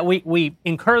still have? We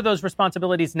incur those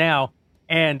responsibilities now,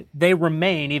 and they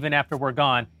remain even after we're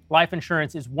gone. Life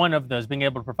insurance is one of those. Being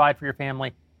able to provide for your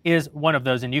family is one of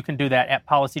those, and you can do that at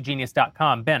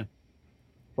PolicyGenius.com. Ben.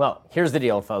 Well, here's the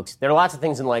deal, folks. There are lots of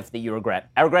things in life that you regret.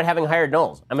 I regret having hired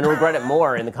Knowles. I'm going to regret it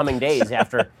more in the coming days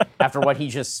after what he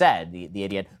just said, the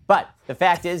idiot. But the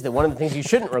fact is that one of the things you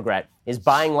shouldn't regret is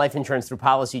buying life insurance through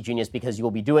Policy Genius, because you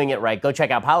will be doing it right. Go check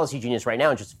out Policy Genius right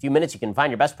now. In just a few minutes, you can find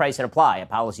your best price and apply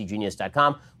at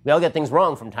PolicyGenius.com. We all get things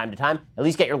wrong from time to time. At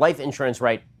least get your life insurance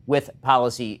right with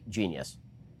Policy Genius.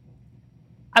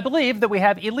 I believe that we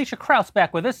have Elisha Krauss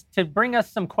back with us to bring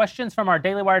us some questions from our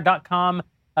DailyWire.com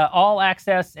All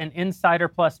Access and Insider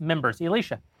Plus members.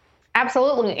 Elisha.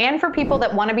 Absolutely. And for people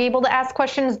that want to be able to ask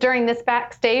questions during this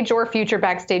Backstage or future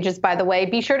Backstages, by the way,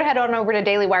 be sure to head on over to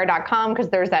dailywire.com, because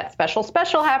there's that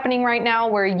special happening right now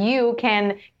where you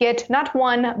can get not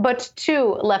one, but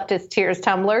 2 Leftist Tears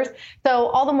tumblers. So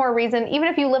all the more reason, even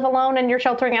if you live alone and you're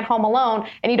sheltering at home alone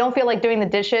and you don't feel like doing the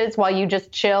dishes while you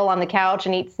just chill on the couch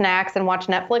and eat snacks and watch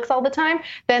Netflix all the time,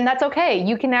 then that's okay.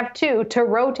 You can have 2 to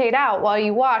rotate out while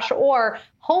you wash, or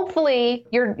hopefully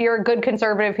you're a good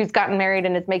conservative who's gotten married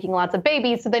and is making lots of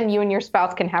babies, so then you and your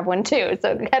spouse can have one too.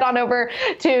 So head on over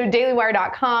to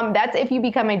dailywire.com. That's if you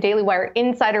become a Daily Wire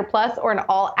Insider Plus or an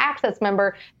All Access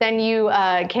member, then you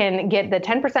can get the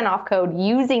 10% off code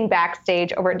using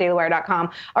Backstage over at dailywire.com.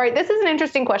 All right, this is an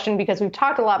interesting question because we've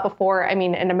talked a lot before. I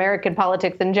mean, in American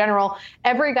politics in general,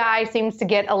 every guy seems to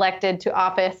get elected to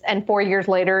office, and 4 years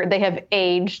later, they have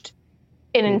aged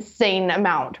an insane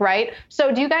amount, right?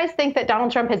 So do you guys think that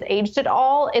Donald Trump has aged at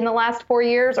all in the last 4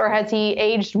 years, or has he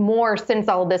aged more since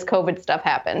all of this COVID stuff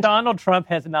happened? Donald Trump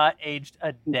has not aged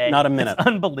a day. Not a minute. It's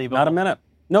unbelievable. Not a minute.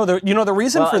 No, the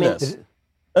reason for this.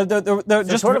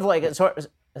 Just sort of like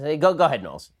go ahead,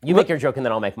 Knowles. You make your joke and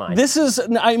then I'll make mine. This is,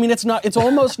 I mean, it's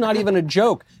almost not even a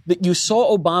joke that you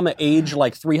saw Obama age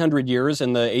like 300 years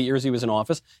in the 8 years he was in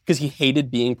office because he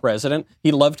hated being president.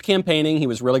 He loved campaigning. He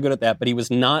was really good at that, but he was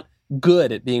not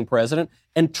good at being president.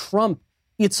 And Trump,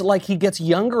 it's like he gets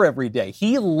younger every day.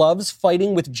 He loves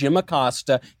fighting with Jim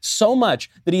Acosta so much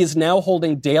that he is now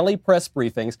holding daily press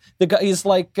briefings. The guy,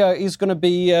 he's going to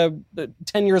be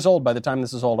 10 years old by the time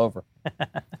this is all over.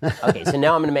 Okay, so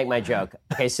now I'm going to make my joke.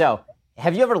 Okay, so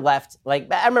have you ever left,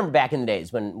 like, I remember back in the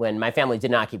days when my family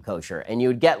did not keep kosher, and you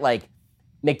would get, like,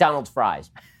 McDonald's fries,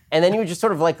 and then you would just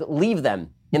sort of, like, leave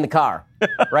them in the car,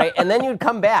 right? And then you'd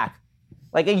come back,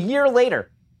 like, a year later,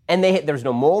 and there's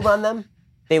no mold on them.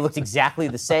 They looked exactly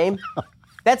the same.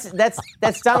 That's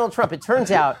Donald Trump. It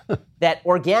turns out that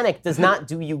organic does not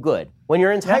do you good. When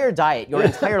your entire diet, your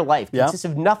entire life consists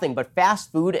of nothing but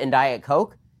fast food and Diet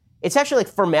Coke, it's actually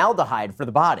like formaldehyde for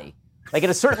the body. Like at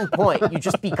a certain point, you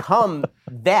just become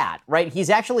that, right? He's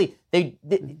actually,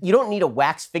 you don't need a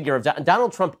wax figure of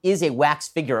Donald Trump is a wax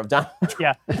figure of Donald Trump.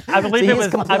 Yeah, I believe it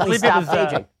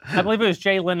was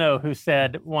Jay Leno who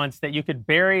said once that you could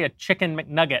bury a chicken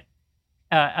McNugget.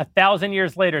 1,000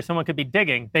 years later, someone could be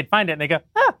digging. They'd find it and they go,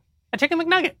 a chicken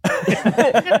McNugget.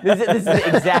 this is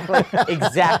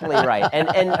exactly right.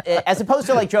 And as opposed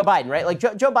to like Joe Biden, right? Like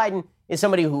Joe Biden is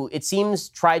somebody who, it seems,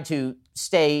 tried to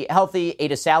stay healthy,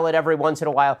 ate a salad every once in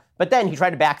a while, but then he tried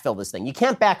to backfill this thing. You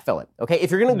can't backfill it, okay?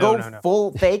 If you're going to go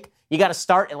full fake, you got to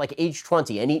start at like age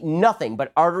 20 and eat nothing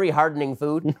but artery-hardening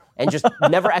food and just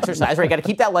never exercise, right? You got to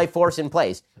keep that life force in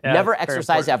place. Yeah, never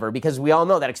exercise ever, because we all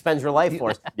know that expends your life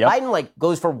force. Yep. Biden like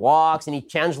goes for walks and he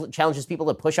challenges people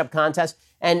to push-up contests.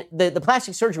 And the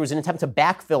plastic surgery was an attempt to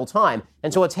backfill time.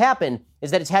 And so what's happened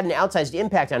is that it's had an outsized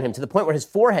impact on him to the point where his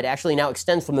forehead actually now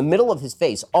extends from the middle of his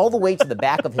face all the way to the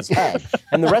back of his head.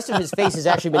 And the rest of his face has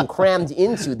actually been crammed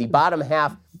into the bottom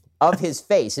half of his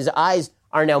face. His eyes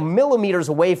are now millimeters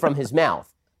away from his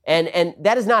mouth. And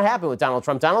that has not happened with Donald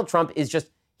Trump. Donald Trump is just,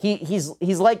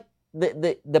 he's like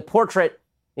the portrait,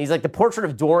 he's like the portrait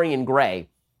of Dorian Gray.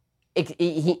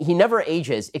 He never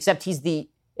ages, except the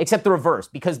reverse,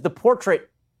 because the portrait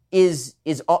is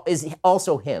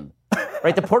also him.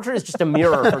 Right? The portrait is just a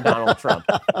mirror for Donald Trump.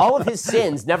 All of his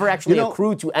sins never actually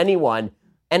accrue to anyone.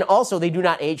 And also, they do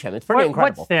not age him. It's pretty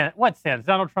incredible. What sins?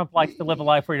 Donald Trump likes to live a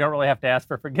life where you don't really have to ask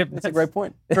for forgiveness. That's a great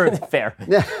point. Fair.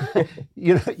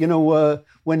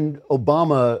 When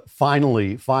Obama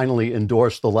finally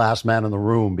endorsed the last man in the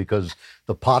room because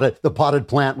the potted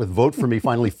plant with "Vote for Me"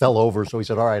 finally fell over, so he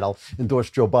said, "All right, I'll endorse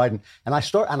Joe Biden." And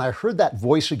I heard that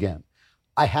voice again.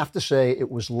 I have to say it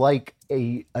was like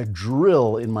a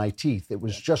drill in my teeth. It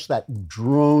was just that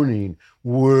droning,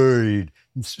 worried,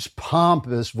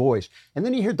 pompous voice. And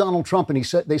then you hear Donald Trump and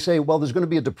they say, well, there's going to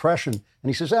be a depression. And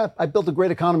he says, I built a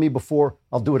great economy before,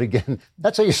 I'll do it again.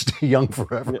 That's how you stay young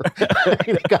forever.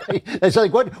 It's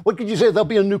like, what could you say? There'll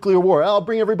be a nuclear war. I'll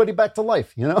bring everybody back to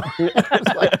life,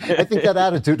 It's like, I think that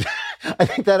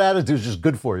attitude is just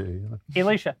good for you.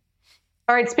 Alicia.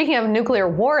 All right, speaking of nuclear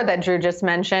war that Drew just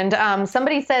mentioned,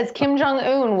 somebody says Kim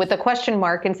Jong-un with a question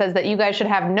mark and says that you guys should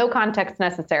have no context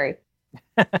necessary.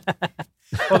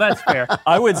 Well, that's fair.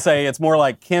 I would say it's more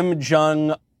like Kim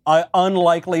Jong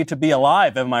unlikely to be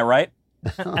alive. Am I right?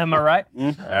 Am I right?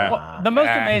 Well, the most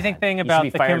amazing thing about you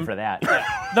should be fired for that.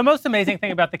 The most amazing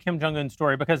thing about the Kim Jong-un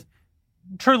story, because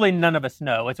truly none of us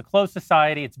know. It's a closed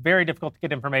society. It's very difficult to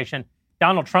get information.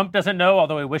 Donald Trump doesn't know,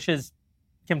 although he wishes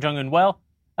Kim Jong-un well.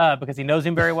 Because he knows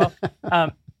him very well.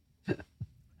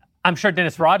 I'm sure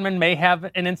Dennis Rodman may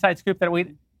have an inside scoop that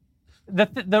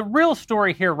the real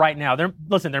story here right now,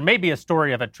 there may be a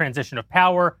story of a transition of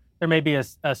power. There may be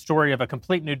a story of a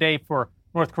complete new day for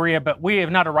North Korea, but we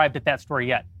have not arrived at that story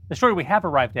yet. The story we have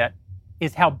arrived at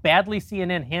is how badly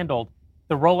CNN handled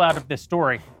the rollout of this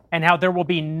story and how there will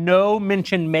be no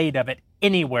mention made of it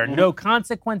anywhere, no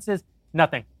consequences,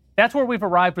 nothing. That's where we've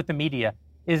arrived with the media,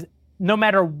 is no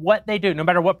matter what they do, no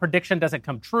matter what prediction doesn't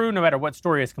come true, no matter what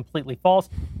story is completely false,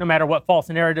 no matter what false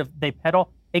narrative they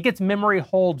peddle, it gets memory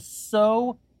hold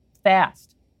so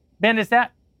fast. Ben, is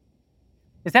that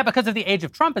because of the age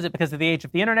of Trump? Is it because of the age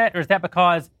of the internet? Or is that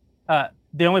because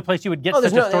the only place you would get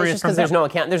such a story is from there's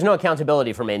no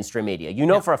accountability for mainstream media. You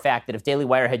know for a fact that if Daily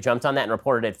Wire had jumped on that and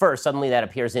reported it first, suddenly that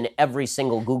appears in every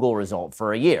single Google result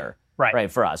for a year.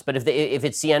 Right, for us. But if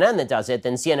it's CNN that does it,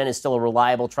 then CNN is still a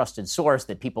reliable, trusted source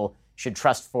that people should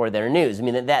trust for their news. I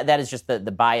mean, that is just the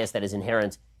bias that is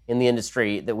inherent in the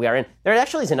industry that we are in. There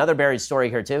actually is another buried story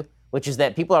here, too, which is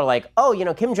that people are like, oh,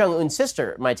 Kim Jong-un's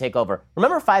sister might take over.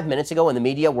 Remember 5 minutes ago when the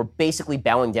media were basically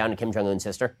bowing down to Kim Jong-un's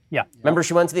sister? Yeah. Remember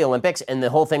she went to the Olympics and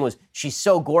the whole thing was, she's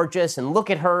so gorgeous and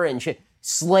look at her and she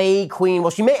slay queen.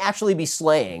 Well, she may actually be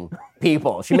slaying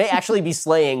people. She may actually be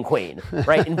slaying queen,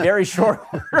 right, in very short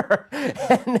order.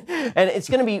 And it's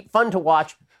going to be fun to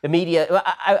watch the media.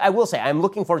 I will say, I'm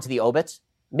looking forward to the obits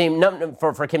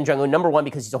for Kim Jong-un, number one,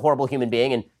 because he's a horrible human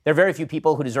being, and there are very few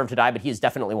people who deserve to die, but he is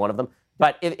definitely one of them.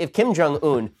 But if Kim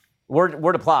Jong-un were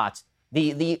to plot,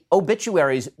 the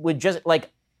obituaries would just,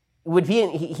 would be,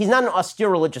 he's not an austere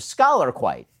religious scholar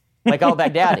quite, like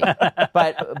al-Baghdadi,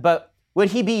 but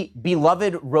would he be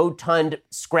beloved, rotund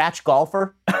scratch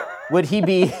golfer? Would he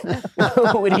be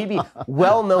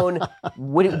well-known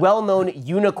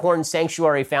unicorn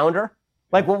sanctuary founder?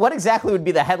 What exactly would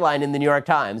be the headline in the New York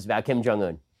Times about Kim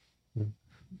Jong-un?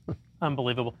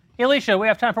 Unbelievable. Alicia, we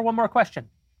have time for one more question.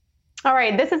 All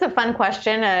right, this is a fun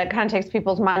question. It kind of takes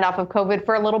people's mind off of COVID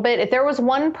for a little bit. If there was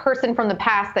one person from the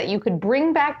past that you could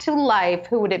bring back to life,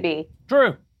 who would it be?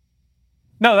 Drew.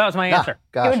 No, that was my answer.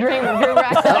 You would dream of Drew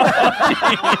Rack.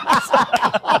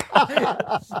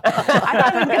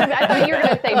 I thought you were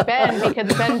going to say Ben,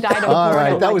 because Ben died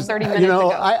of boredom 30 minutes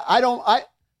ago.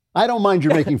 I don't mind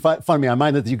you making fun of me. I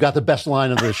mind that you got the best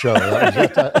line of the show.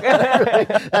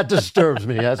 That disturbs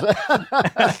me.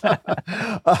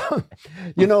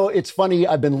 It's funny.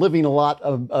 I've been living a lot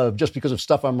of just because of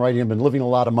stuff I'm writing, I've been living a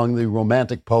lot among the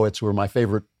romantic poets who are my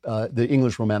favorite, the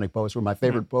English romantic poets who are my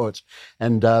favorite poets.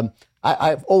 And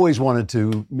I've always wanted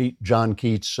to meet John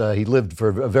Keats. He lived for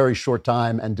a very short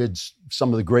time and did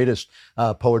some of the greatest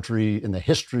poetry in the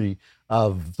history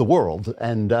of the world.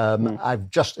 And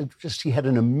he had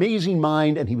an amazing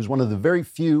mind, and he was one of the very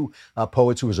few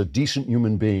poets who was a decent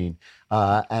human being.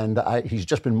 He's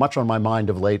just been much on my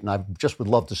mind of late, and I just would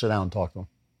love to sit down and talk to him.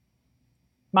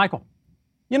 Michael.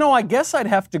 I guess I'd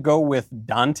have to go with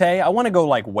Dante. I want to go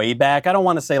way back. I don't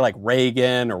want to say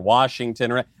Reagan or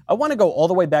Washington. I want to go all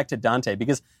the way back to Dante,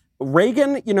 because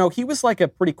Reagan, he was a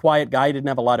pretty quiet guy. He didn't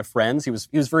have a lot of friends. He was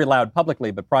very loud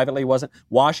publicly, but privately he wasn't.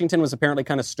 Washington was apparently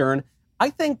kind of stern. I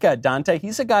think Dante,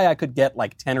 he's a guy I could get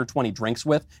 10 or 20 drinks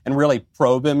with and really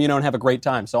probe him, and have a great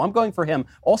time. So I'm going for him.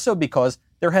 Also because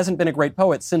there hasn't been a great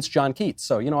poet since John Keats.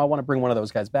 So, I want to bring one of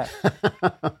those guys back.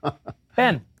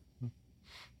 Ben.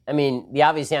 I mean, the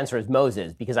obvious answer is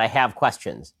Moses, because I have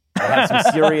questions. I have some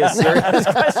serious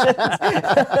questions.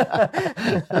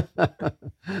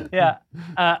 Yeah.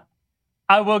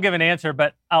 I will give an answer,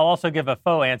 but I'll also give a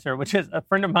faux answer, which is a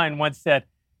friend of mine once said,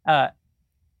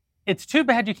 it's too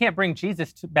bad you can't bring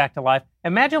Jesus back to life.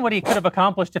 Imagine what he could have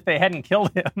accomplished if they hadn't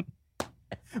killed him.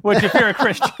 Which, if you're a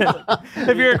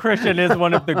Christian, is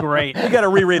one of the great. You got to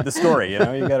reread the story, You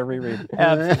got to reread.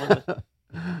 Absolutely.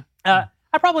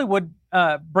 I probably would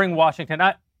bring Washington.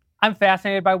 I'm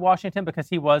fascinated by Washington because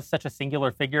he was such a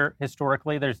singular figure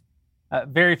historically. There's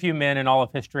very few men in all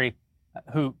of history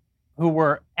who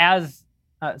were as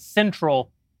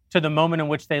central to the moment in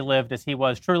which they lived as he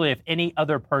was. Truly, if any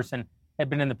other person had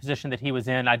been in the position that he was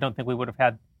in, I don't think we would have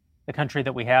had the country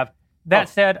that we have. That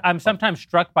said, I'm sometimes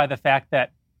struck by the fact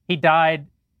that he died,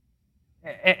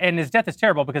 and his death is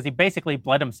terrible because he basically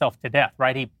bled himself to death,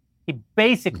 right? He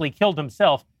basically killed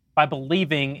himself by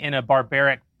believing in a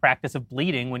barbaric practice of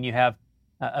bleeding when you have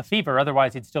a fever.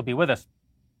 Otherwise, he'd still be with us.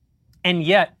 And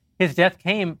yet, his death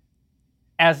came,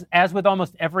 as with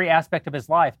almost every aspect of his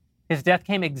life, his death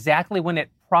came exactly when it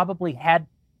probably had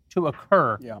to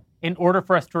occur in order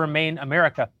for us to remain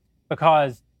America.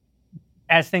 Because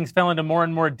as things fell into more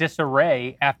and more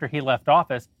disarray after he left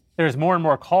office, there's more and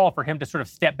more call for him to sort of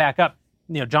step back up.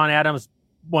 John Adams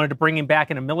wanted to bring him back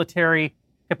in a military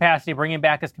capacity, bring him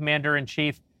back as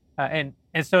commander-in-chief. And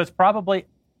so it's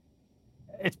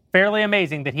fairly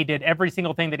amazing that he did every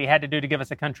single thing that he had to do to give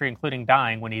us a country, including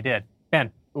dying when he did.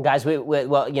 Ben. Guys, we've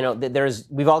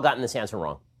all gotten this answer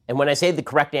wrong. And when I say the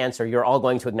correct answer, you're all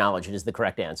going to acknowledge it is the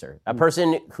correct answer. A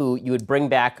person who you would bring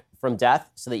back from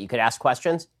death so that you could ask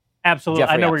questions? Absolutely.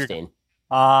 Jeffrey I know Epstein.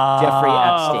 Jeffrey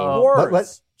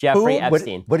Epstein. Jeffrey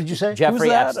Epstein. What did you say?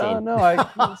 Jeffrey Epstein. No,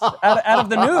 out of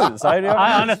the news.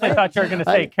 I honestly thought you were going to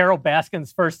say Carol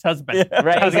Baskin's first husband. Yeah.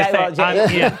 Right,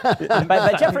 exactly.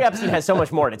 But Jeffrey Epstein has so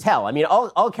much more to tell. I mean,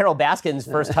 all Carol Baskin's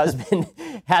first husband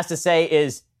has to say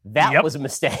is, that was a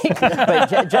mistake. But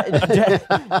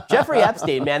Jeffrey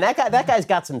Epstein, man, that guy's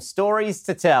got some stories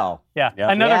to tell. Yeah.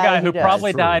 Another guy who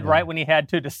probably died right when he had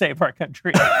to save our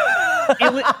country.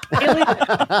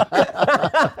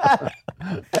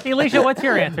 Alicia, what's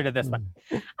your answer to this one?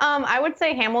 I would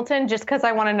say Hamilton, just because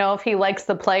I want to know if he likes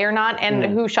the play or not, and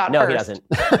who shot no, first. No,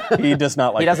 he doesn't. He does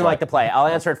not like. He doesn't like the play. I'll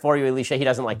answer it for you, Alicia. He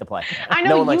doesn't like the play. I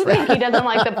know you think he doesn't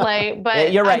like the play,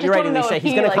 but you're right. You're right, Alicia.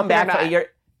 He's going to come back.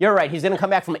 You're right. He's going to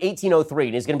come back from 1803,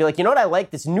 and he's going to be like, you know what I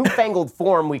like? This newfangled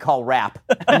form we call rap.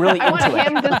 I'm really into it. I want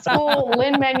him to school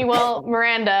Lin-Manuel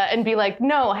Miranda and be like,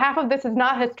 no, half of this is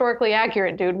not historically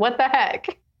accurate, dude. What the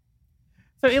heck?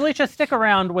 So, Alicia, stick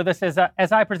around with us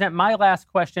as I present my last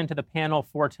question to the panel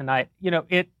for tonight.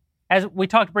 As we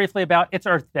talked briefly about, it's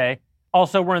Earth Day.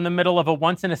 Also, we're in the middle of a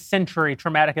once-in-a-century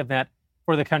traumatic event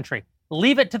for the country.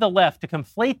 Leave it to the left to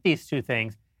conflate these two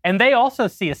things, and they also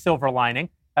see a silver lining.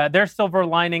 Their silver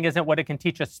lining isn't what it can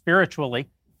teach us spiritually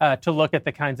to look at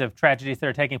the kinds of tragedies that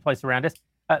are taking place around us.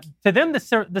 To them,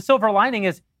 the silver lining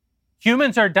is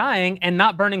humans are dying and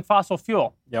not burning fossil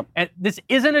fuel. Yep. And this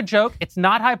isn't a joke. It's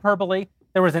not hyperbole.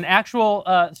 There was an actual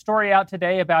story out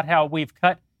today about how we've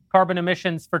cut carbon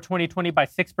emissions for 2020 by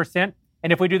 6%.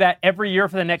 And if we do that every year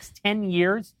for the next 10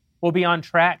 years, we'll be on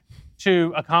track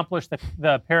to accomplish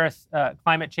the Paris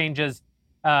climate changes,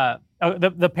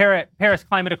 the Paris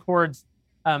Climate Accords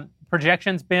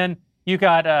projections. Ben, you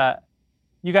got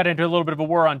into a little bit of a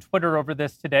war on Twitter over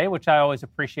this today, which I always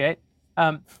appreciate.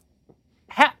 I mean,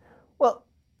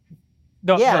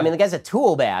 the guy's a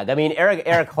tool bag. I mean,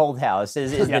 Eric Holdhouse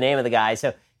is the name of the guy.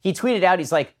 So he tweeted out,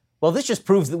 he's like, well, this just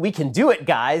proves that we can do it,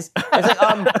 guys. I was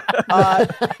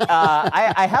like,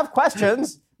 I have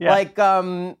questions. Yeah. Like,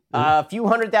 a few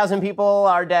 100,000 people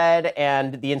are dead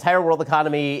and the entire world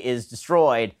economy is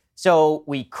destroyed. So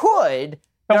we could.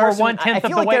 But we're one-tenth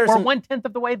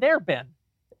of the way there, Ben.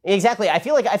 Exactly. I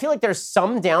feel like there's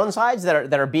some downsides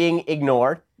that are being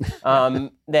ignored.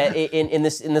 That in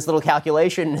this little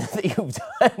calculation that you've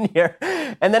done here,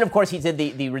 and then of course he did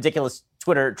the ridiculous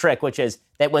Twitter trick, which is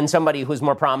that when somebody who's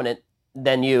more prominent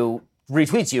than you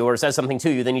retweets you or says something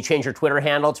to you, then you change your Twitter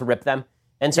handle to rip them.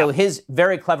 And so his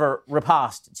very clever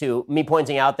riposte to me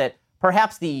pointing out that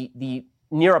perhaps the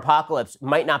near apocalypse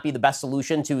might not be the best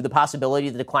solution to the possibility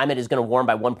that the climate is going to warm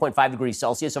by 1.5 degrees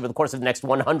Celsius over the course of the next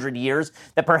 100 years,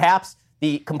 that perhaps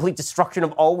the complete destruction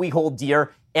of all we hold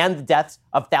dear and the deaths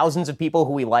of thousands of people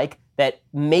who we like, that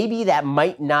maybe that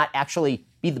might not actually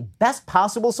be the best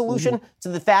possible solution to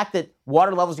the fact that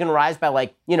water level is going to rise by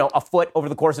a foot over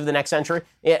the course of the next century.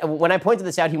 When I pointed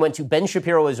this out, he went to Ben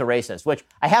Shapiro is a racist, which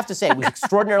I have to say was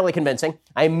extraordinarily convincing.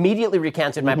 I immediately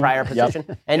recanted my prior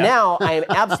position. And now I am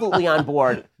absolutely on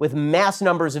board with mass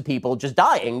numbers of people just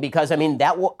dying because, I mean,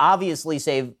 that will obviously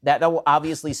save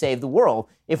the world.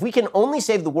 If we can only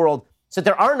save the world so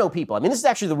there are no people. I mean, this is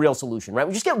actually the real solution, right?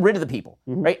 We just get rid of the people,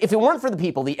 right? If it weren't for the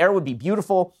people, the air would be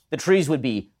beautiful, the trees would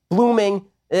be blooming.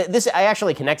 I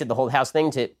actually connected the whole house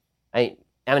thing to, I'm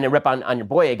going to rip on your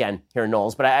boy again here,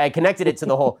 Knowles, but I connected it to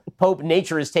the whole Pope,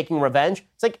 nature is taking revenge.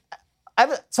 It's like, I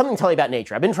have something to tell you about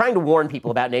nature. I've been trying to warn people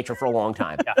about nature for a long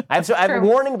time. I have a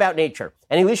warning about nature.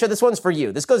 And Alicia, this one's for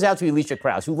you. This goes out to Alicia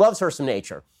Krause, who loves her some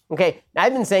nature. Okay, now,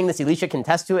 I've been saying this. Alicia can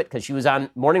attest to it because she was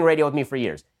on morning radio with me for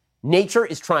years. Nature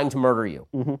is trying to murder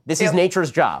you. This is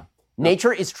nature's job.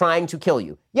 Nature is trying to kill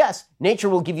you. Yes, nature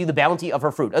will give you the bounty of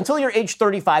her fruit until you're age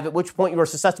 35, at which point you are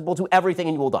susceptible to everything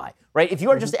and you will die, right? If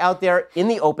you are just out there in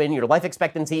the open, your life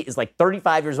expectancy is like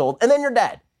 35 years old, and then you're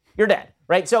dead. You're dead,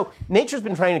 right? So nature's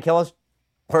been trying to kill us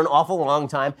for an awful long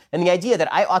time, and the idea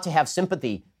that I ought to have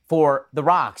sympathy for the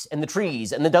rocks and the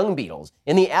trees and the dung beetles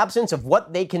in the absence of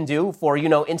what they can do for,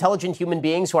 intelligent human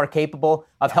beings who are capable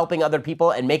of helping other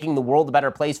people and making the world a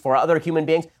better place for other human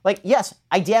beings. Like, yes,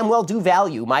 I damn well do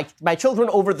value my children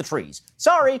over the trees.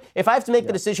 Sorry, if I have to make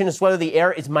the decision as to whether the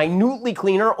air is minutely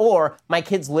cleaner or my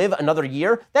kids live another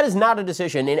year, that is not a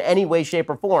decision in any way, shape,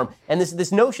 or form. And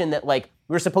this notion that, like,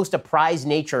 we're supposed to prize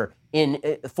nature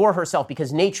for herself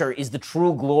because nature is the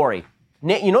true glory.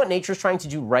 You know what nature's trying to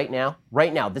do right now?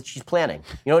 Right now, that she's planning.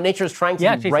 You know what nature's trying to do?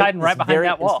 Yeah, she's hiding right behind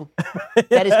that wall.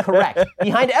 That is correct.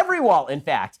 Behind every wall, in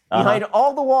fact. Behind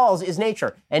all the walls is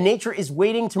nature. And nature is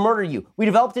waiting to murder you. We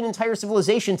developed an entire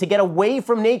civilization to get away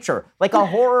from nature, like a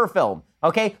horror film.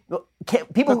 Okay?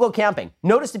 People who go camping.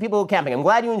 Notice the people who go camping. I'm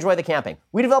glad you enjoy the camping.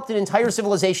 We developed an entire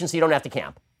civilization so you don't have to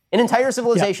camp. An entire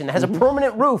civilization that has a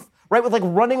permanent roof, right, with like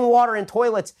running water and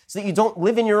toilets so that you don't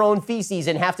live in your own feces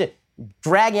and have to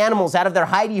drag animals out of their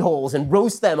hidey holes and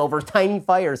roast them over tiny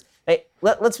fires. Hey,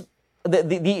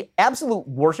 the absolute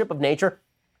worship of nature.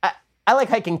 I like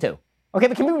hiking too. Okay,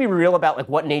 but can we be real about like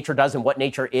what nature does and what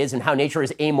nature is and how nature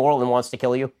is amoral and wants to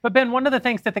kill you? But Ben, one of the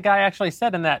things that the guy actually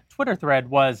said in that Twitter thread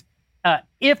was,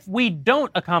 if we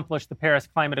don't accomplish the Paris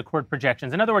Climate Accord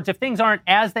projections, in other words, if things aren't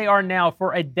as they are now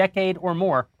for a decade or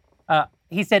more,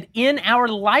 he said, in our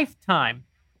lifetime,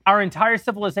 our entire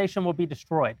civilization will be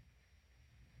destroyed.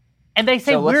 And they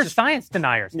say we're science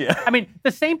deniers. Yeah. I mean,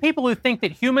 the same people who think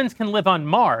that humans can live on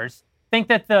Mars think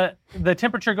that the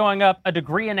temperature going up 1.5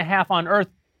 degrees on Earth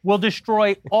will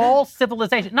destroy all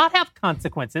civilization, not have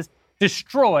consequences,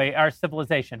 destroy our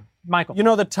civilization. Michael. You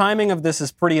know, the timing of this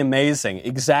is pretty amazing,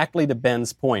 exactly to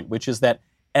Ben's point, which is that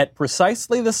at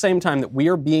precisely the same time that we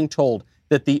are being told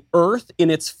that the Earth in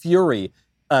its fury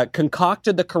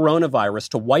concocted the coronavirus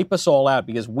to wipe us all out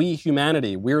because we,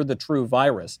 humanity, we're the true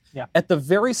virus. Yeah. At the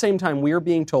very same time, we are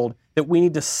being told that we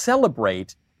need to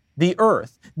celebrate the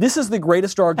Earth. This is the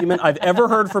greatest argument I've ever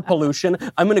heard for pollution.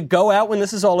 I'm going to go out when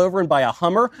this is all over and buy a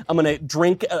Hummer. I'm going to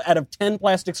drink out of 10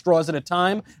 plastic straws at a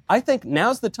time. I think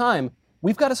now's the time.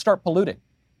 We've got to start polluting.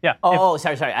 Yeah.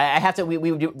 Sorry. I have to.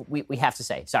 We have to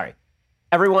say sorry,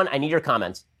 everyone. I need your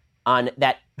comments on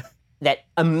that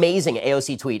amazing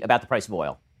AOC tweet about the price of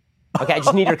oil. Okay, I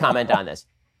just need your comment on this,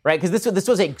 right? Because this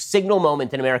was a signal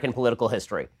moment in American political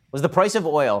history. Was the price of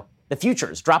oil, the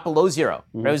futures, drop below zero?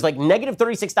 Right? It was like negative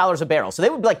 $36 a barrel. So they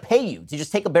would like pay you to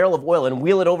just take a barrel of oil and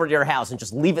wheel it over to your house and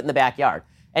just leave it in the backyard.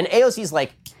 And AOC's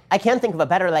like, I can't think of a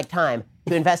better time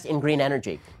to invest in green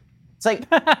energy. It's like,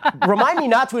 remind me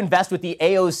not to invest with the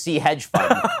AOC hedge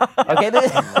fund. Okay.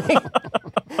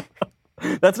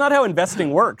 That's not how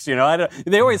investing works, you know.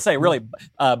 They always say, really,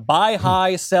 buy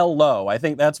high, sell low. I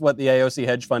think that's what the AOC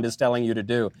hedge fund is telling you to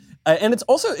do. And it's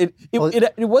also, it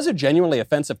was a genuinely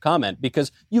offensive comment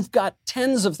because you've got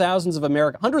tens of thousands of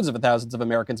hundreds of thousands of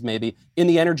Americans maybe in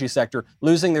the energy sector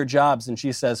losing their jobs. And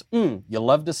she says, you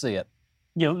love to see it.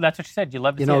 That's what she said. You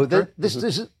love to see it.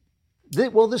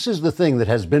 This is the thing that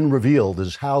has been revealed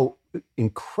is how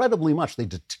incredibly much they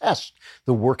detest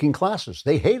the working classes.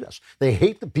 They hate us. They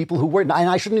hate the people who work. And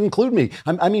I shouldn't include me.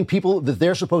 I mean people that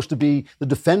they're supposed to be the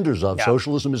defenders of. Yeah.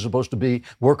 Socialism is supposed to be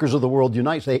workers of the world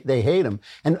unite. They hate them.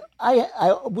 And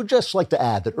I would just like to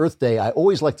add that Earth Day, I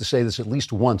always like to say this at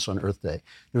least once on Earth Day.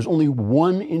 There's only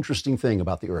one interesting thing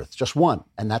about the Earth, just one,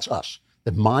 and that's us.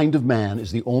 The mind of man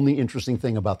is the only interesting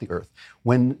thing about the Earth.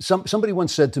 When somebody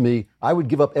once said to me, I would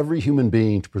give up every human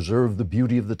being to preserve the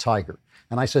beauty of the tiger.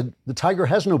 And I said, the tiger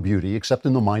has no beauty except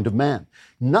in the mind of man.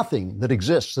 Nothing that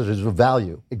exists that is of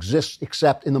value exists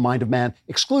except in the mind of man,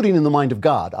 excluding in the mind of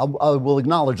God. I will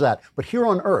acknowledge that. But here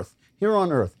on Earth,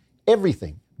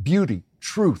 everything, beauty,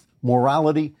 truth,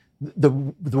 morality, the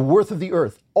worth of the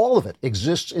Earth, all of it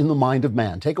exists in the mind of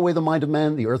man. Take away the mind of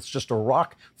man, the Earth's just a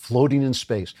rock floating in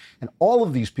space. And all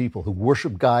of these people who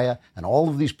worship Gaia and all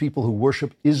of these people who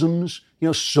worship isms,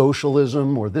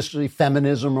 socialism or this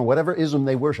feminism or whatever ism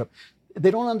they worship, they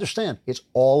don't understand. It's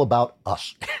all about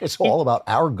us. It's all about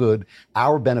our good,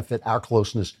 our benefit, our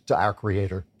closeness to our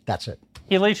Creator. That's it.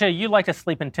 Alicia, you like to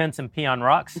sleep in tents and pee on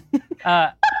rocks.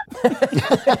 I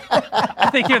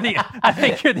think you're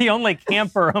the only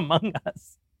camper among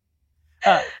us.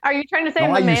 Are you trying to say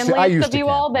No, I'm the I used manliest of to you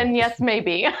camp, all? but- Then yes,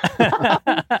 maybe.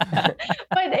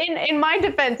 But in my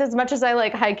defense, as much as I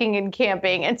like hiking and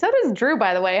camping, and so does Drew,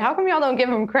 by the way. How come y'all don't give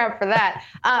him crap for that?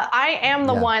 I am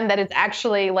the one that has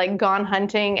actually like gone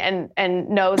hunting and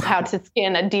knows how to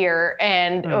skin a deer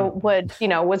and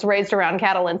was raised around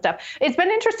cattle and stuff. It's been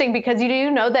interesting because you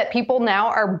do know that people now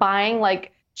are buying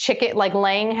like chicken, like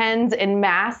laying hens in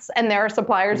mass, and there are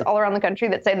suppliers all around the country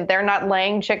that say that they're not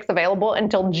laying chicks available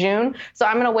until June. So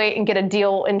I'm going to wait and get a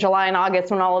deal in July and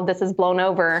August when all of this is blown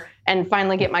over and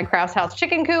finally get my Kraus House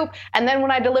chicken coop. And then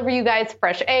when I deliver you guys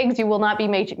fresh eggs, you will not be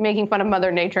making fun of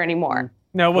Mother Nature anymore.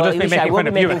 No, we'll just be Alicia, making I will fun be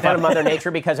of you. making fun of Mother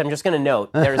Nature because I'm just going to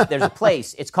note there's a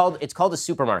place. It's called a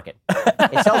supermarket.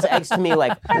 It sells eggs to me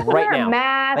like right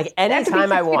now, like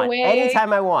anytime I want.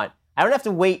 Anytime I want. I don't have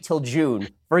to wait till June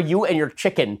for you and your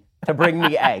chicken to bring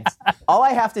me eggs. All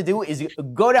I have to do is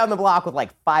go down the block with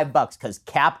like $5 because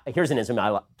here's an ism I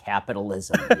love.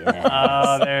 Capitalism. Yes.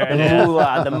 Oh, there it the is.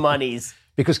 moolah, the monies.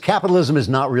 Because capitalism is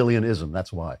not really an ism.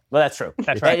 That's why. Well, that's true.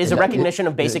 That's right. It is a recognition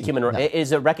of basic it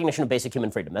is a recognition of basic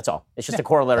human freedom. That's all. It's just a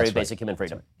corollary of basic human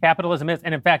freedom. Capitalism is,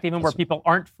 and in fact, even where people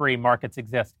aren't free, markets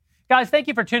exist. Guys, thank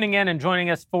you for tuning in and joining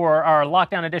us for our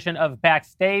lockdown edition of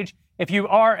Backstage. If you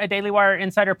are a Daily Wire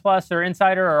Insider Plus or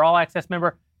Insider or All Access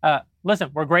member,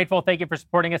 listen, we're grateful. Thank you for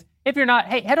supporting us. If you're not,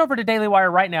 hey, head over to Daily Wire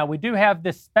right now. We do have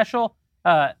this special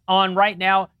on right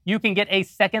now. You can get a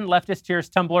second Leftist Tears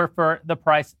tumbler for the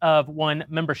price of one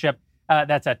membership.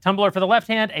 That's a tumbler for the left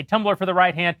hand, a tumbler for the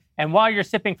right hand. And while you're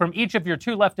sipping from each of your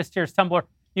two Leftist Tears tumbler,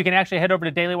 you can actually head over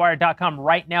to dailywire.com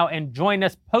right now and join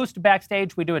us post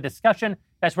Backstage. We do a discussion.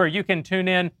 That's where you can tune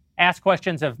in, ask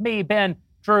questions of me, Ben,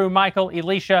 Drew, Michael,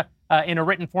 Alicia in a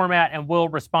written format, and we'll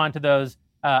respond to those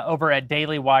over at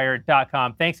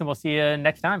dailywire.com. Thanks, and we'll see you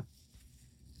next time.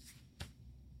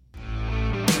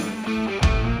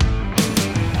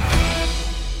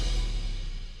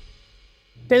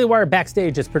 Daily Wire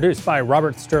Backstage is produced by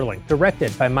Robert Sterling,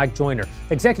 directed by Mike Joyner,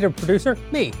 executive producer,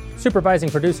 me. Supervising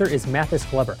producer is Mathis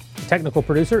Glover. The technical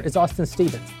producer is Austin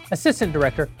Stevens. Assistant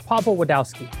director, Pavel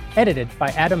Wadowski. Edited by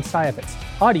Adam Sayevitz.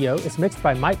 Audio is mixed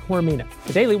by Mike Coromina.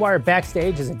 The Daily Wire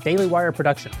Backstage is a Daily Wire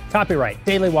production. Copyright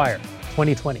Daily Wire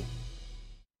 2020.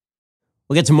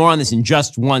 We'll get to more on this in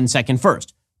just 1 second.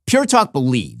 First, Pure Talk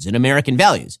believes in American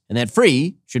values, and that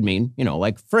free should mean,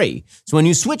 like free. So when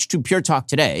you switch to Pure Talk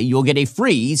today, you'll get a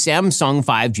free Samsung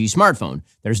 5G smartphone.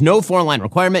 There's no foreign-line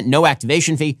requirement, no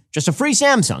activation fee, just a free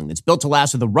Samsung that's built to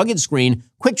last with a rugged screen,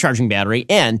 quick charging battery,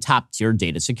 and top-tier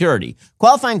data security.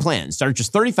 Qualifying plans start at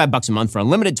just $35 a month for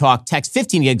unlimited talk, text,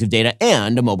 15 gigs of data,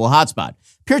 and a mobile hotspot.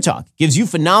 Pure Talk gives you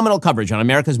phenomenal coverage on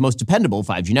America's most dependable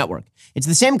 5G network. It's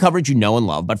the same coverage you know and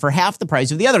love, but for half the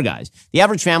price of the other guys. The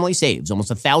average family saves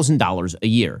almost $1,000 a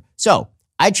year. So,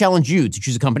 I challenge you to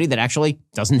choose a company that actually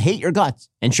doesn't hate your guts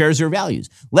and shares your values.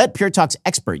 Let Pure Talk's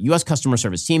expert U.S. customer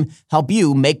service team help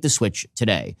you make the switch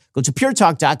today. Go to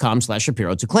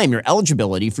puretalk.com/Shapiro to claim your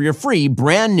eligibility for your free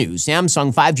brand new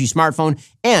Samsung 5G smartphone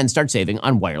and start saving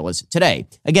on wireless today.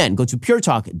 Again, go to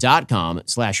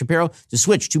puretalk.com/Shapiro to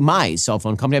switch to my cell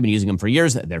phone company. I've been using them for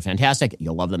years. They're fantastic.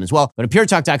 You'll love them as well. Go to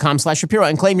puretalk.com/Shapiro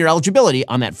and claim your eligibility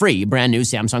on that free brand new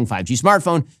Samsung 5G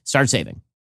smartphone. Start saving.